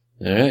 11th.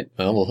 All right.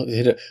 Well, we'll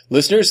hit it.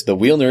 Listeners, the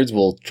Wheel Nerds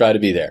will try to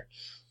be there.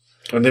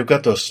 And they've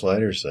got those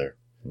sliders there.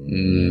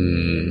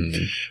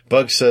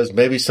 Bug says,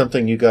 maybe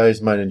something you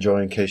guys might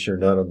enjoy in case you're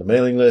not on the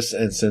mailing list,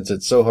 and since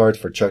it's so hard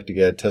for Chuck to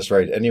get a test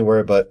ride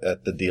anywhere but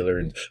at the dealer,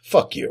 and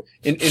fuck you.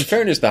 In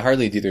fairness, the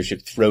Harley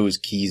dealership throws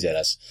keys at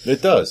us.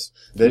 It does.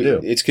 They do.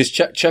 It's because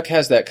Chuck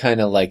has that kind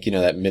of like,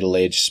 that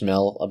middle-aged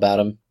smell about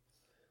him.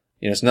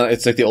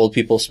 It's like the old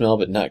people smell,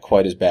 but not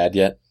quite as bad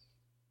yet.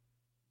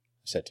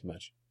 I said too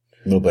much.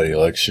 Nobody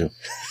likes you.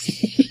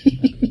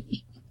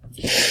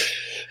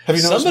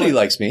 Somebody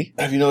likes me.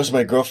 Have you noticed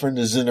my girlfriend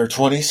is in her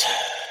 20s?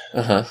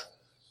 Uh-huh.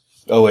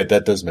 Oh, wait,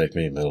 that does make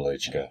me a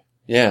middle-aged guy.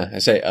 Yeah, I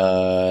say,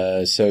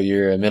 so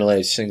you're a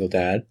middle-aged single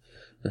dad,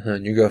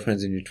 and your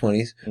girlfriend's in your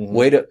 20s. Mm-hmm.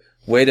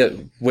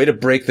 Way to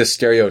break the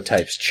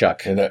stereotypes,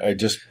 Chuck. And I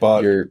just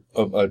bought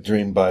a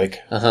dream bike.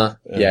 Uh-huh.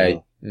 Yeah.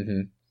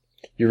 Mm-hmm.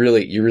 You're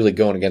really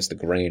going against the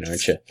grain,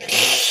 aren't you?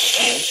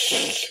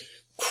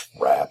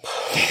 Crap.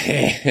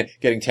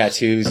 Getting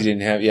tattoos you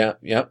didn't have. Yeah.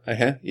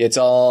 Uh-huh. It's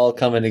all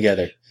coming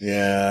together.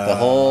 Yeah. The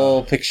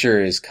whole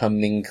picture is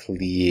coming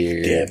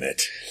clear. Damn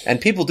it.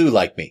 And people do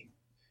like me.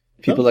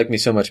 People like me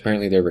so much,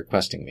 apparently they're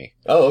requesting me.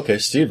 Oh, okay.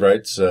 Steve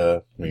writes,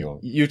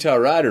 Utah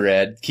Rider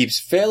Ed keeps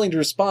failing to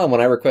respond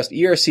when I request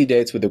ERC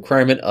dates with the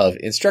requirement of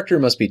instructor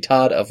must be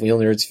Todd of Wheel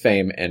Nerds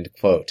fame, end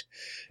quote.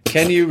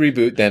 Can you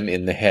reboot them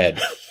in the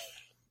head?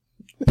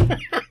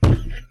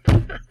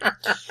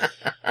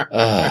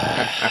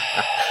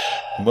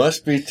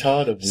 Must be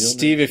Todd of Wheel Nerds.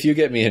 Steve, if you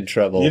get me in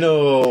trouble.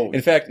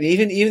 In fact,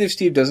 even if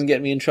Steve doesn't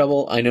get me in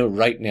trouble, I know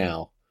right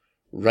now,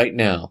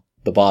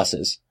 the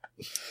bosses,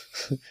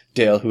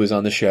 Dale, who is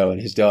on the show,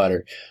 and his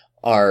daughter,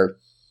 are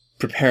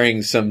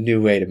preparing some new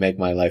way to make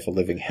my life a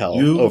living hell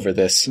over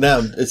this. Now,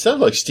 it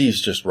sounds like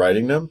Steve's just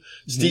writing them.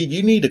 Steve,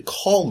 you need to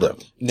call them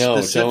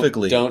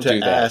specifically don't to do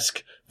that.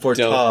 ask for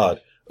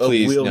Todd of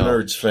Wheel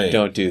Nerds fame.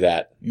 Don't do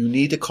that. You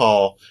need to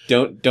call.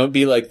 Don't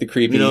be like the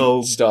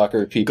creepy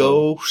stalker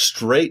people. Go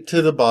straight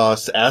to the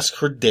boss. Ask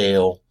for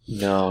Dale.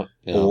 No.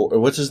 Or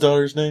what's his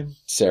daughter's name?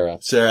 Sarah.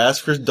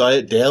 Ask for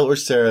Dale or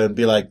Sarah and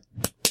be like,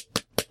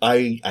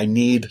 I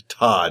need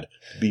Todd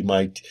to be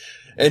my...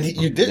 And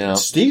you didn't. No.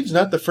 Steve's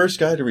not the first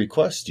guy to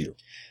request you.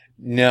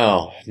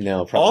 No,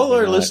 probably all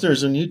our not.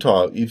 Listeners in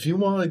Utah, if you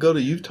want to go to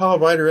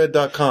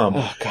UtahRiderEd.com,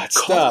 oh God,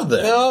 call stop.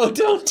 them. No,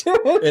 don't do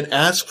it. And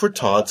ask for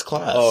Todd's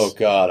class. Oh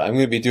God, I'm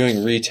going to be doing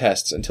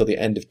retests until the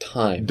end of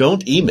time.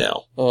 Don't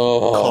email.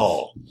 Oh.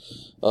 Call.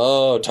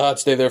 Oh, Todd,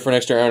 stay there for an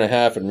extra hour and a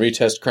half and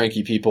retest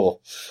cranky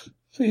people.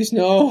 Please,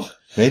 no.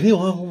 Maybe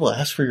we'll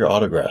ask for your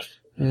autograph.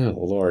 Oh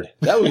Lord,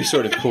 that would be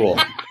sort of cool.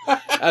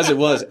 As it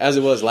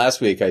was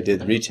last week, I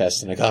did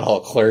retests and I got all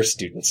Claire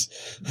students.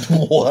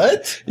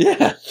 What?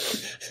 Yeah,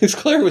 because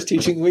Claire was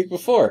teaching the week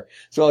before,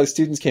 so all the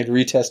students came to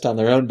retest on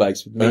their own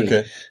bikes with me.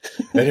 Okay,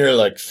 and you're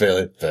like,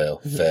 fail.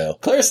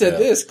 Claire said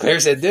this.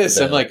 Claire said this.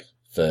 Fail. I'm like,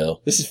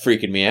 fail. This is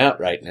freaking me out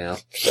right now.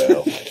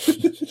 Fail.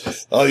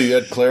 Oh, you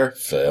got Claire?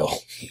 Fail.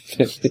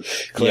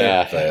 Claire,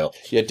 yeah. Fail.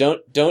 Yeah,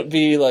 don't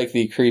be like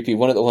the creepy.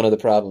 One of the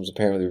problems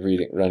apparently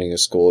with running a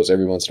school is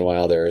every once in a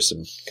while there are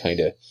some kind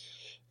of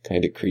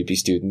creepy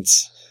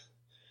students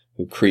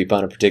who creep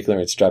on a particular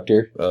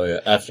instructor. Oh yeah,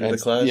 after the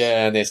class.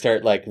 Yeah, and they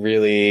start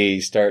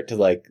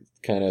to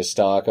kind of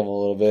stalk them a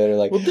little bit, or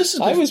like, well,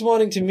 I was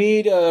wanting to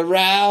meet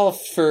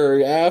Ralph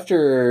for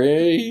after.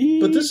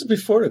 But this is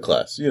before the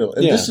class, and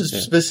this is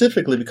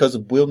specifically because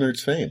of Wheel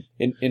Nerds fame.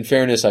 In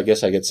fairness, I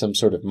guess I get some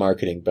sort of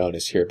marketing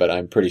bonus here, but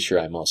I'm pretty sure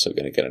I'm also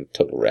going to get a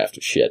total raft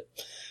of shit,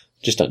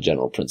 just on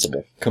general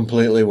principle.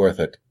 Completely worth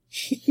it.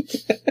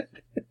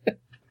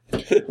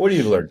 What do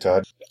you learn,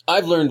 Todd?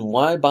 I've learned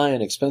why buy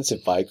an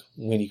expensive bike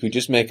when you could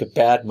just make a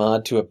bad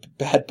mod to a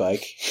bad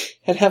bike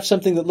and have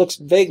something that looks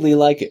vaguely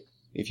like it.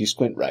 If you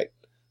squint right.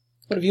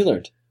 What have you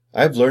learned?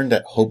 I've learned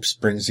that hope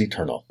springs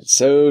eternal. And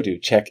so do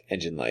check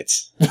engine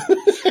lights.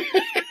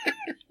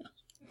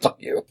 Fuck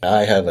you.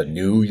 I have a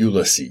new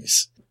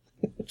Ulysses.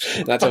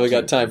 That's all we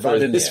got time for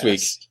this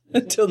week.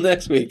 Until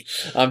next week,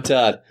 I'm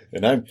Todd.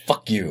 And I'm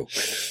fuck you.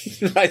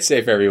 Ride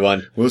safe,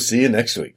 everyone. We'll see you next week.